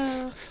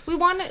 Yeah. We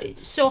want to.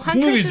 So The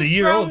Huntress movie's is a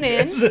year thrown old.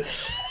 in.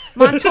 guys.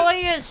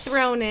 Montoya is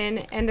thrown in,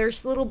 and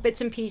there's little bits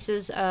and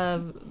pieces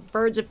of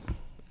birds of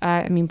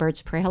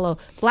prey. Hello,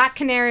 Black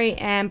Canary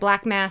and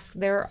Black Mask.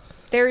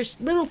 There's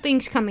little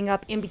things coming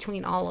up in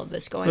between all of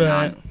this going Right.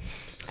 on.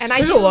 And I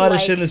There's do a lot like,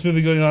 of shit in this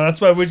movie going on. That's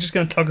why we're just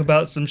going to talk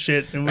about some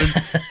shit. And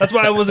that's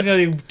why I wasn't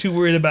going to be too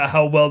worried about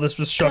how well this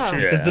was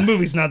structured. Because Yeah. the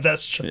movie's not that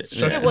structured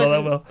It all that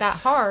wasn't well, that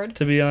hard.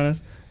 to be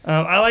honest.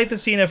 I like the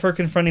scene of her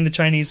confronting the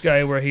Chinese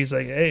guy where he's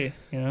like, hey,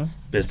 you know.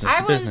 Business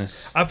I to was-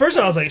 business. At first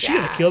I was like, she would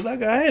Yeah. have killed that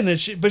guy. And then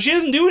but she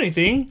doesn't do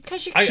anything.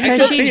 Because I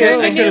Because could she see it.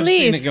 turned I and could have leave.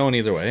 seen it going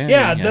either way. I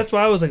Yeah, mean, that's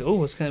why I was like, oh,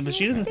 what's kind of, but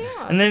she doesn't.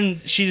 Yeah. And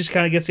then she just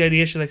kind of gets the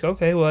idea. She's like,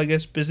 okay, well, I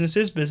guess business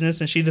is business.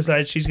 And she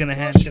decides she's going to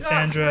hand she got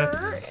Cassandra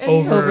hurt and-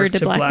 over to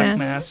to Black Black Mask.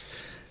 Mask.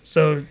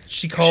 So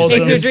she calls She's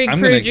Makes him. her like, drink I'm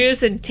fruit gonna-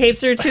 juice and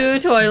tapes her to a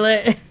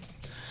toilet.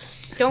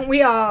 Don't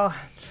we all?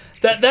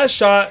 That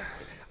shot,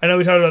 I know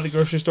we talked about the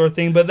grocery store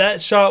thing, but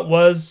that shot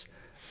was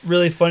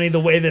really funny the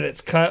way that it's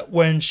cut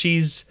when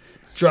she's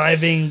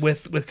driving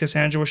with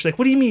Cassandra, where she's like,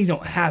 what do you mean you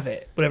don't have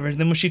it? Whatever. And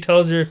then when she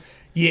tells her,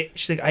 yeah,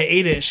 she's like, I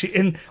ate it.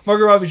 And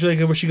Margot Robbie's really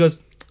good where she goes,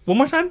 one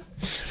more time?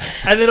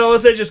 And then all of a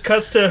sudden it just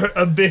cuts to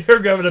her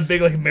grabbing a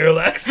big like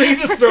Miralax thing,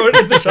 just throw it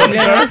in the shopping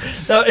cart.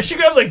 Now, and she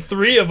grabs like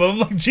 3 of them.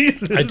 Like,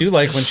 Jesus. I do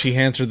like when she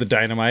hands her the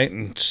dynamite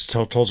and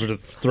tells her to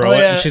throw Oh, it,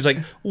 yeah. and she's like,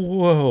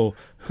 "Whoa,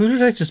 who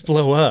did I just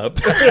blow up?"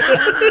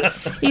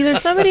 Either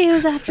somebody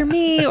who's after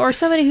me or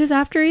somebody who's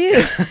after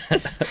you.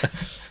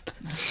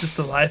 It's just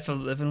the life of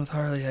living with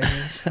Harley, I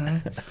guess. huh?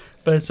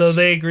 But so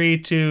they agree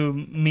to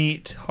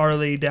meet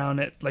Harley down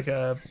at like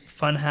a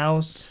fun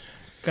house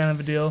kind of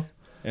a deal.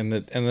 and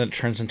then it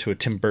turns into a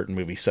Tim Burton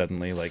movie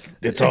suddenly. Like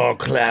it's all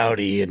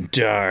cloudy and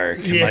dark.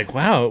 I'm Yeah. like,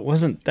 wow, it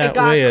wasn't that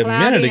got way a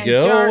cloudy minute and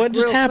ago. dark What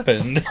just real quick.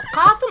 happened?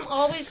 Gotham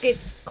always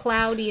gets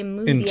cloudy and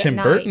moody In at Tim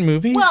night. Burton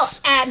movies? Well,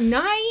 at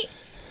night,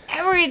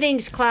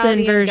 everything's cloudy and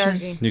inversion.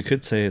 dark. You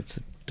could say it's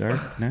a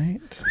dark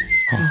night.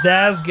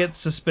 Zaz gets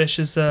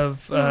suspicious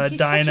of Oh, he's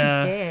such a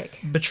Dinah dick.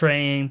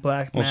 betraying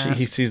Black Well, Mask.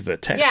 he sees the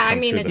text. Yeah, I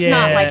come mean, through it's the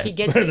not Yeah. like he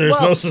gets it. There's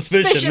well, no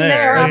suspicion there.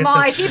 there. I'm It's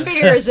like, he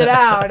figures it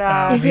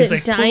out. Is He's it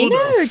like, pull Dinah the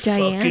or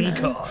fucking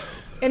Diana? car.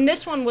 And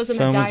this one wasn't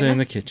Someone's a in Dinah.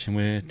 the kitchen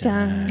with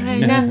Dinah.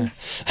 Dinah.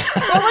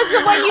 What was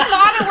the one you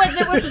thought it was?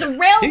 It was the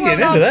railroad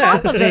into on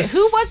that. top of it.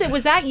 Who was it?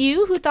 Was that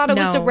you who thought it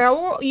was the No.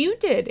 railroad? You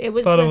did. It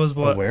was Thought the it was A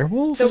what?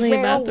 werewolf? the Something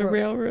about the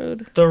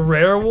railroad.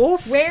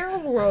 railroad. The Werewolf?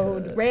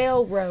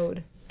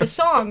 Railroad. The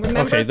song,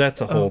 remember? Okay,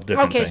 that's a whole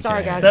different Okay, thing.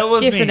 sorry, Yeah, guys. That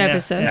was Different me, yeah.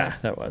 episode. Yeah,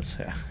 that was.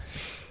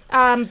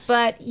 Yeah.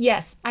 But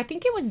yes, I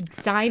think it was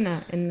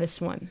Dinah in this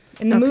one.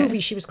 In the Okay. movie,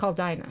 she was called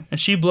Dinah. And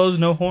she blows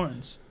no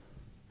horns.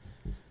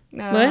 She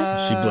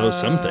blows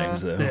some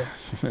things though.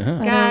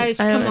 Yeah. Guys,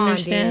 I don't come on,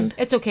 understand. dude.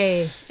 It's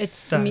okay.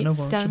 It's the Dinah,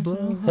 won't you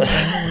blow?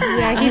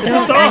 Yeah, he's a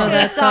going song. back to the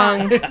That song.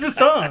 song. It's a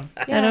song.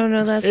 I don't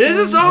know that It is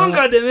a song,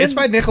 goddammit. It's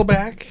by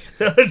Nickelback.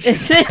 Is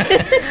it?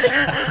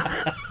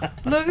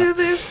 Look at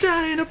this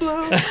dying to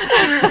blow.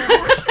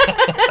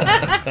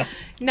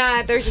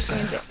 Nah, they're just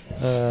being dicks.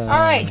 All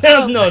right.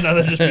 So, no,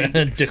 they're just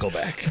being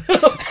Dickleback.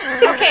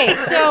 okay,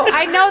 so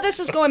I know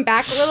this is going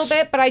back a little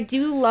bit, but I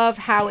do love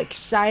how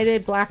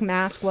excited Black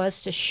Mask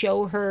was to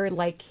show her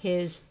like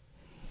his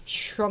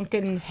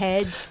shrunken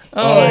heads.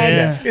 Oh,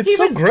 And yeah. It's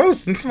so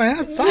gross. It's my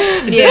ass.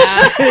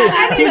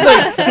 Yeah.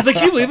 He's like,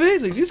 can you believe it?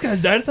 He's like, these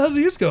guys died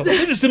 1,000 years ago.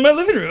 They're just in my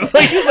living room.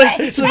 Like, he's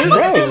like, so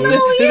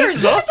this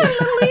is awesome.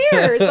 little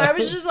ears. I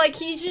was just like,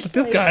 he's just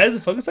This like, guy is a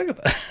fucking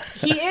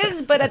psychopath. he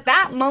is, but at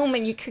that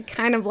moment you could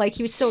kind of like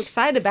he was so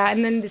excited about it.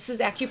 And then this is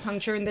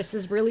acupuncture and this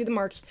is really the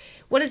marks.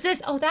 What is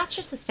this? Oh, that's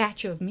just a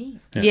statue of me.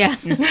 Yeah.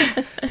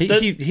 He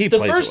The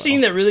plays first it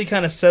scene well. that really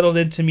kind of settled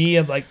into me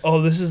of like,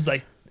 oh, this is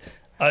like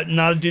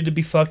not a dude to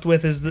be fucked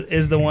with is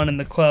the one in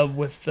the club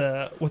with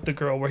the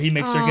girl where he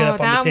makes her get Oh, up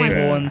on that the one-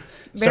 table and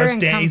Very starts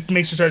dancing. He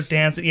makes her start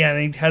dancing. Yeah,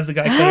 and he has the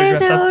guy cut her Hi,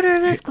 dress the up.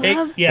 odorless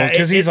club. Yeah,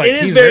 because he's like it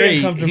is he's very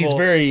uncomfortable. he's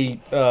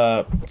very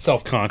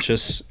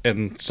self-conscious,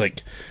 and it's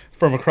like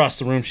from across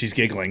the room she's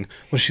giggling.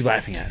 What's she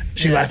laughing at?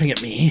 She laughing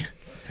at me?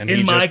 And in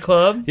he my just,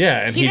 club.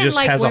 yeah, and He he, didn't just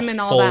like has women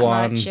a all that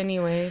full-on. much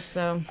anyway,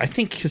 so I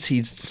think because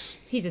he's,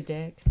 he's a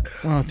dick.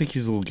 well, I think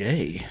he's a little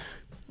gay.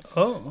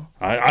 Oh,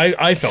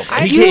 I felt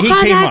that. You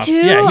got came that off. too?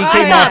 Yeah, he I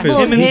came thought off as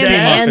both him and him Zaz.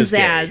 and as gay.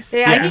 Zaz.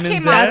 Yeah, Him he and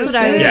came Zaz? out. That's what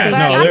I was Yeah, but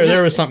no, I'm there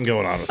just- was something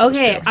going on with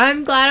Okay, this too.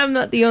 I'm glad I'm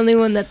not the only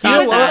one that He thought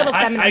was a that. little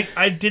feminine.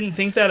 I didn't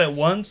think that at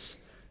once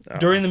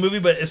during the movie,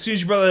 but as soon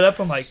as you brought that up,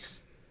 I'm like,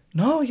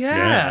 no,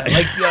 yeah. Yeah.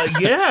 Like,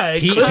 yeah.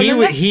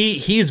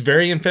 It's He's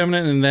very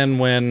effeminate, and then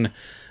when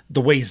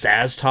the way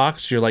Zaz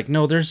talks, you're like,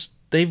 no,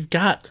 they've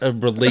got a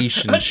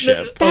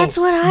relationship. That's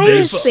what I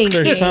there's- was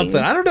thinking. There's something.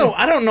 I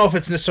don't know if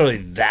it's necessarily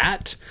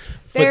that,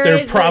 There but they're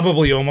is a-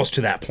 probably almost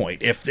to that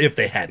point. If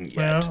they hadn't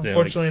Well, yet, They're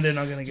unfortunately, they're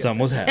not going to get some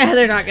there. was happening. Yeah,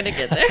 they're not gonna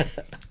get there.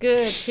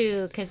 Good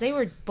too, because they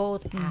were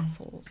both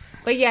assholes.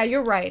 But yeah,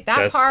 you're right.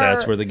 That part.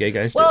 That's where the gay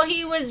guys Well, do.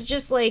 he was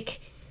just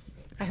like,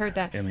 I heard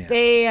that In the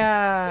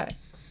they.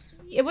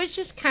 It was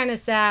just kind of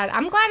sad.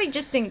 I'm glad he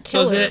just didn't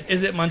So kill her.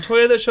 is it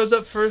Montoya that shows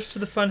up first to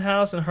the fun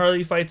house and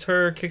Harley fights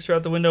her, kicks her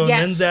out the window, Yes.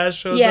 and then Zaz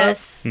shows up?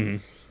 Yes. Mm-hmm.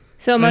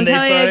 So And then they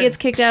Montoya fight. gets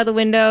kicked out of the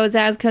window.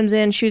 Zaz comes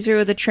in, shoots her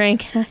with a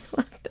trank. And I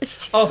love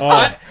this shit. Oh,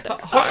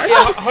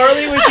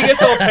 Harley when she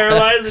gets all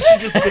paralyzed and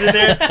she's just sitting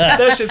there.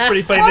 That shit's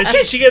pretty funny.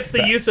 Then she gets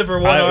the use of her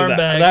one arm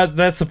back.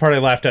 That's the part I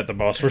laughed at the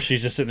most, where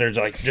she's just sitting there,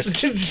 like just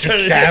Just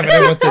stabbing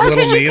it with the little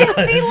Because you needle.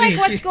 can see like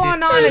what's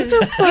going on is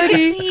you funny.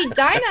 can see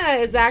Dinah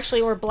is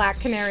actually, or Black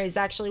Canary is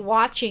actually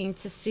watching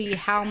to see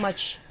how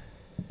much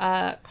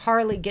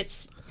Harley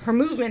gets her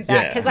movement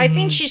back, Yeah. because I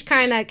think she's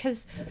kind of,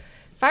 because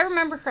if I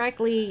remember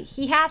correctly,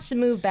 he has to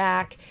move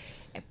back,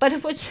 but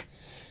it was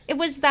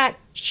that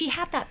she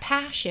had that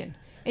passion.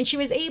 And she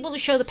was able to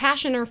show the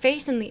passion in her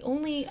face, and the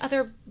only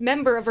other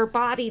member of her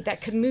body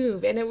that could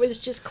move, and it was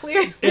just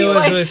clearly It was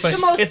like really funny.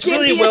 the most It's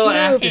really gimpiest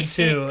well move. acted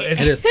too. It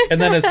is. And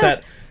then it's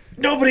that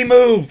nobody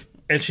move,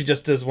 and she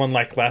just does one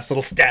like last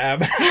little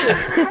stab.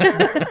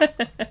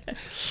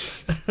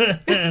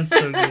 It's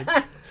so good.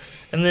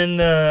 And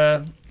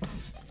then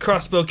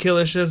Crossbow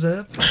Killer shows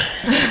up.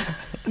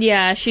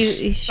 Yeah,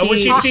 she And when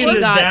she sees that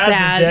got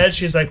Zaz is dead,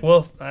 she's like,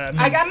 "Well, I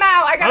I got him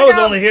out. I I gotta was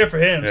go. only here for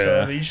him,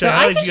 Yeah. so you should. So I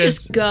I like could you guys.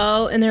 just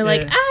go, and they're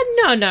like,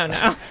 Yeah.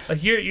 no.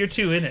 Like you're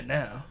too in it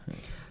now.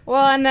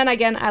 Well, and then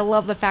again, I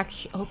love the fact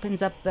she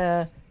opens up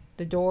the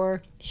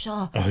door. She's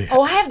all, yeah.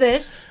 oh, I have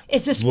this.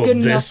 Is this Will good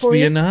enough this for be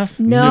you? enough?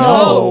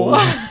 No.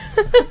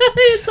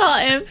 It's all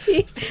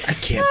empty. I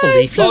can't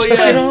believe you Oh, took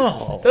yeah. it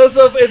all.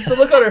 So it's the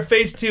look on her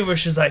face too, where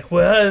she's like,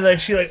 "Well," and like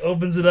she like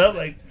opens it up,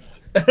 like,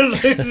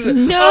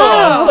 No.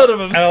 oh, son of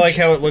a. I like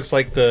how it looks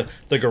like the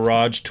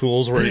garage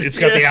tools where it's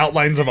got the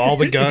outlines of all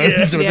the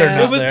guns, but Yeah. they're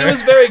It not was there. it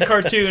was very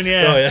cartoon,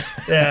 yeah. Oh, yeah.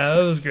 Yeah,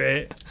 it was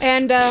great.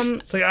 And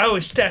It's like I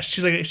always stashed.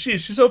 She's like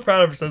she's so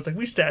proud of herself. It's like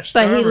we stashed.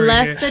 But he armor in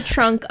left here. the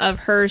trunk of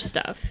her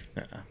stuff.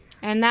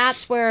 and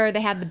that's where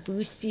they had the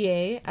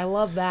bustier. I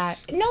love that.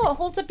 No, it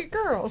holds up your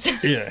girls. Yeah.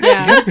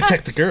 Yeah. You gotta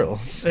protect the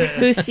girls.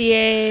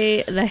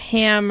 Bustier, the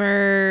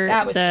hammer.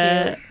 That was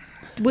the,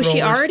 Was she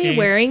Roller already skates.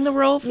 wearing the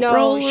roll? No,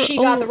 roller, she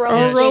got the roller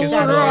oh, skates roller She's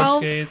got roller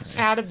rolls? skates.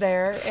 Out of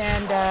there,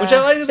 and Which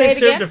I like that say they it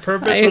served again? a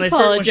purpose I when when she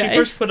apologize.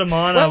 first put them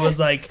on. I What? was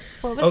like,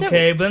 What was it?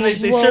 okay, but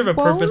then they serve a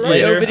purpose Whoa,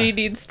 later. Nobody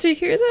needs to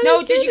hear that.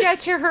 No, did you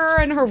guys hear her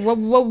and her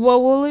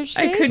roller I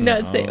skates? could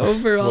not say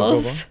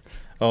overalls.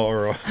 Oh,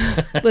 or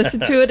Listen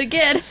to it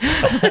again.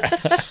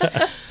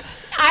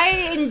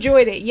 I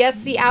enjoyed it.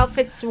 Yes, the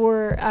outfits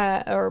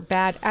were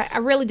bad. I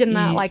really did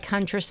not like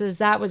Huntresses.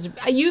 That was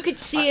you could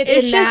see it.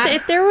 It's in just that.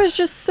 if there was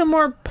just some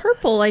more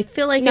purple, I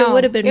feel like No, it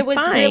would have been It was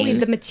fine. really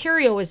the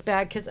material was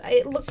bad because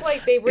it looked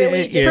like they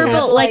really Yeah, just yeah. had,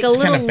 purple, like a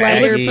little kinda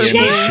lighter baggy purple.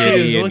 and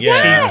Yes. shitty and-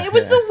 yeah, it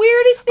was the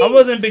weirdest I thing.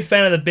 wasn't a big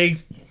fan of the big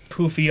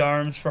poofy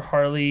arms for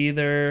Harley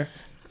either.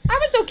 I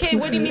was okay.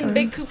 What do you mean the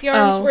big poofy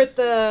arms Oh. with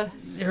the?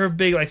 Her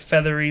big like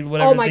feathery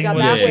whatever Oh my thing God,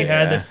 was that that she was-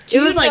 had. Yeah. Do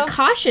It was you like know-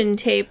 caution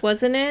tape,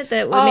 wasn't it?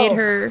 That Oh, made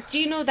her. Do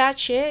you know that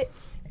shit?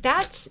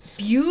 That's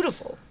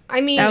beautiful.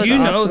 I mean, That was You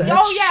know awesome. that.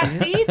 oh yeah,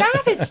 see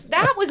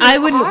that was. I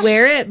wouldn't awesome-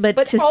 wear it, but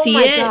to oh see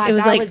my it, God, it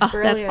was that like, was oh, that's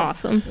brilliant.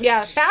 awesome.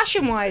 Yeah,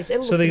 fashion wise, it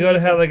looked So they go to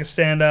amazing. have like a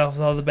standoff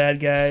with all the bad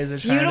guys. They're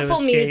trying Beautiful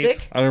to escape.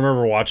 music. I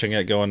remember watching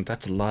it going,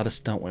 that's a lot of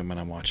stunt women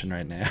I'm watching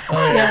right now.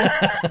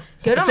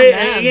 Good on Say,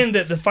 them. again,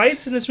 the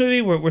fights in this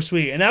movie were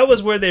sweet, and that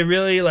was where they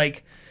really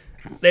like.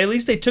 At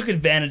least they took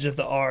advantage of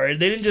the R.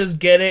 They didn't just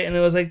get it, and it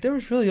was like there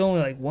was really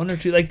only like one or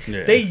two. Like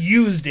Yeah. they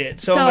used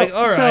it, so I'm like,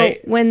 all right.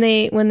 So when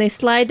they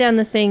slide down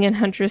the thing and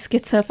Huntress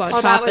gets up on Oh,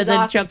 that top was and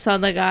then awesome. jumps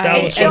on the guy That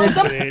and was then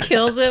so sweet.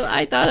 kills him,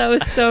 I thought that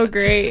was so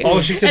great.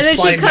 Oh, she could and then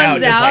slide she him out,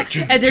 comes just out,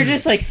 like, and they're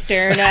just like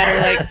staring at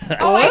her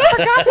like, Oh, I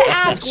forgot to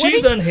ask. What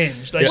She's did,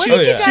 unhinged. Like Yeah. what she's,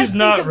 did you yeah. guys she's think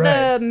not of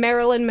right. the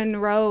Marilyn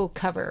Monroe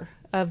cover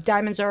of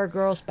Diamonds Are a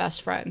Girl's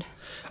Best Friend?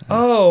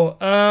 Oh,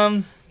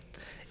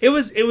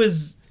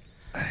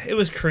 it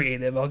was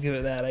creative. I'll give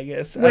it that. I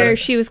guess. where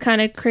she was kind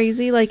of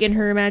crazy, like in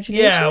her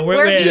imagination. yeah,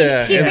 Where he-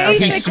 Yeah, He and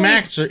basically- he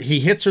smacks her. He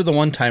hits her the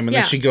one time, and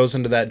Yeah. then she goes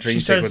into that dream she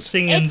starts sequence,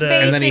 singing It's the.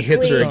 and then he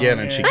hits her basically- again,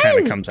 and she Yeah. kind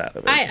of comes out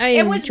of it. I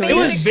It was enjoyed It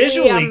was basically,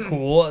 visually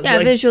cool. It's Yeah,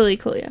 like, visually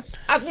cool. Yeah.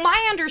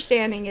 My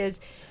understanding is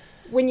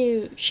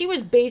she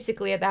was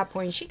basically at that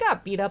point, she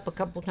got beat up a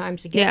couple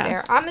times to get Yeah.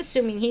 there. I'm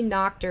assuming he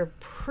knocked her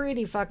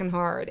pretty fucking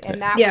hard,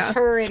 and that was Yeah.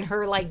 her in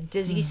her like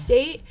dizzy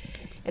state.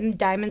 And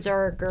diamonds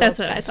are a girl's That's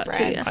what I best thought, too,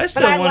 friend. yeah. I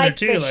still But wonder like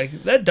too. that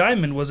Like that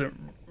diamond wasn't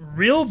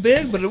real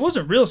big, but it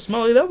wasn't real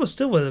small. That was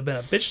still would have been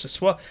a bitch to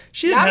swallow.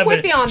 She didn't I'm have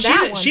with you on she that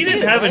didn't, one, she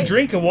didn't too, have a right?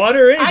 drink of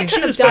water or I anything. She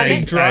could've just done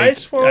fucking it. dry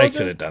swallowed I it.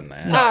 could have done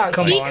that. Oh,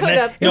 Come he on, could man.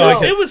 have. No,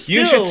 No, it was still.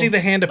 You should see the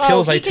hand of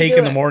pills he I could take do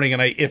in the it. morning,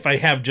 and if I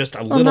have just a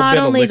Well, little not bit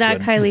of only liquid.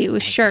 that, Kylie, it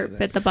was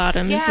sharp at the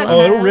bottom as Yeah, well.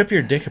 Oh, it'll rip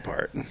your dick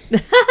apart.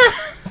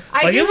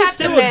 I Like do it was have to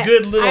still admit, a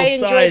good little I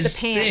enjoyed the size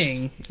pants.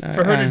 thing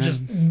for her to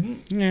just.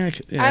 Yeah,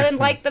 I didn't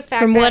like the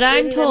fact From that what I'm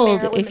in the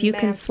told, Marilyn if you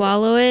can Manson-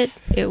 swallow it,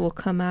 it will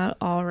come out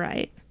all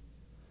right.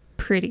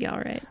 Pretty all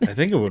right. I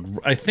think it would.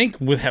 I think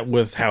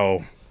with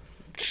how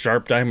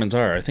sharp diamonds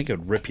are, I think it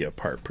would rip you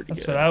apart pretty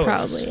That's good. what I was.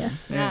 Probably, yeah.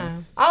 Yeah.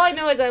 All I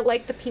know is I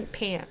like the pink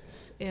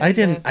pants. and I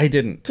didn't. the- I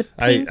didn't.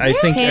 pink I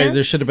think there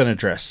pants? should have been a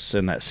dress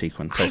in that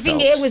sequence. I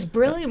think felt. it was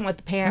brilliant with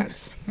the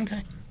pants.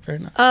 okay. Fair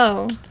enough.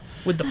 Oh,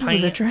 With the it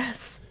was a pants.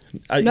 dress.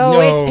 No,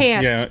 it's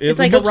pants. Yeah, it It's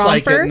like a looks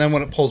like it, romper? and then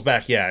when it pulls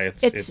back, yeah,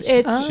 It's it's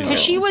because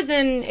she was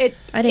in it.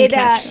 I didn't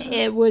catch that.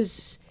 It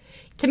was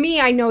to me.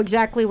 I know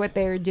exactly what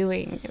they were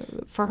doing.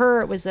 For her,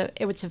 it was a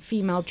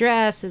female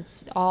dress.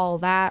 It's all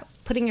that.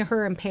 Putting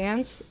her in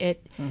pants.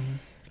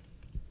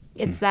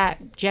 It's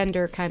that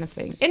gender kind of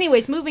thing.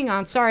 Anyways, moving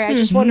on. Sorry, I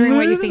just wondering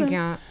what you're thinking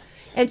on.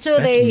 And so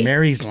That's they.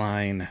 Mary's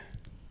line.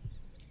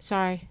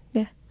 Sorry.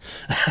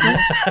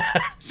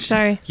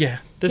 Sorry. Yeah.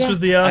 This Yeah. was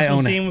the I awesome own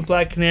it. scene with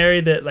Black Canary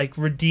that like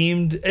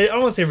redeemed. I don't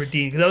want to say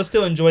redeemed because I was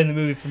still enjoying the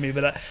movie for me,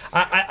 but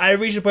I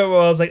reached a point where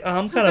I was like, oh,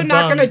 I'm kind They're of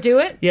not bummed. gonna do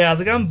it. Yeah, I was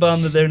like, I'm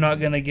bummed that they're not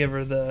gonna give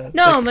her the.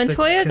 No, the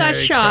Montoya got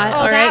canary shot. crown. Oh,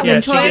 All that right,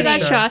 was Montoya shot.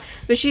 got shot,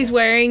 but she's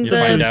wearing You'll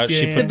find the out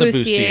she bustier. put the The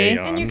bustier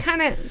bustier. on. And you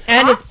kind of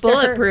and it's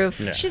bulletproof.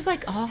 Yeah. She's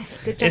like, oh,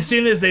 good job. As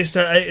soon as they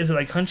start, is it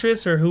like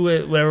Huntress or who,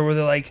 whatever, where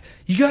they're like,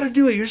 you gotta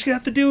do it. You're just gonna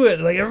have to do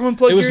it. Like everyone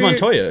plug It was your.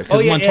 Montoya because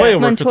Oh, yeah, Montoya yeah.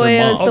 worked with her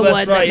Montoya's mom. the that's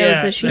one right, that knows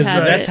yeah. that she 'Cause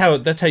has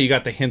that's it. how you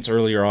got the hints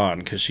earlier on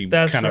because she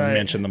That's kind of right.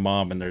 mentioned the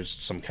mom and there's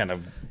some kind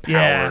of power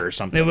Yeah, or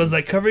something. It was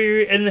like cover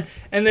your and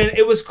then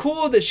it was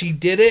cool that she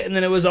did it, and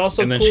then it was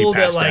also and then cool she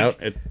that passed like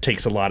out. It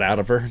takes a lot out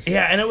of her.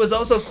 yeah, and it was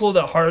also cool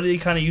that Harley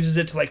kind of uses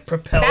it to like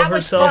propel That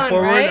was herself fun,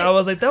 forward. right? I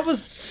was like, that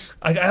was.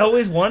 I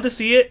always wanted to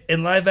see it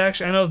in live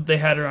action. I know they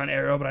had her on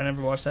Arrow, but I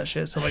never watched that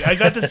shit. So like, I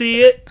got to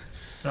see it.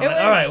 And I'm It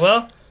like, all right, was-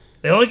 well,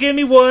 they only gave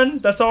me one.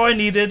 That's all I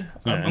needed.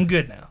 I'm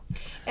good now.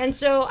 And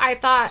so I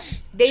thought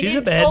they She's a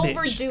didn't bad bitch.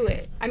 overdo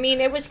it. I mean,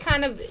 it was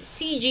kind of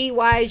CG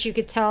wise, you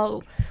could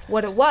tell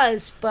what it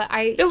was, but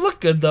It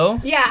looked good though.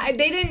 they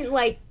didn't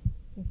like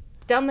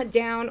dumb it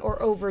down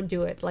or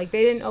overdo it. Like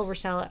they didn't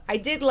oversell it. I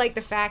did like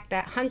the fact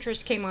that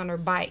Huntress came on her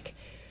bike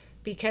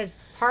because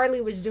Harley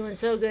was doing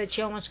so good,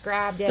 she almost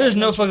grabbed it. There's and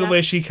no then she's fucking up-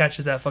 way she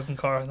catches that fucking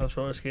car on those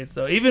roller skates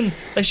though. Even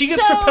like she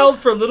gets So- propelled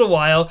for a little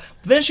while,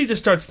 but then she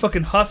just starts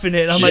fucking huffing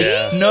it. And I'm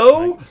Yeah. like,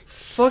 no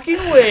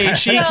fucking way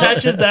she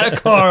catches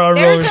that car on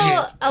roller There's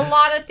skates. a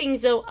lot of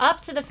things though,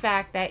 up to the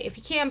fact that if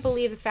you can't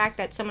believe the fact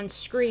that someone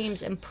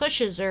screams and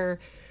pushes her,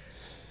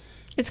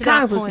 It's a to that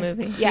comic book point.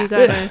 movie. Yeah. You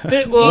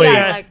gotta, Well, Yeah,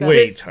 yeah, like that.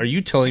 Wait, are you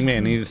telling me I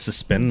need to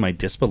suspend my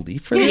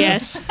disbelief for this?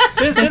 yes.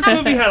 this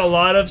movie had a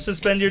lot of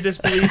suspend your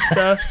disbelief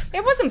stuff.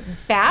 it wasn't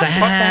bad.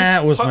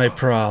 That was my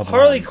problem.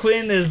 Harley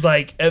Quinn is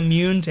like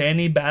immune to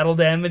any battle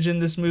damage in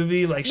this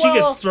movie. Like she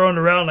Well, gets thrown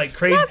around like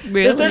crazy.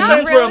 really. There's Not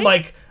times where I'm really.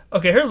 like,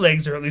 okay, her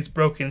legs are at least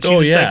broken. She Oh,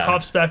 just yeah. like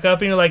hops back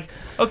up, and you're like,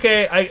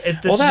 okay,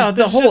 Well,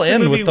 the whole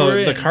end with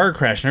the car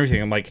crash and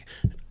everything, I'm like,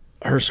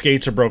 her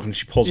skates are broken.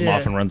 She pulls them Yeah.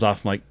 off and runs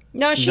off. I'm like,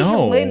 No, she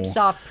No. limps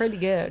off pretty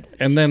good.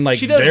 and then like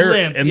She does they're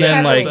limp, and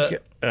yeah, then but-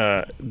 like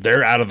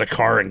they're out of the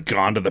car and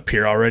gone to the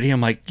pier already.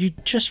 I'm like, you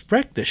just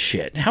wrecked this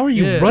shit. How are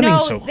you Yeah. running No,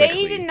 so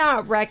quickly? they did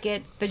not wreck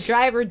it. The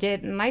driver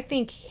did, and I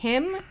think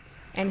him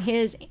and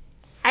his.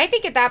 I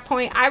think at that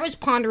point I was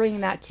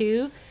pondering that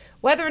too,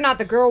 whether or not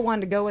the girl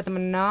wanted to go with him or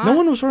not. No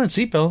one was wearing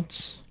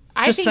seatbelts.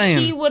 I Just think saying.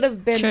 he would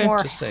have been Sure. more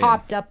Just saying.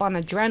 hopped up on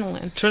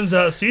adrenaline. Turns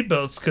out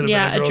seatbelts could have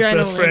Yeah, been a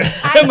girl's adrenaline. best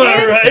friend. Am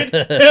I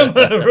right? Am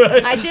I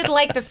right? I did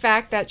like the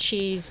fact that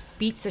she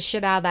beats the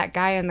shit out of that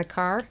guy in the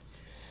car,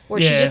 where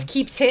she Yeah. just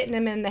keeps hitting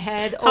him in the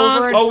head Honk.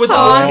 over and Oh, with the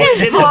honk, horn,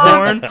 hitting the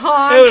honk, horn.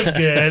 honk. It was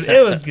good.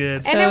 It was good.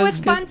 And That it was was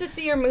good. fun to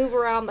see her move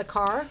around the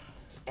car.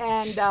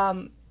 And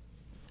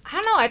I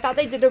don't know. I thought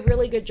they did a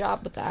really good job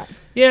with that.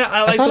 Yeah,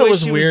 I like I thought the way it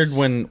was she weird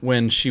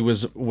when she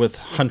was with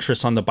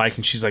Huntress on the bike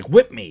and she's like,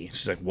 "Whip me."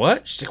 She's like,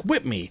 "What?" She's like,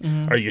 "Whip me."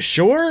 Are you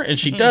sure? And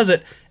she does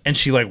it, and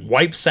she like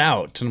wipes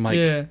out. And I'm like,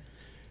 Yeah.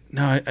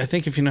 "No, I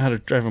think if you know how to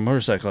drive a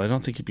motorcycle, I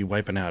don't think you'd be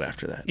wiping out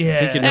after that. I Yeah.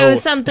 think you It know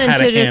was something how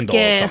to just handle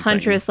get something."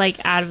 Huntress like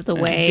out of the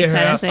way, get her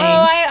kind out. of thing.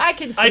 Oh, I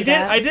can see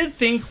that. I did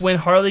think when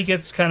Harley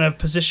gets kind of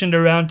positioned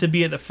around to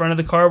be at the front of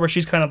the car, where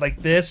she's kind of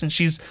like this and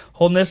she's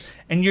holding this,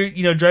 and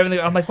you're driving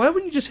the. I'm like, why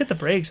wouldn't you just hit the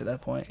brakes at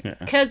that point?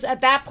 Because at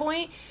that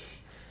point,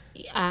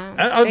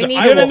 I they need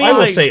will, what I mean? I will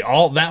Like- say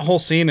all that whole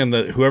scene and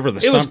whoever the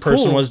It was stunt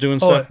person cool. was doing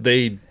Oh, stuff,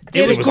 they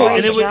Did It was a cool, great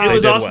and it was, job. it They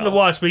was did awesome well. to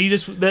watch. But you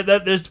just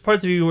there's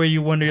parts of you where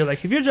you wonder, you're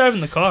like, if you're driving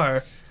the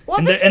car, well,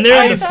 and this they're- and is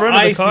they're I in the thought- front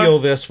of the I car. feel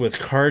this with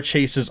car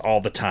chases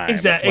all the time.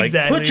 Exactly.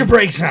 Put your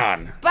brakes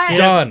on. But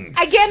Done.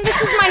 again,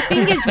 this is my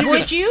thing: is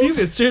would You you?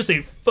 could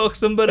seriously fuck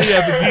somebody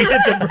up if you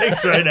hit the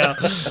brakes right now.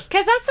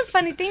 Because that's the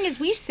funny thing is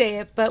we say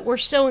it, but we're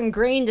so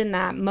ingrained in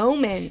that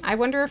moment. I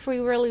wonder if we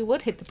really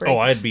would hit the brakes. Oh,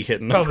 I'd be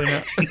hitting them. Probably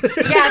not.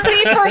 Yeah,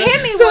 see, for him,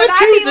 he would.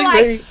 I'd be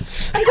like,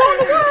 I'm going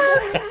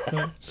to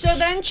work. So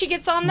then she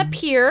gets on the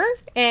pier,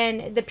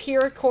 and the pier,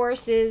 of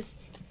course, is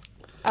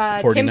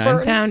Tim 49?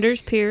 Burton.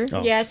 Founders Pier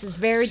Yes, it's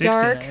very 69.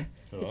 dark.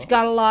 It's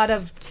got a lot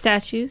of.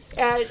 statues.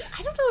 I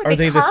don't know. Are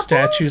they the cardboard?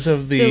 statues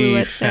of the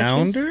Silhouette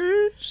statues.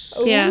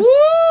 founders? Yeah. Ooh.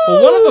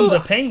 Well, one of them's a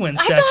penguin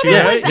I statue, thought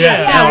it right? was-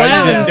 Yeah. Yeah, one of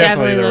them definitely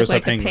definitely there looked was a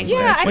like a penguin penguin.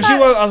 Yeah, statue. When I she thought-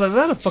 walked, I was like, is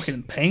that a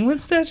fucking penguin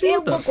statue? It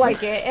What the looked fuck?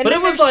 like it. And But then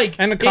it was there's- like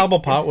And the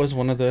Cobblepot was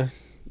one of the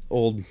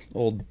old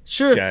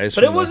sure, guys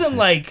but it from the- wasn't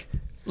like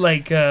Where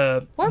I'm was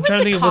trying to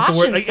the think of what's the word.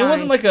 caution Like it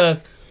wasn't signs?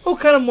 like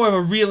kind of more of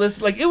a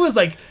realistic. Like it was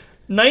like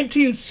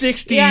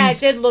 1960s Yeah, it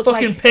did look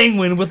fucking like-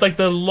 penguin with like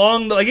the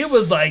long. Like it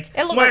was like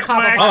It looked like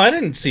whack, Cobblepot. Oh, I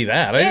didn't see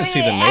that. I didn't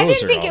see the nose I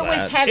didn't or think all it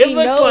was that. heavy It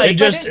looked nose. like- It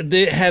just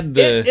it had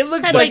the It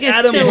looked Had like like a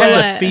Adam it had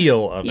the silhouette.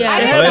 feel of it. Yeah,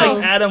 It I had know.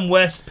 like Adam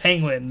West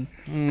penguin.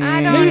 I don't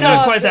Maybe know not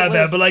if quite it that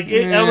bad, was- but like I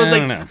I was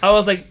don't know.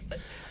 like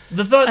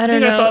the thought I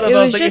don't thing I thought know. about It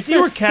was was like if just you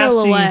a were casting.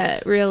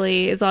 silhouette,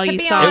 really, is all To you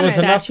be saw. It was honest.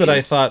 enough that I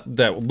Statues. thought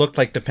that looked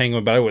like the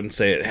penguin, but I wouldn't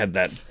say it had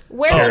that.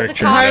 Where was the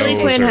character Harley nose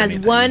caution? Quinn or has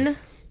anything. one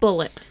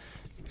bullet.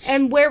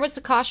 And where was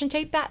the caution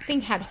tape? That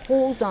thing had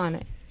holes on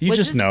it. You Was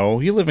just this- know.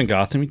 You live in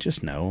Gotham. You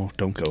just know.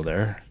 Don't go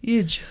there.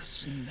 You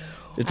just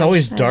It's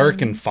always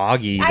dark and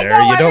foggy I there.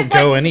 know, You I don't was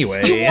go like,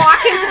 anyway. You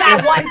walk into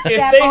that one step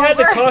if they had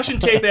the over. caution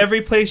tape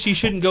every place you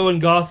shouldn't go in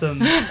Gotham,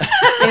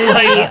 It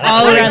would be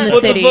all around the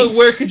what city. fuck,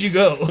 where could you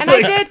go? And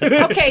I did.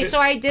 Okay, so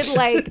I did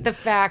like the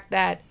fact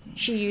that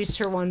she used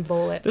her one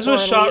bullet. This was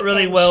poorly, shot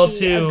really and well, she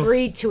too.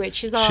 Agreed to it.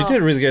 She's all. She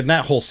did really good. And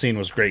that whole scene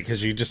was great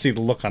because you just see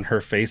the look on her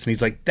face, and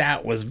he's like,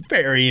 "That was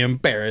very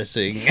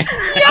embarrassing."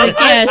 Yes,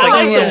 I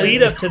like it the was.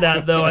 lead up to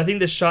that though. I think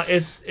the shot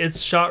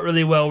it's shot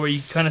really well where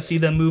you kind of see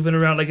them moving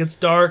around. Like it's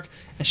dark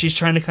and she's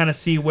trying to kind of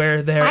see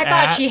where they're I at.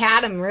 thought she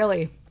had him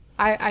really.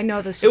 I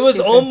know this. It Is was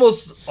stupid.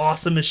 almost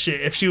awesome as shit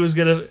if she was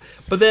gonna.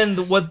 But then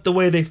the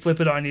way they flip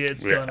it on you,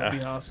 it's still Yeah. gonna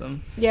be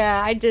awesome.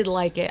 Yeah, I did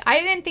like it. I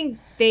didn't think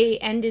they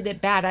ended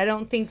it bad. I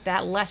don't think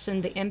that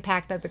lessened the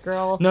impact that the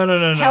girl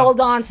No. held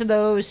on to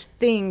those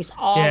things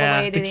all the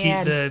Yeah, way to the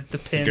end. the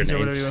pins or whatever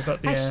grenades. you want to call it.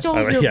 I Yeah. stole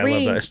I your love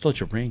ring. that. I stole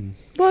your ring.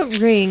 What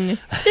ring?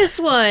 This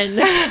one.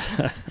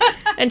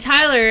 And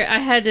Tyler, I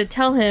had to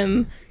tell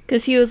him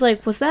because he was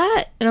like, "Was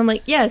that?" And I'm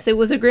like, "Yes, it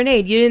was a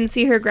grenade. You didn't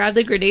see her grab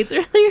the grenades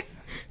earlier."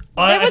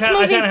 I was kinda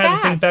moving had to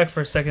think fast. back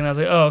for a second. I was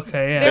like, oh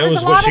okay, yeah. There That was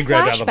was a what lot she of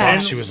grabbed out of the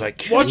box. flashbacks. She was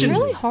like, watching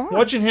really hard.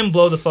 watching him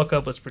blow the fuck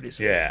up was pretty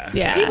sweet. "Yeah,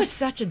 Yeah. He was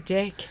such a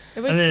dick.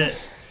 It was. And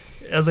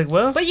then I was like,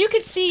 well, But you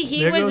could see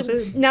he There was.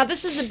 goes it. Now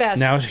this is the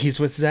best. Now he's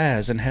with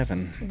Zaz in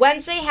heaven."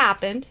 Wednesday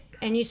happened,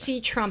 and you see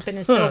Trump and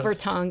his silver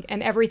tongue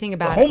and everything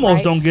about it. homos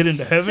right? don't get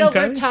into heaven.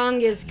 Silver kinda.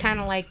 tongue is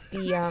kind of like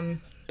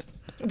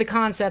the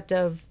concept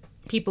of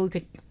people who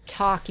could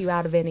talk you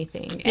out of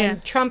anything, Yeah.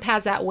 and Trump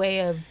has that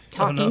way of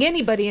talking no.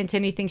 anybody into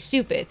anything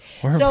stupid.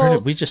 Where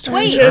did we just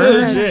wait,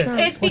 Yeah, shit. it's What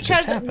just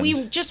because happened?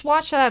 we just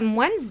watched that on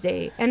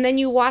Wednesday, and then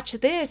you watch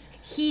this.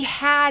 He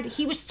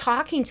was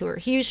talking to her.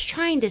 He was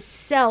trying to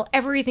sell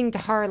everything to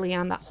Harley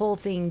on that whole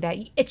thing. That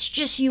it's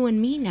just you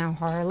and me now,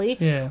 Harley.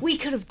 Yeah. We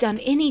could have done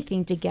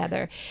anything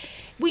together.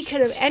 We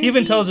could have. And He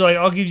even he- tells her like,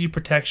 I'll give you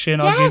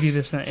protection. I'll give you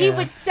this. And that. he Yeah.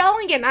 was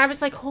selling it, and I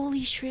was like,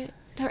 "Holy shit,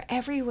 they're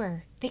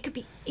everywhere. They could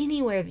be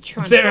anywhere." The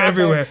Trumps They're out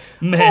everywhere.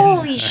 there. Men.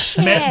 Holy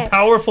shit. Men,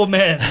 powerful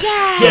men.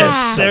 Yeah.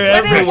 Yes, they're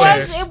But everywhere.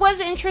 it was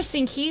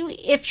interesting.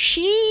 If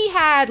she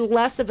had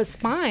less of a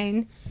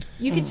spine,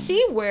 you could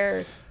see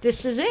where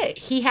this is it.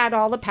 He had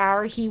all the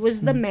power. He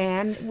was the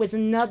man. Was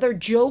another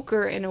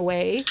Joker in a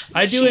way.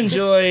 I do She just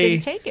enjoy.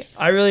 didn't take it.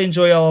 I really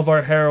enjoy all of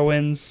our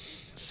heroines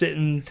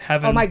sitting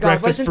having Oh my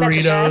God, breakfast wasn't that the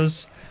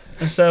burritos.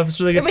 and stuff. It's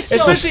really good. It was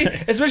so-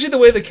 especially the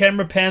way the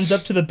camera pans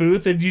up to the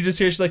booth and you just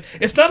hear she's like,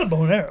 "It's not a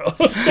bow and arrow."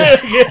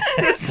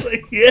 Yes,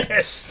 like,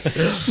 yes.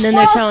 And then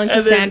they're telling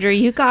and then- Cassandra,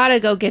 you gotta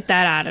go get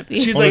that out of you.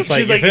 She's Well, like, it's like,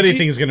 she's like, if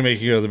anything's gonna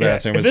make you go to the yeah,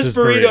 bathroom, if it's this this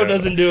burrito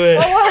doesn't do it,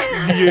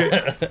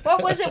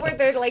 What was it where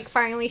they're like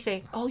finally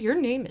saying, "Oh, your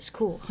name is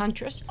cool,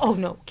 Huntress." Oh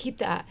no, keep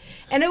that.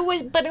 And it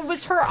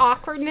was her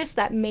awkwardness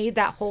that made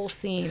that whole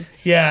scene.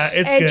 yeah,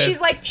 it's And good. she's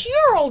like,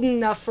 "You're old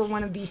enough for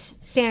one of these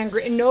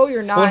sangria." No,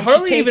 you're not. Well, She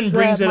Harley takes even the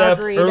brings it up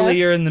margarita.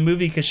 earlier in the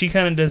movie because she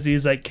kind of does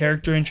these like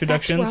character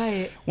introductions.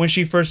 right. When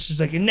she first is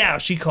like, and now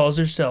she calls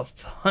herself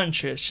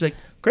Huntress. She's like,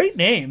 great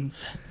name.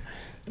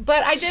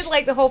 But I did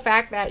like the whole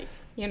fact that,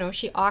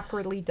 she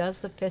awkwardly does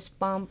the fist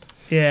bump.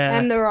 Yeah.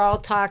 And they're all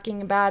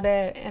talking about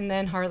it, and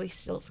then Harley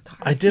steals the car.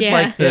 I did Yeah.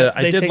 like the Yeah,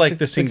 I they did take like the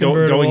the scene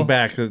convertible. going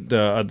back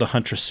the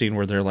Huntress scene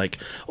where they're like,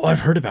 "Oh, I've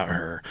heard about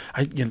her.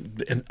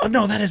 Oh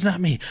no, that is not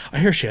me. I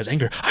hear she has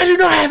anger. I do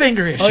not have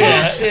anger issues." Oh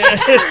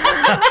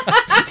yeah.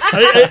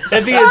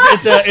 I think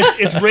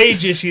it's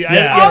rage issues.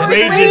 Yeah.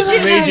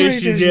 Rage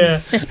issues.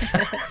 Yeah.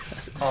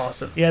 It's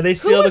awesome. Yeah, they Who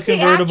steal the was the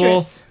convertible.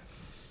 actress?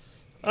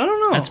 I don't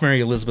know. That's Mary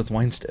Elizabeth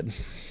Winstead.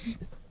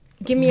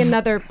 Give me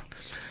another.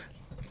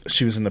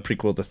 She was in the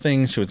prequel of The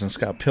Thing. She was in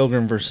Scott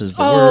Pilgrim versus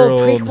the Oh,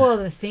 World. prequel of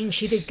the Thing.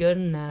 She did good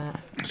in that.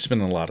 She's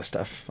been in a lot of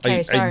stuff. Okay,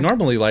 I sorry.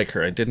 normally like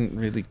her. I didn't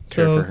really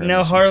care So for her. in now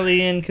this one.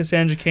 Harley and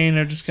Cassandra Cain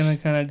are just gonna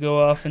kind of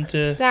go off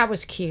into That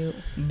was cute.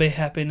 be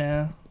happy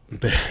now.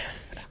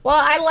 Well,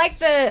 I like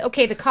the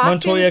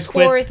costumes Montoya for.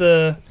 quits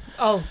the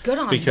Good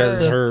on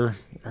because her.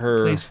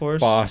 her Police force.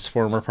 boss,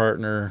 former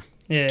partner,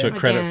 yeah. took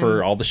credit Again.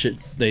 for all the shit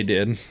they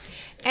did.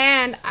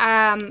 And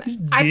I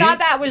deep. thought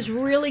that was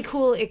really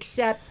cool,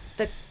 except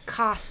the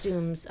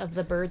costumes of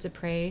the Birds of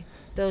Prey.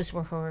 Those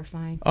were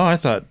horrifying. Oh, I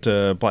thought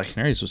Black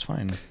Canaries was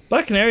fine.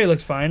 Black Canary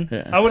looks fine.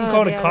 Yeah. I wouldn't Oh,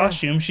 call it a yeah.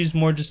 costume. She's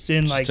more just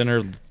in like Just in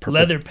her purple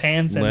leather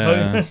pants and Yeah.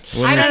 fucking.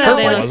 Well, I it was don't know, purple,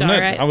 they looked wasn't it?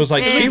 alright. I was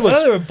like, Eh. she I looks.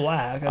 thought they were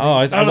black. Oh,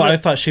 I I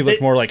thought she looked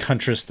they- more like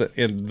Huntress than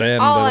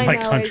All I like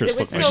know Huntress is it was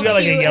looked so like. She got,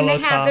 like, a cute, and yellow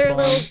they had top their on.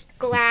 little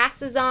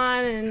glasses on,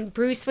 and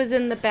Bruce was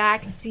in the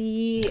back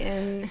seat,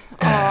 and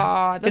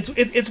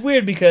It's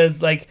weird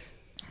because like,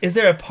 is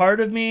there a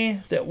part of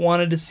me that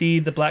wanted to see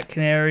the Black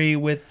Canary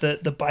with the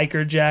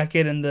biker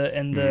jacket and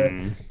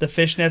the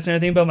fishnets and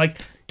everything? But I'm like,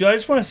 do I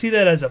just want to see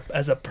that as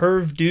a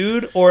perv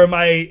dude, or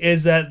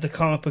is that the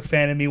comic book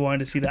fan in me wanting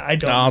to see that? I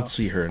don't I'll know.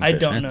 see her in I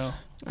don't fishnets. know.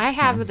 I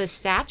have the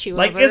statue.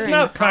 Like, of her it's in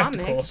not the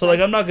practical, comics, so like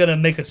I'm not gonna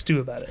make a stew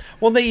about it.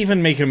 Well, they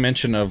even make a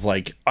mention of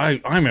like,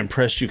 I'm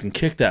impressed you can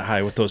kick that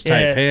high with those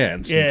tight Yeah.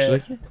 pants. And Yeah. she's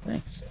like,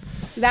 thanks.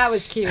 that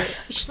was cute.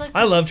 She's like,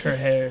 I loved her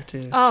hair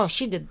too. oh,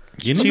 she did.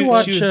 You need She- to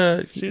watch. she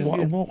was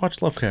good.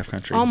 Watch Lovecraft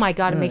Country. Oh my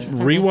god, it makes it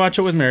sound Rewatch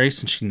it with Mary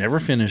since she never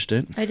finished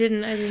it, I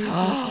didn't.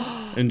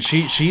 and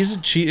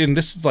she and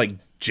this is like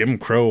Jim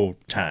Crow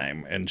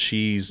time, and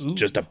she's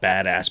just a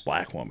badass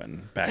black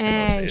woman back in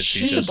those And days.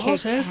 she's just a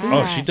boss-ass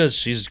oh, she does.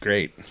 She's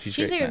great. She's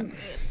great. man.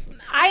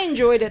 I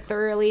enjoyed it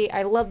thoroughly.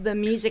 I love the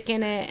music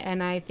in it,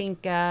 and I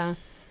think I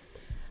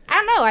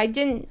don't know.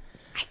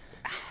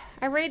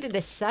 I rated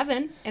a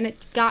 7, and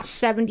it got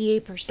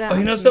 78%. Oh,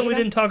 you know something we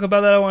didn't talk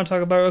about that I want to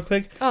talk about real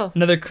quick? Oh.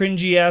 Another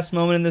cringy ass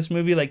moment in this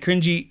movie, like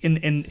cringy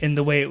in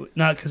the way,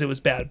 not because it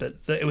was bad, but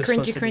it was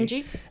supposed to be,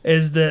 Cringy.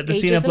 is the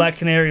scene of Ageism? Black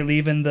Canary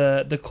leaving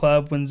the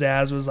club when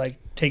Zaz was like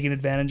taking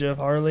advantage of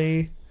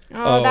Harley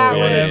Oh, that or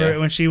yeah, was. whatever,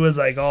 when she was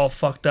like all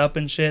fucked up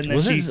and shit. And then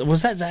Was she,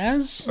 was that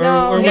Zaz?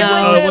 No, it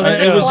was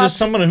It was it- just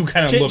someone who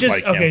kind of looked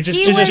just, like okay, him. just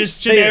He just, was-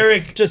 just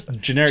generic. just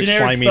generic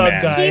slimy thug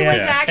man. guy. He was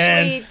yeah.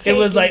 actually And it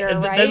was like taking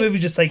her, that right? movie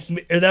just like,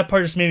 or that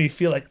part just made me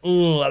feel like,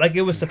 ooh, like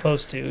it was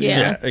supposed to. you Yeah.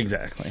 know? Yeah,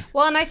 exactly.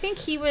 Well, and I think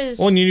he was.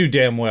 Well, and you knew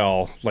damn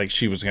well like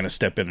she was going to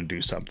step in and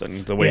do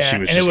something. The way Yeah, she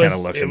was and just it kind of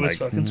was- looking it was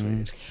like. fucking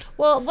sweet.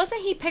 Well,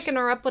 wasn't he picking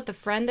her up with a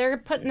friend? They're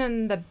putting her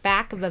in the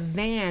back of a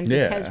van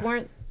Yeah.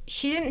 because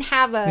she didn't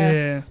have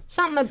Yeah.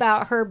 something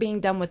about her being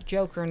done with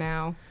Joker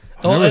now.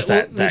 There was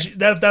well,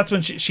 that- that's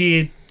when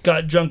she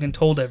got drunk and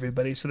told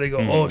everybody. So they go,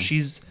 oh,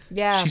 she's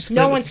Yeah, split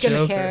no with one's gonna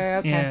Joker. care.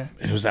 Okay. Yeah.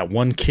 It was that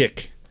one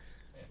kick.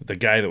 The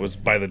guy that was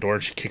by the door,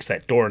 she kicks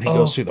that door and he Oh.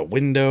 goes through the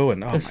window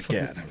and oh my It's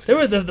fucking- god. There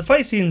were the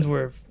fight scenes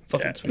were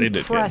fucking Yeah, sweet. they did good.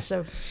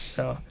 Impressive.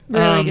 So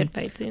Really good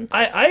fight scenes.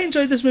 I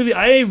enjoyed this movie.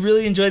 I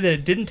really enjoyed that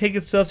it didn't take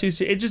itself too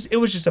serious. It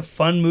was just a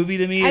fun movie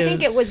to me. I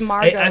think it was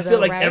Margot. I feel though,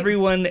 like right?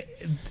 everyone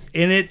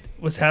in it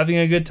was having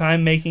a good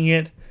time making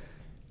it.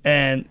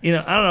 And, I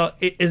don't know,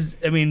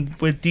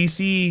 with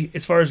DC,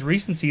 as far as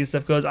recency and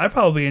stuff goes, I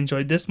probably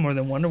enjoyed this more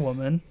than Wonder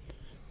Woman,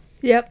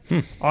 Yep.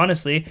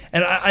 honestly.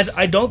 And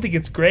I don't think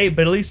it's great,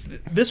 but at least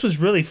this was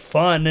really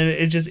fun. And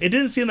it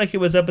didn't seem like it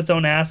was up its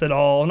own ass at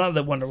all. Not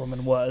that Wonder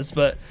Woman was,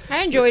 but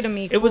I enjoyed him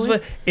equally.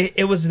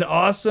 it was an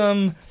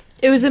awesome...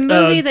 It was a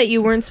movie that you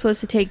weren't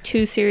supposed to take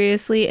too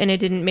seriously, and it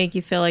didn't make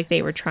you feel like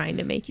they were trying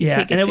to make you Yeah,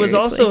 take it and it was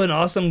seriously. also an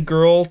awesome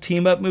girl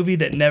team up movie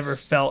that never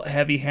felt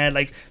heavy handed.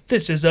 Like,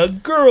 this is a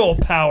girl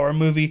power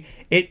movie.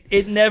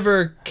 It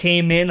never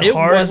came in It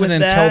hard. wasn't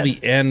with until that.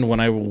 the end when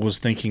I was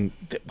thinking,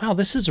 wow,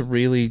 this is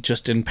really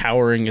just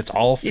empowering. It's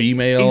all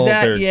female.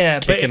 They're Exactly. Yeah,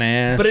 kicking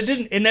ass. But it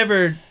didn't. It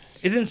never.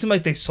 it didn't seem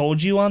like they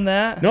sold you on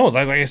that. No,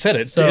 like I said,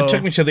 it So-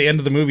 took me to the end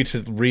of the movie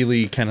to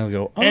really kind of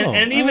go, oh.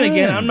 And even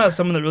again, I'm not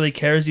someone that really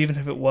cares, even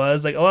if it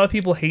was. Like, a lot of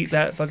people hate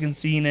that fucking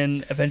scene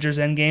in Avengers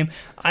Endgame.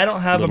 I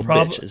don't have Little a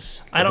problem. bitches.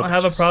 I don't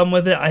have a problem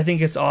with it. I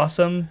think it's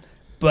awesome.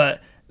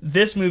 But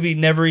this movie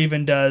never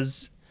even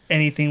does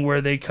anything where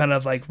they kind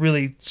of like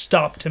really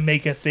stop to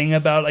make a thing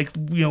about, like,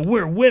 you know,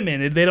 we're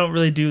women. They don't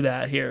really do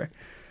that here.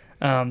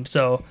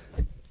 So,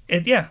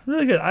 yeah,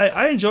 really good.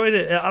 I enjoyed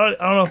it. I don't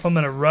know if I'm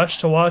going to rush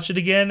to watch it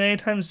again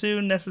anytime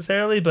soon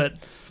necessarily, but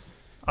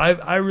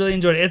I really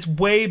enjoyed it. It's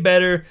way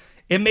better.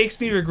 It makes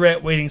me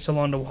regret waiting so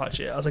long to watch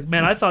it. I was like,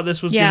 man, I thought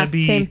this was Yeah, going to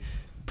be same.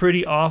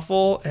 pretty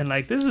awful, and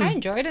like this I is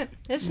enjoyed it.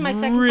 This is my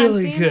second time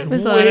really seeing good. it.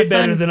 was a lot Way of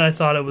better fun. than I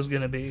thought it was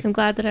going to be. I'm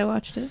glad that I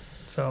watched it.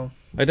 So,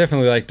 I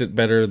definitely liked it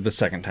better the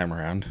second time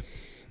around.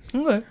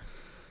 okay.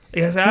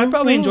 Yes, I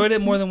probably enjoyed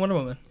it more than Wonder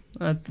Woman.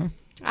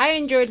 I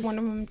enjoyed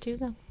Wonder Woman too,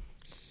 though.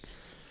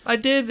 I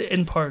did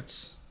in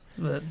parts,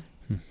 but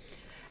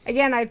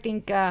Again, I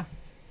think that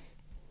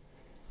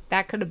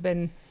could have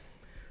been.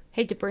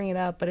 Hate to bring it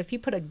up, but if you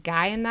put a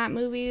guy in that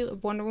movie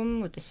of Wonder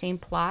Woman with the same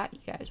plot, you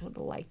guys would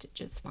have liked it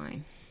just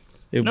fine.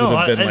 It No, would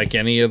have been I- like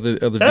any of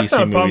the other that's DC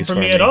not a problem movies for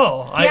me at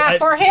all. Yeah,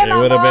 for him, It I'm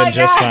would have been like,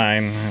 just ah.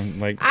 fine.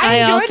 Like I I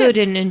enjoyed also it.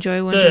 didn't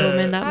enjoy Wonder The-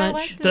 Woman that I much.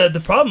 liked it. The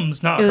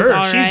problem's not It was her.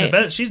 all She's the right.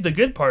 best. She's the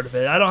good part of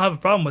it. I don't have a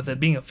problem with it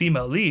being a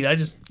female lead. I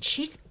just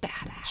She's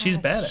badass. She's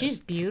badass. She's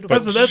beautiful.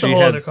 That's a she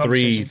whole had other 3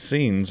 conversation.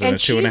 scenes in and a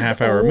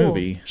 2.5 hour old.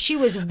 movie. She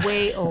was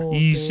way old.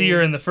 you dude. see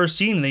her in the first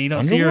scene, and then you don't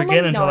Wonder see her Woman?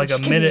 again until No, like just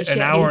a kidding. minute, She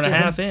an hour and a ages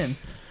half in.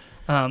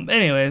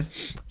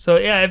 Anyways, so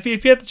yeah, if you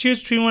have to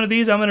choose between one of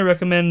these, I'm gonna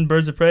recommend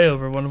Birds of Prey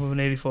over Wonder Woman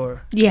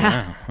 84.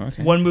 Yeah. Wow,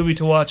 okay. One movie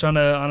to watch on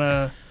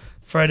a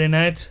Friday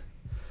night,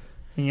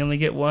 and you only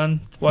get one.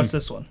 Watch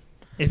this one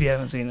if you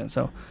haven't seen it.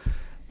 So,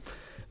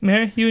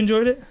 Mary, you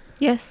enjoyed it?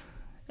 Yes.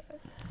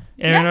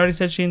 Erin Yeah. already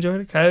said she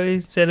enjoyed it.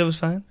 Kylie said it was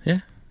fine.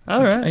 Yeah.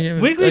 All right. I give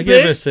Weekly it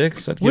a picks.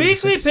 6. I'd give it a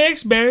Weekly 6.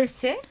 picks, Mary.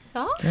 6?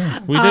 Oh.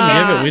 We didn't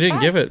give it. We didn't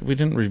Five. give it. We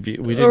didn't review.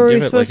 We Or didn't were we give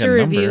it like supposed a to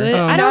number. review it?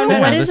 Oh, I don't know.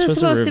 yeah, What this is this was a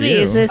supposed to be?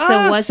 review. Is this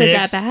was it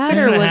that Six, bad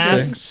six or and a was half.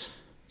 it?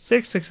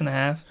 6.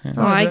 6.5.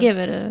 Oh, I give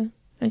it a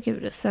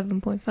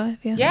 7.5.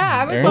 Yeah.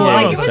 Yeah, I was Aaron all gave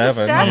like, it it was a a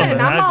 7. 7.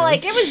 Yeah. I'm all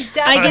like, it was I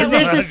definitely.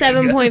 give this a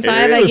 7.5.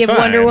 I was give fine.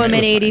 Wonder It Woman was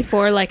fine.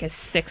 84 like a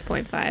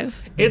 6.5.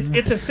 It's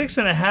a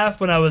 6.5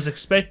 when I was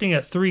expecting a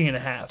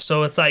 3.5.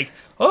 So it's like,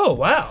 oh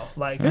wow,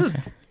 like it was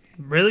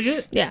really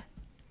good. Yeah.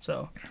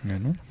 So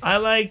I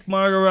like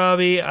Margot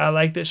Robbie. I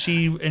like that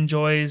she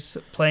enjoys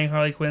playing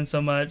Harley Quinn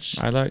so much.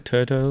 I like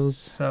turtles.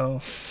 So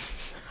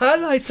I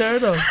like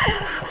turtles.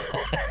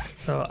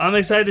 So I'm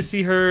excited to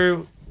see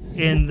her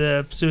in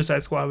the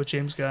Suicide Squad with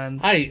James Gunn.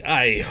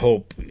 I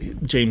hope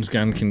James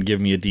Gunn can give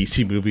me a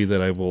DC movie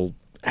that I will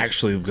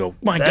actually go,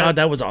 my That- God,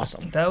 that was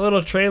awesome. That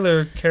little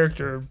trailer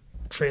trailer.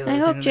 I thing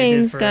hope that they did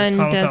James for Gunn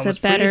Comic-Con does a was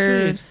pretty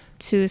better sweet.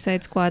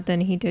 Suicide Squad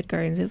than he did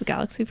Guardians of the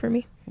Galaxy for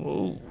me.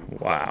 Whoa.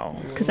 Wow.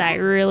 Because I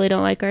really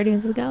don't like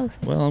Guardians of the Galaxy.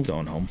 Well, I'm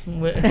going home.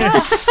 Wait,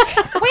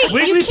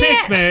 Weekly you picks,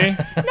 can't. Mary.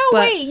 No, But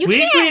wait, you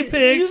Weekly can't.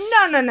 picks.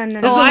 No.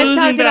 This Oh, is a I've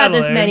losing talked about battle,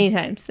 this Aaron. many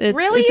times.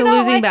 Really? It's You a don't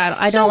losing like- battle.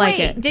 I So don't like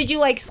wait, it. Did you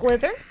like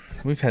Slither?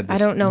 We've had I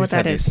this, don't know what we've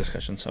had that these is.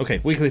 discussions.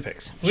 Okay, weekly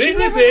picks.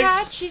 Weekly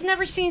picks. She's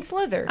never seen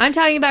Slither. I'm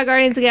talking about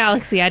Guardians of the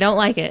Galaxy. I don't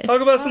like it.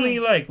 Talk about something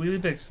you like. Weekly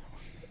picks.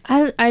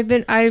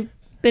 I've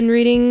been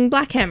reading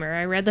Black Hammer.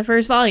 I read the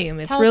first volume.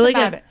 It's Tell really us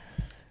about good. it.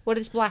 What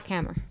is Black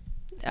Hammer?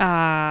 It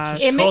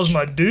Calls Image?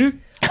 my dick.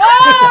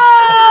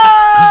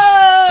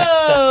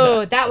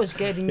 Oh, that was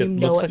good, and you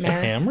know looks it, like a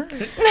Mary. hammer.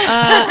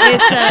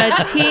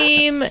 it's a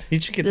team, You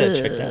should get that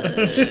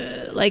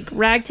checked out. like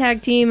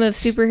ragtag team of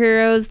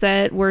superheroes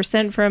that were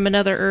sent from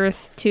another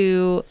Earth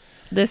to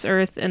this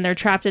Earth, and they're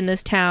trapped in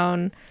this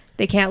town.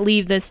 They can't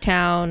leave this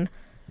town.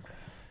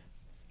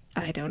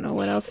 I don't know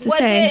what else to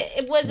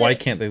say. Why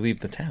can't they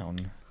leave the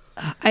town?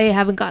 I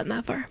haven't gotten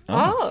that far.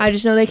 Oh. I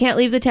just know they can't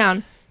leave the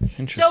town.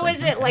 Interesting. So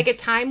is it like a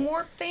time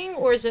warp thing,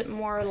 or is it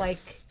more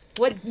like,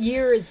 what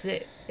year is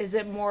it? Is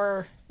it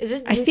more, is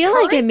it I feel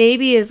like it current?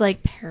 maybe is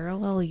like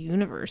parallel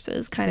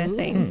universes kind of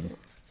thing.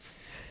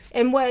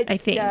 And what, I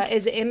think.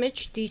 is it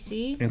Image,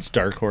 DC? It's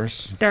Dark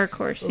Horse. Dark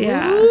Horse,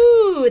 yeah.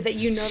 Ooh, that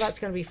you know that's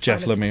going to be fun.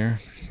 Jeff Lemire.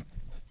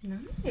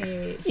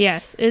 Nice.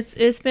 Yes,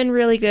 it's been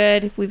really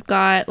good.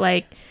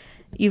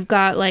 You've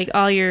got like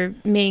all your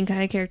main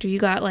kind of characters. You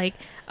got like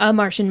a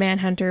Martian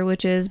Manhunter,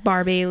 which is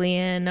Barb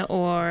Alien,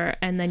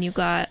 and then you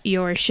got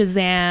your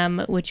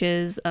Shazam, which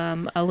is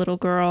a little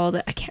girl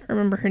that I can't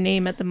remember her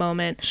name at the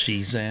moment.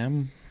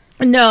 Shazam.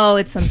 No,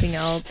 it's something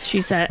else.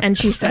 She says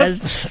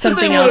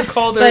something they else. would've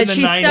called her in But the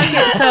she's 90s.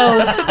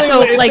 stuck it.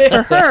 So like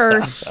for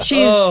her,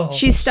 Oh.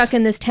 she's stuck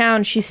in this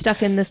town. She's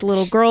stuck in this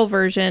little girl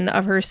version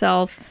of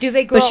herself. Do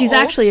they grow But she's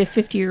old? actually a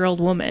 50-year-old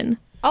woman.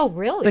 Oh,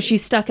 really? But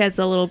she's stuck as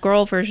the little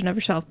girl version of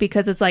herself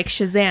because it's like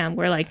Shazam,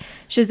 where like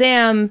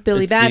Shazam,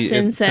 Billy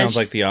Batson It says sounds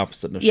like the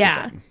opposite of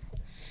Yeah. Shazam.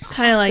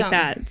 kind of like Awesome.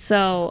 that.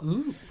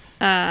 So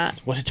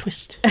What a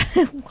twist.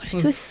 What a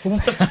twist.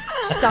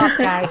 Stop,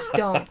 guys.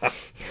 Don't.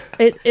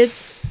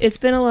 It's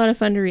been a lot of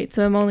fun to read.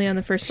 So I'm only on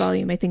the first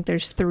volume. I think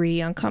there's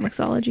 3 on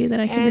Comixology that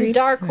I can And read.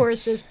 Dark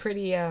Horse is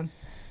pretty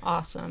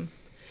awesome.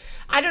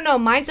 I don't know.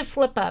 Mine's a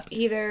flip up.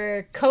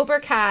 Either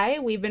Cobra Kai.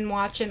 We've been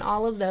watching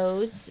all of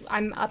those.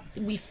 I'm up.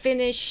 We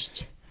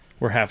finished.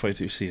 We're halfway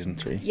through season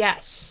 3.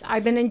 Yes,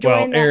 I've been Well,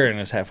 enjoying that. Aaron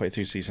is halfway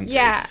through season 3.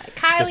 Yeah, This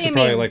Kylie. is I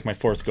probably mean, like my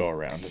 4th go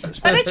around at this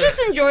but point. it's just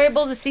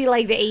enjoyable to see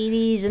like the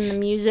 80s and the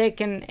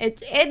music, and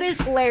it is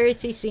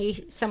hilarious to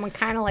see someone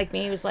kind of like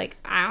me who's like,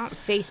 I don't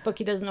Facebook.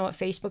 He doesn't know what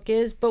Facebook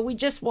is, but we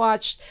just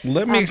watched.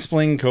 Let me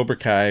explain Cobra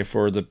Kai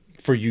for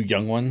you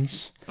young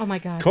ones. Oh my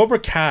god. Cobra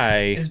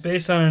Kai. It's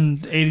based on an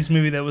 80s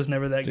movie that was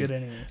never that good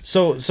anyway.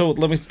 So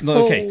let me.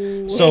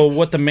 Okay. So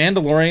what the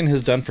Mandalorian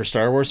has done for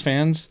Star Wars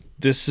fans,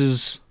 this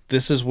is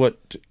what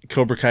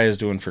Cobra Kai is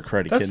doing for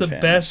Karate That's Kid the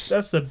fans. best.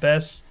 That's the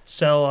best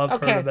sell I've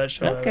Okay. heard of that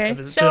show. Okay. Up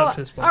to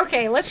this point.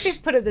 Okay, let's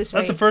put it this way.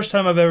 That's the first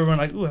time I've ever been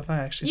like, ooh, am I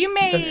actually? You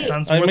may- That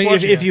sounds I worth mean,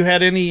 watching if it. you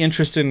had any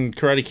interest in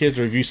Karate Kids,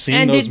 or have you seen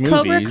and those did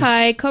movies?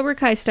 Cobra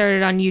Kai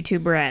started on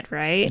YouTube Red,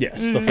 right?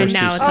 Yes, the first And two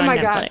now it's seasons. on Oh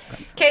my God.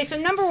 Netflix. Okay, so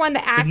number one, the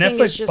Did acting is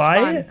Netflix just buy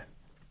fun. it?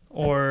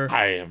 Or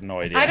I have no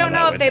idea. I how don't that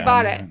know if went they down.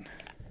 bought it.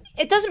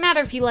 It doesn't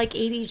matter if you like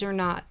 80s or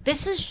not.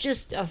 This is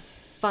just a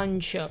fun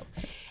show.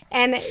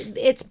 And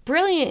it's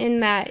brilliant in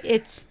that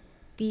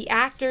the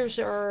actors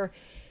are,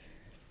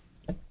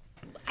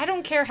 I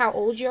don't care how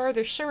old you are,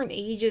 there's certain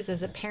ages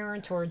as a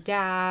parent or a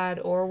dad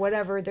or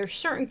whatever, there's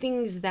certain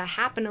things that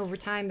happen over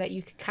time that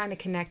you could kind of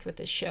connect with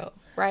this show,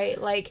 right?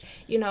 Like,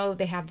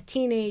 they have the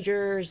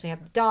teenagers, they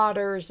have the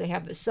daughters, they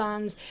have the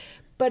sons.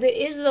 But it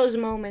is those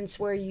moments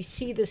where you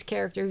see this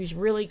character who's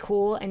really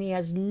cool and he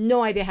has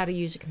no idea how to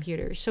use a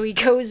computer. So he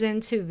goes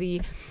into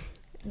the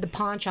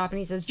pawn shop and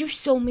he says, you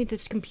sold me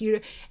this computer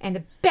and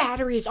the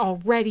battery is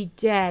already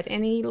dead.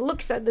 And he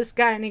looks at this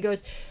guy and he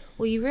goes,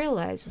 well, you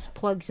realize this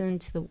plugs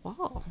into the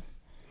wall.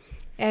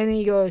 And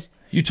he goes,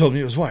 You told me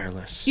it was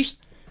wireless.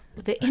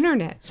 the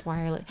internet's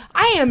wireless.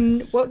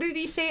 What did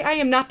he say? I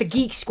am not the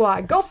Geek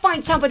Squad. Go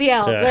find somebody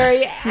else.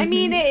 Yeah. Or, I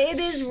mean, it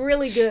is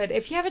really good.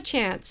 If you have a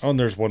chance. Oh, and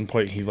there's one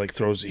point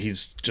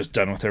he's just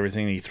done with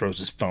everything. And he throws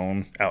his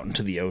phone out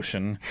into the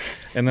ocean,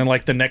 and then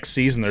like the next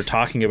season they're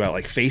talking about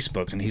like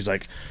Facebook, and he's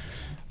like,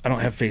 I don't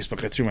have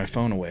Facebook. I threw my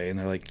phone away, and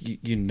they're like,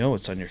 you know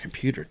it's on your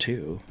computer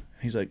too.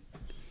 And he's like,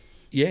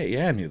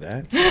 yeah, I knew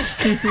that.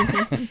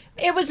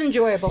 It was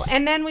enjoyable.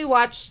 And then we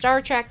watched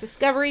Star Trek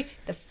Discovery,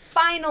 the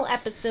final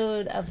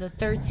episode of the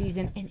 3rd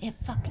season, and it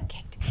fucking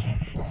kicked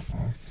ass.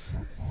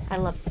 I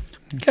loved it.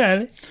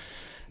 okay.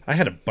 I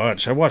had a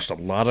bunch. I watched a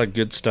lot of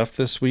good stuff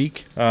this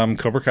week.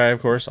 Cobra Kai,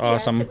 of course,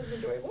 awesome. Yes, it was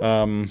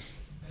enjoyable.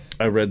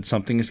 I read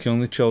Something Is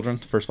Killing the Children,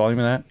 the first volume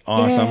of that.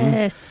 Awesome.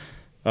 Yes.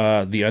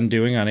 The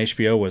Undoing on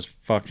HBO was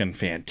fucking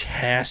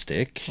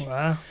fantastic.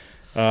 Wow.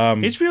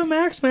 HBO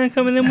Max, man,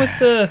 coming in with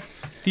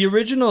the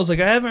originals. Like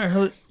I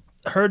haven't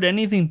heard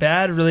anything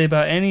bad really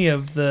about any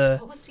of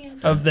What was the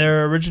end?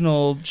 their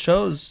original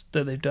shows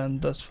that they've done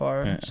thus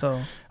far.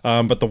 So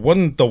But the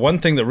one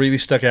thing that really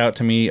stuck out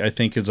to me, I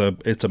think,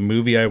 it's a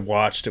movie I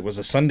watched. It was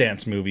a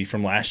Sundance movie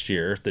from last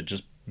year that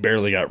just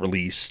barely got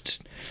released,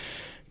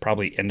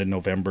 probably end of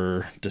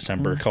November,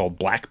 December, called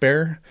Black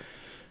Bear,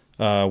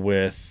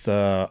 with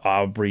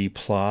Aubrey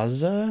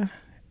Plaza,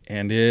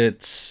 and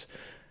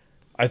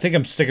I think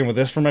I'm sticking with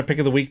this for my pick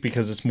of the week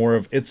because it's more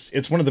of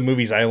it's one of the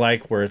movies I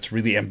like where it's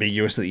really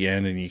ambiguous at the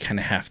end and you kind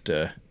of have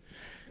to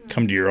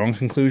come to your own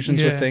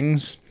conclusions with Yeah.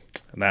 things.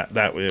 And that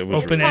it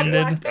was open really,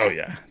 ended. oh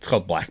yeah, it's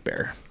called Black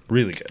Bear.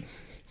 Really good.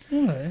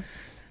 Okay.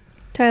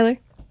 Tyler.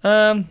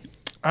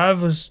 I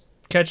was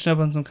catching up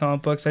on some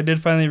comic books. I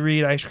did finally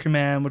read Ice Cream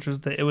Man, which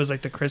was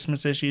like the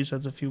Christmas issue, so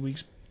it's a few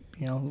weeks,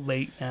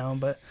 late now,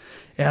 but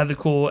it had the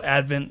cool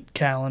Advent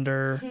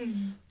calendar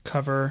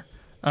cover.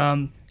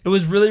 It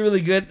was really,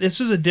 really good. This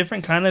was a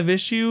different kind of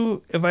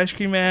issue of Ice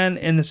Cream Man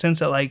in the sense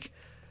that, like,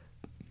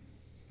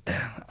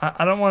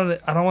 I don't want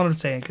to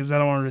say it because I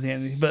don't want to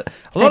ruin anything. But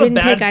I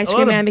didn't pick Ice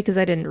Cream Man because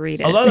I didn't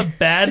read it. a lot of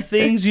bad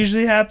things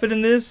usually happen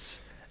in this,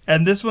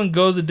 and this one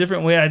goes a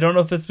different way. I don't know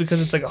if it's because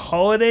it's like a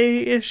holiday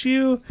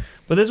issue,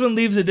 but this one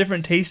leaves a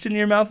different taste in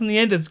your mouth in the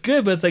end. It's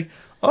good, but it's like,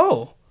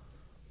 oh,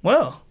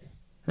 well,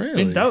 Really?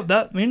 I mean,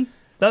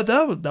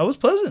 that was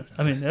pleasant.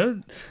 I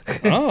mean,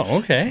 Oh,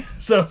 okay.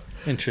 so.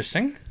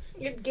 Interesting.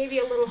 It gave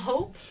you a little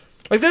hope.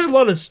 Like there's a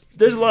lot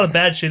of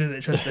bad shit in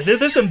it. Trust me.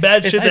 There's some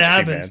bad shit that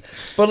Ice Cream happens, Man.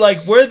 but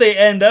like where they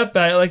end up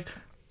at,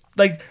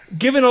 like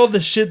given all the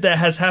shit that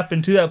has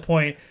happened to that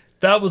point,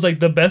 that was like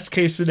the best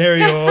case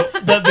scenario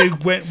that they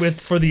went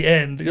with for the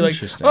end. You're like,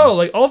 Interesting. oh,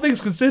 like all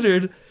things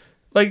considered,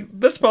 like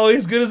that's probably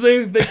as good as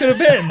they could have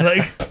been.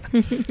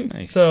 Like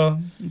Nice. so,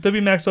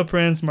 W. Maxwell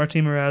Prince,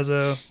 Martin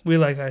Morazzo, we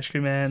like Ice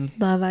Cream Man.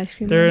 Love Ice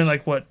Cream They're Man. in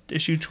like what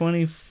issue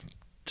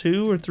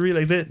 22 or 3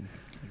 like that.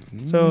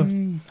 So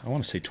I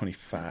want to say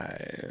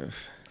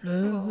 25.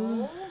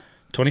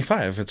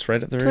 25. It's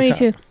right at the very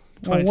 22. top.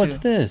 Oh, what's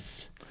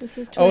this? This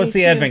is 22. Oh, it's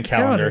the Advent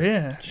calendar.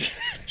 yeah.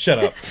 Shut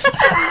up.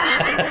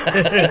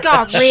 It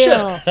got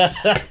real.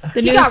 The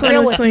He newest got one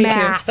real was with 22.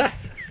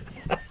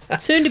 math.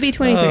 Soon to be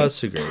 23. Oh, that's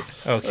too great.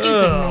 Okay.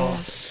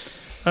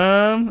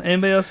 Oh.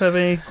 Anybody else have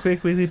any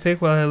quick weekly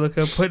pick while I look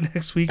up what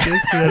next week is?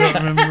 Because I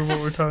don't remember what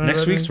we're talking about.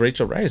 Next week's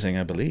Rachel Rising,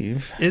 I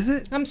believe. Is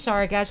it? I'm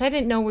sorry, guys. I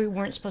didn't know we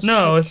weren't supposed to.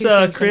 No, pick it's two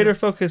things in creator a-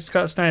 focused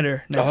Scott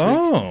Snyder next week.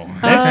 Oh.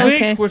 Next Oh, week,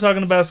 okay. we're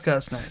talking about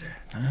Scott Snyder.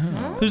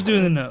 Who's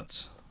doing the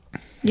notes?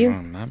 You.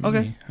 Not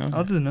Okay, me. Oh.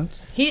 I'll do the notes.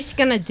 He's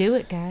gonna do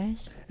it,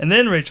 guys. And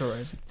then Rachel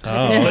Rising.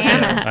 Oh, okay.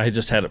 I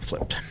just had it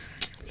flipped.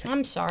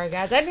 I'm sorry,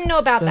 guys. I didn't know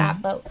about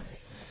that, but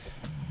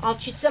I'll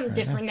choose something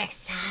different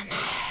next time.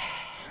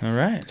 All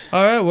right.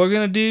 All right, we're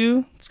going to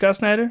do Scott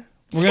Snyder.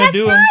 We're going to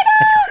do him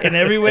in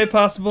every way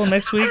possible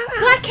next week.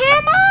 Black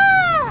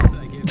Hammer!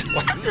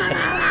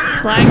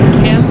 Black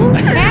Camel?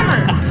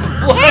 Hammer!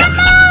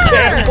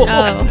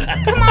 Oh.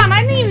 Come on,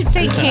 I didn't even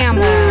say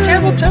camel.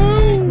 Camel toe.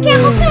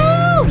 Camel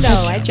toe!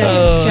 No, I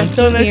just.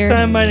 Until next here.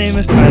 time, my name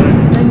is Tyler.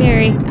 I'm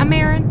Mary. I'm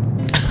Aaron.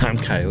 I'm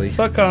Kylie.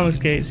 Fuck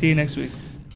Comicsgate. See you next week.